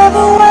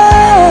ever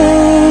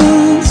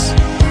was.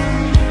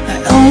 I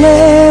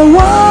only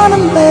wanna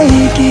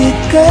make it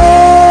good.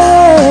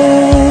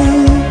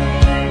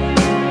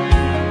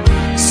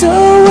 So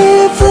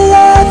if I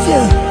love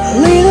you a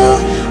little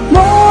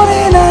more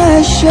than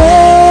I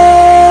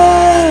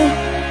should,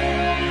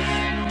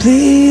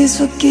 please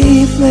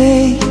forgive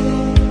me.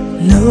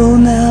 No,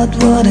 not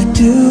what I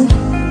do.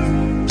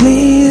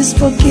 Please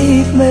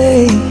forgive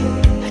me.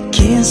 I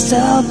can't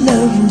stop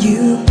loving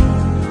you.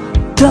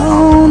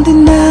 Don't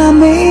deny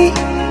me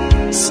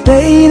this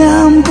pain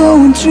I'm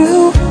going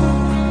through.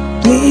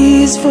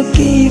 Please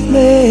forgive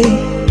me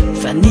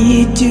if I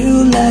need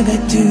you like I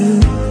do.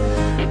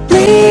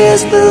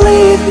 Please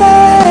believe me,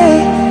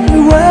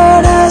 every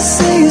word I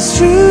say is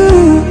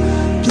true.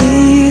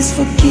 Please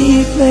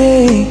forgive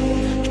me,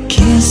 I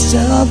can't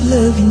stop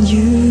loving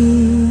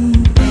you.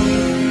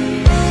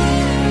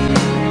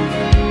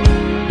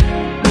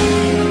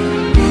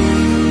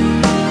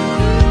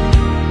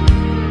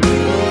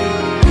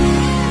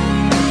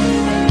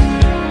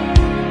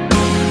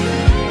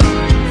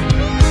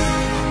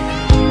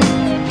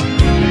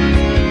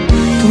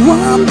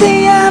 One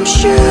thing I'm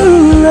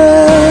sure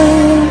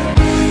of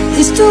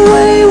is the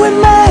way we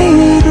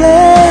made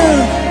love.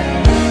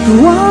 The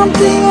one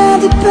thing I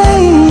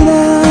debate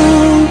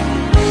on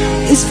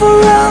is for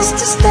us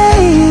to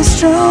stay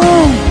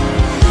strong.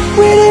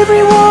 With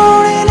every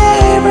word and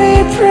every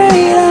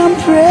prayer I'm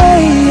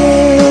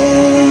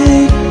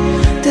praying.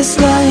 That's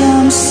why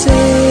I'm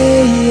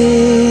saying,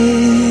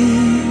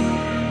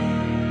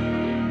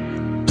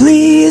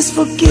 please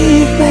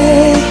forgive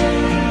me.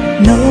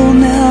 No,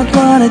 not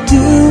what I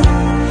do.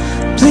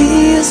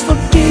 Please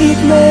forgive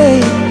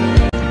me.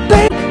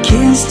 Baby,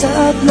 can't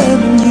stop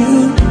loving you.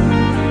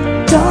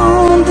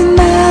 Don't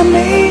deny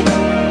me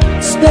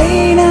this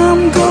pain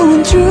I'm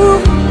going through.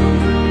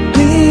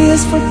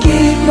 Please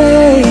forgive me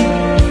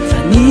if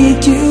I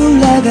need you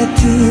like I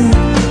do.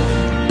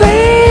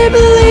 Baby,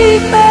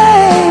 believe me,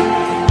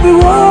 every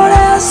word I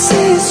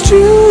say is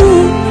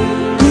true.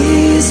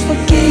 Please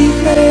forgive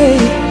me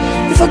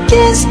if I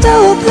can't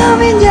stop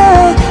loving you.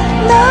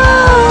 No,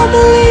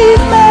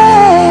 believe me,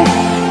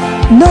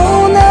 no,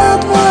 not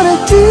what I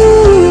do.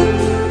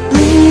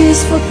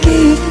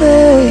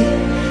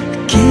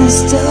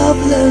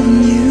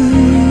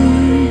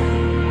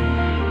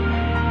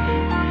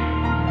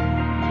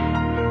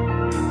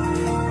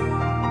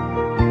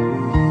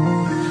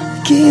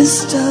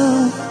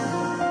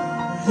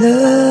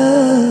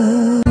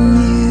 love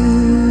you.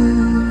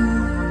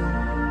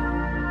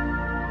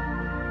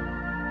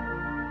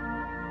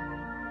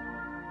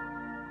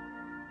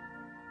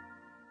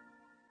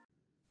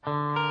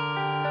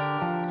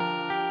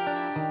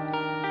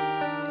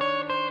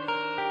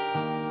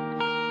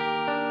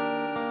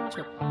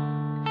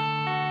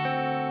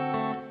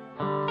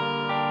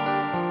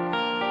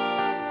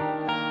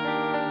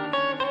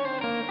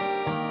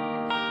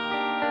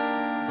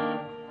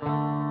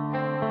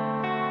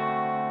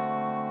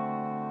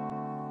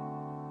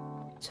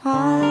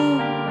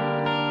 Time,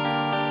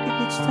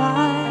 if it's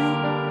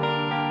time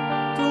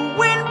to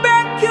win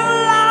back your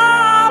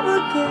love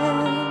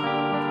again,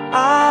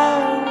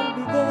 I will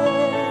be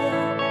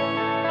there.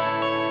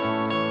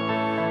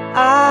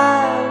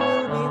 I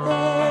will be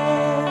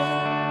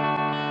there.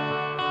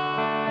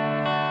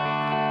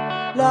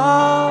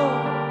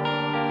 Love,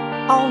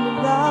 only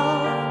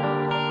love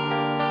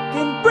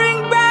can bring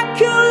back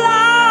your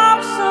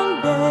love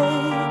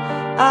someday.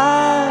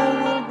 I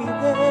will be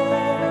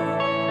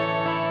there.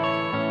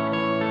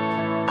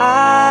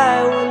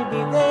 I will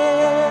be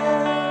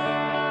there.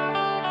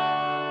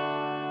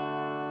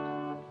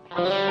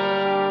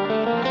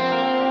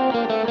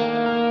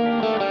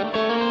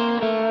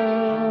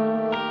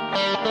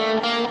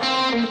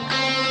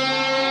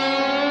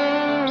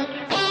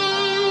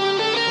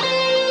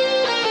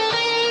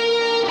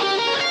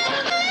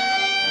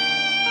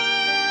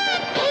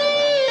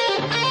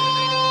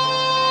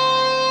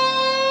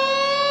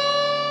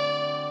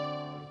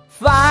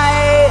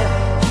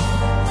 Fight,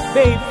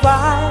 babe,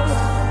 fight.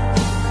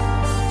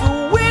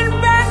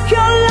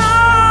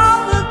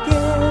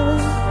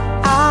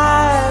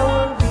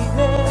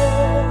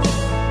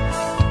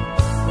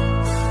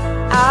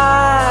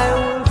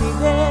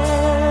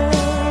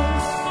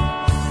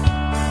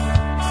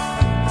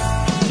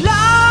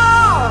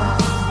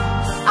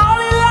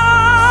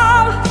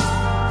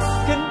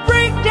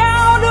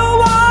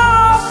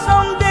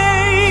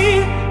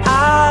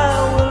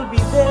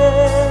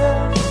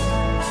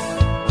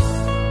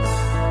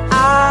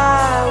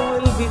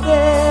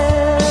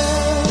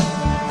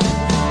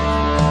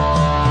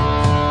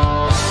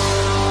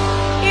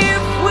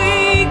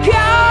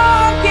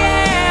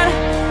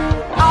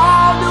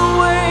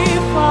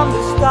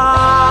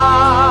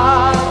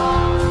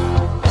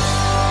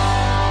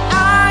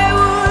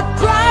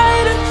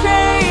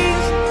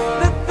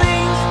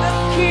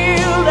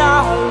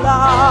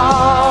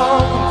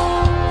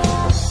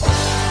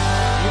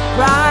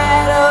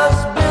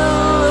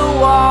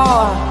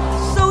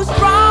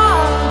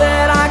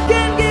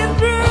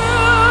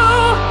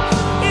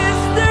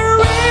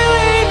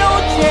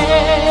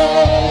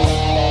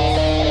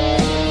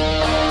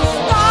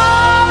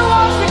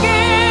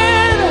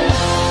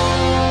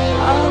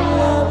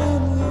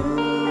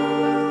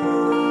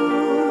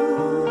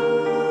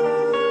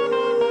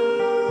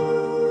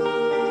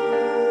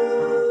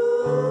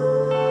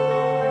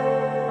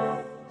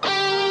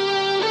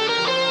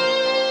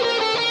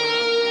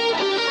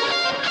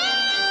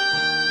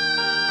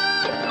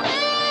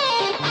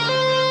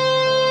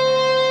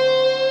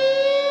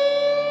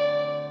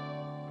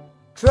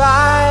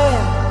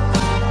 Try,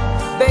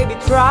 baby,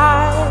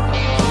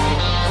 try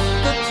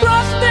to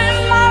trust in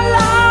my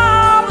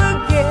love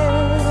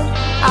again.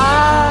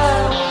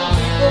 I will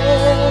be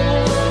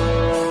there.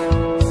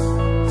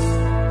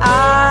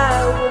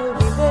 I will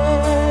be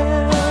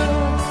there.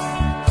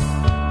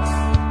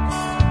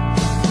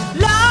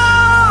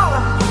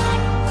 Love,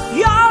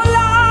 your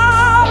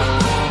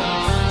love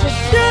just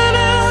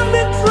shouldn't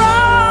be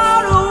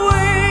thrown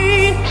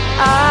away.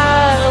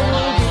 I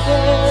will be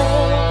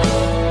there.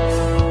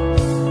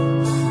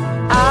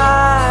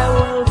 I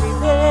will be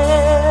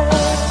there.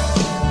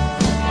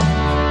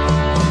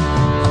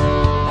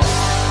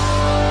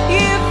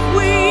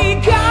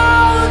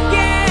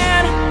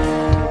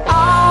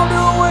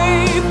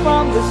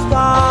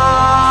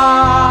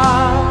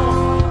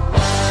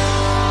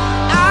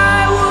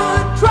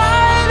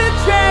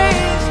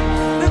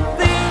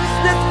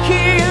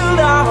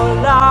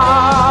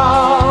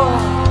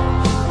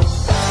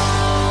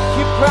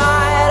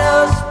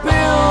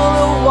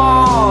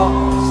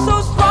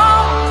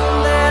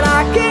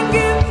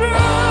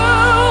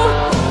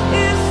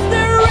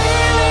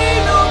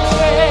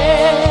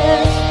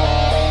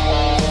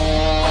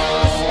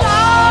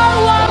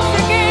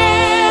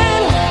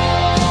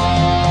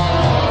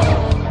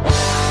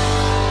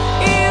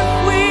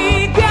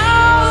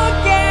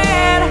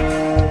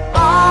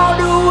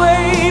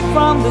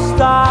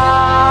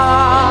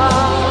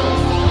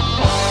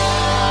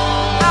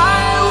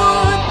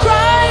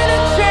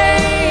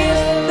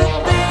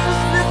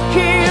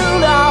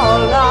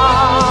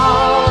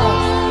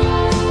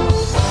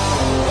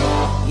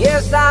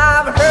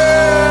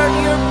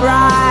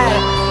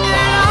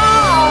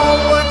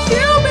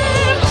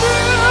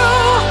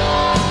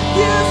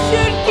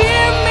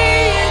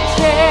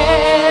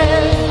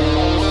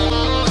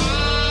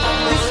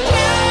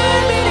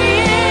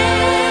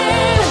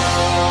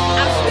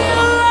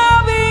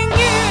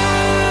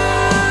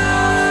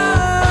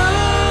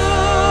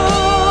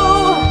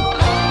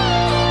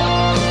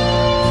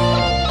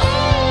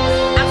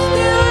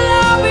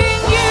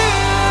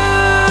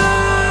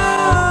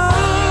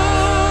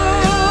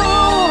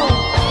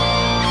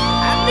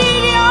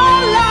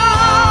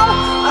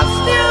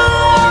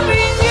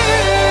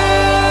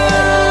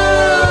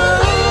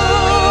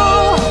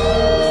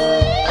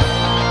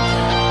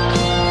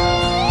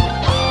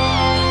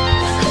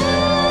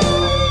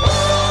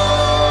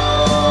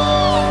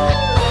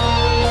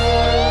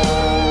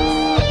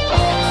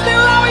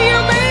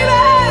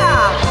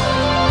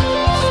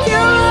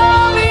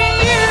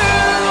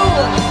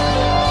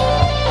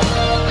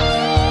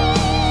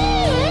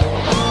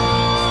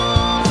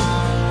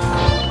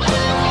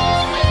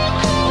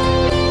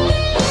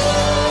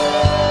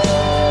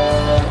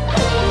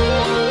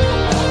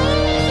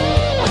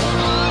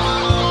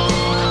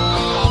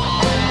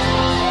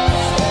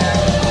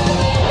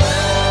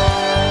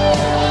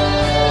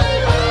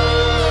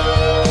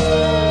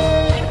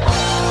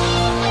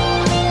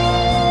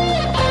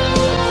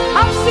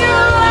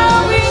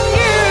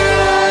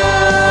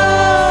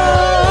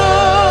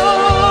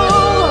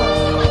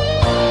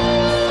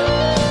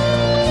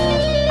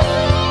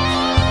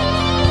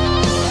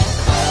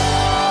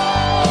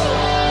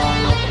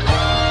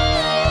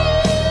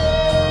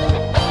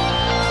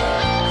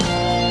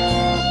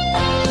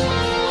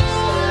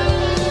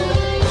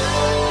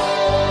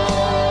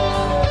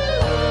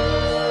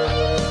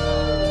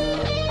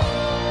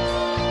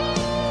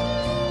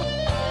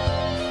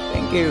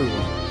 Thank you.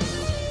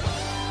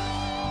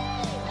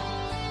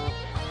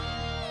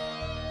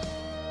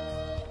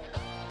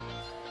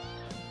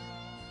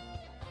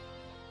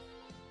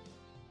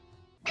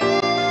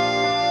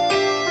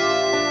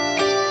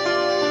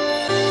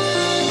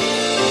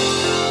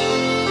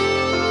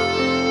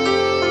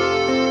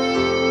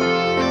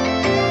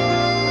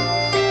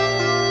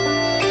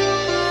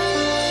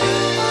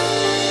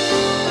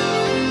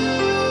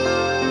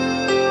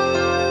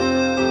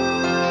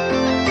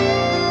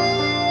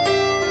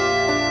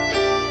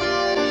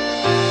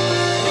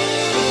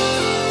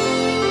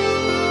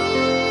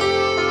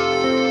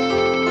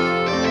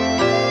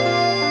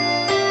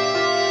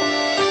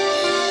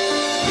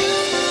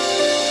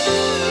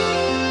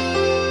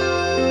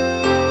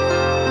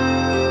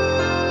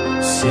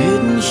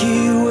 Sitting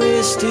here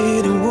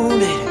wasted and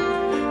wounded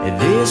at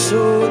this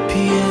old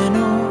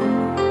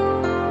piano,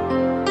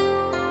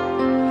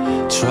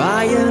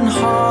 trying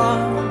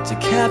hard to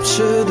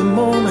capture the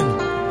moment.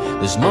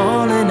 This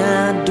morning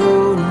I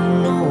don't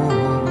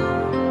know,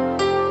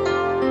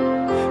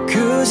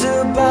 'cause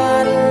a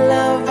bottle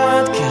of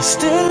vodka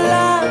still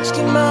lodged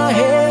in my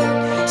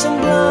head. Some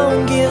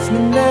blonde gives me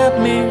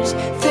nightmares,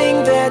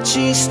 think that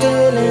she's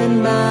still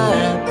in my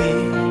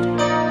bed.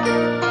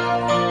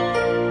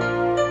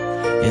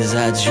 As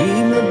I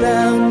dream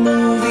about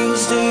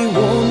movies they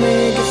won't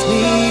make of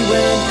me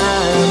when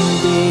I'm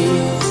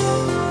dead.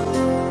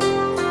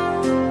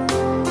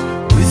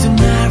 With an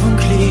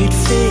ironclad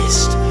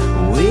fist,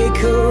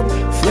 wake up,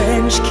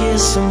 French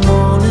kiss the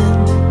morning.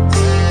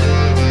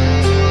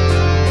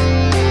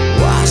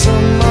 While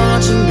some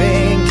marching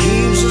band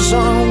keeps us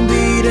on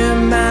beat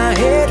in my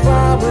head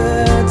while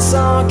we're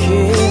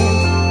talking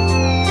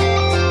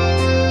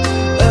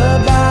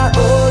about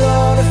all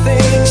of the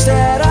things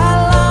that I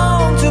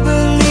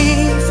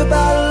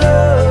about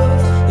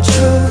love, the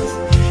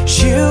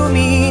truth you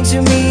mean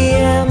to me,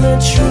 and the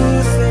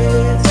truth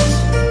is,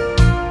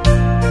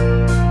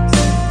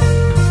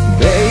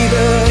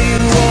 baby,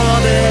 you're all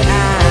that I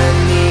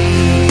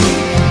need.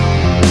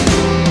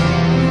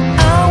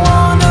 I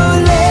wanna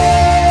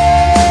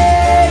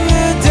lay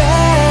you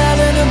down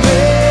in a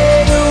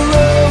bed of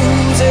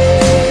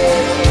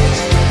roses.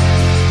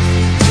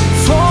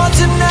 For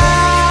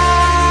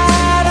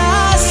tonight I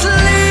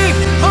sleep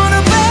on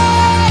a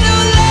bed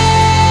of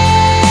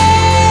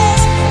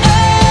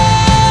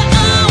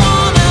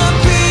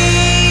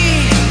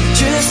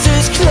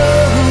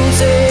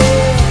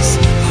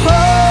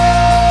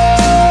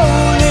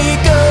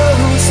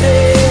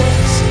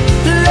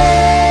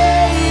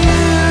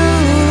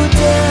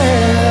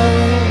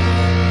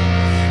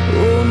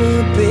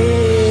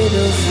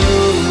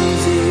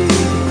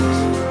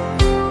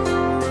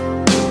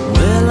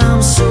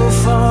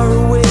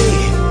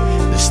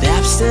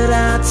that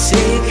I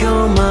take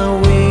on my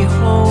way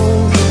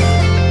home.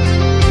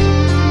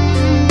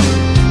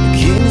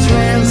 Kings,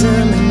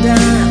 ransom and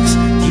dimes,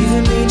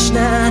 given each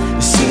night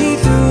to see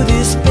through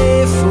this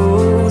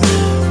barefoot.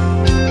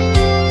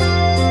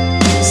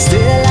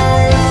 Still I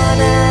run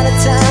out of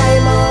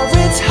time, or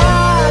it's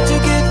hard to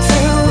get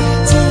through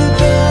to the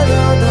bed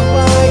on the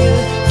wire.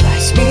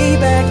 Flies me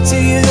back to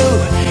you,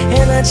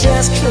 and I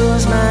just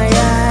close my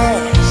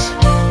eyes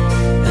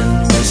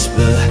and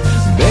whisper,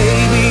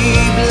 baby,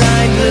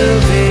 blind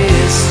love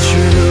is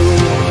true.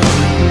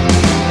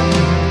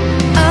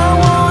 I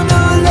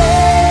wanna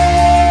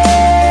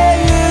lay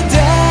you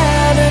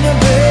down in a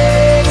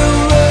bed of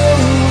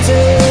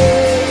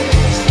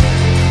roses.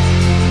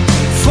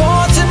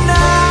 For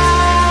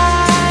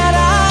tonight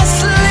I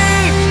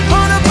sleep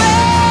on a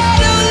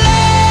bed of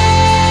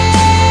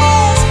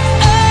lace.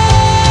 I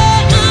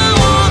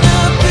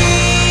wanna be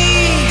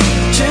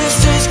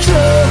just as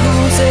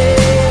close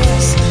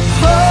as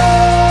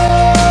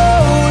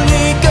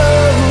Holy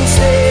Ghost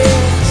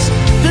is.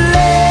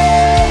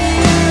 Lay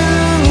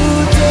you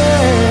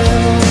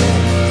down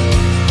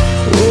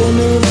on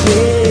a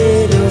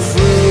bed of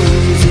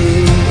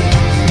roses.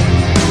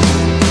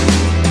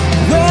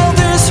 Well,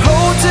 this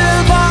hotel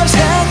bar's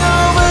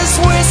hangovers,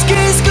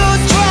 whiskey's go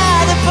dry.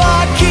 The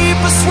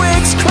barkeeper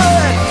swigs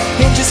crud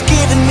and just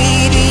giving me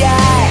the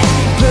eye.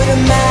 But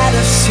I'm out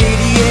of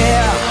city,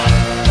 yeah.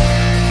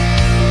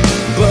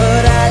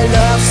 But I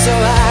love so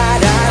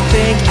hard I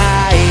think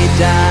I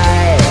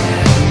die.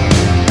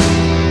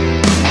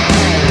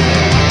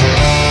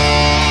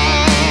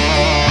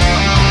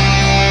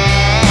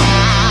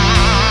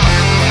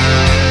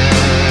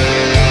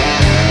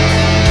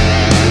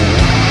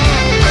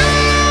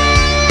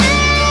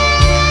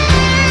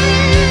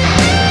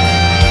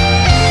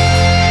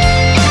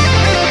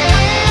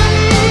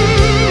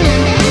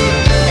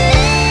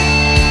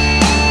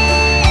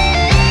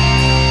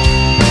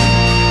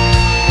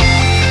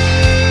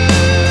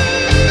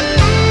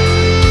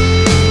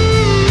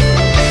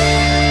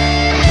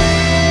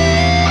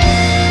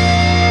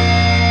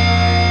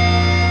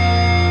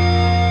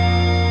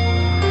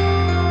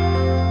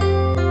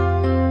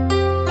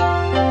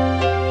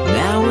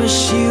 Now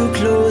as you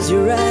close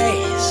your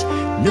eyes,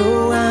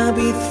 know I'll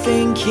be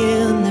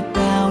thinking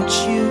about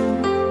you.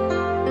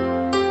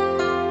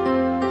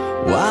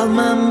 While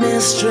my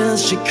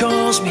mistress, she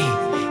calls me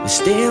and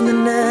stand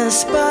in the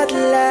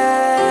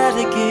spotlight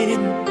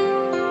again.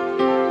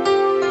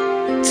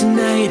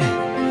 Tonight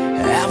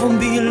I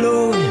won't be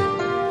alone.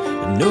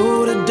 I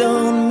know the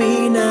dawn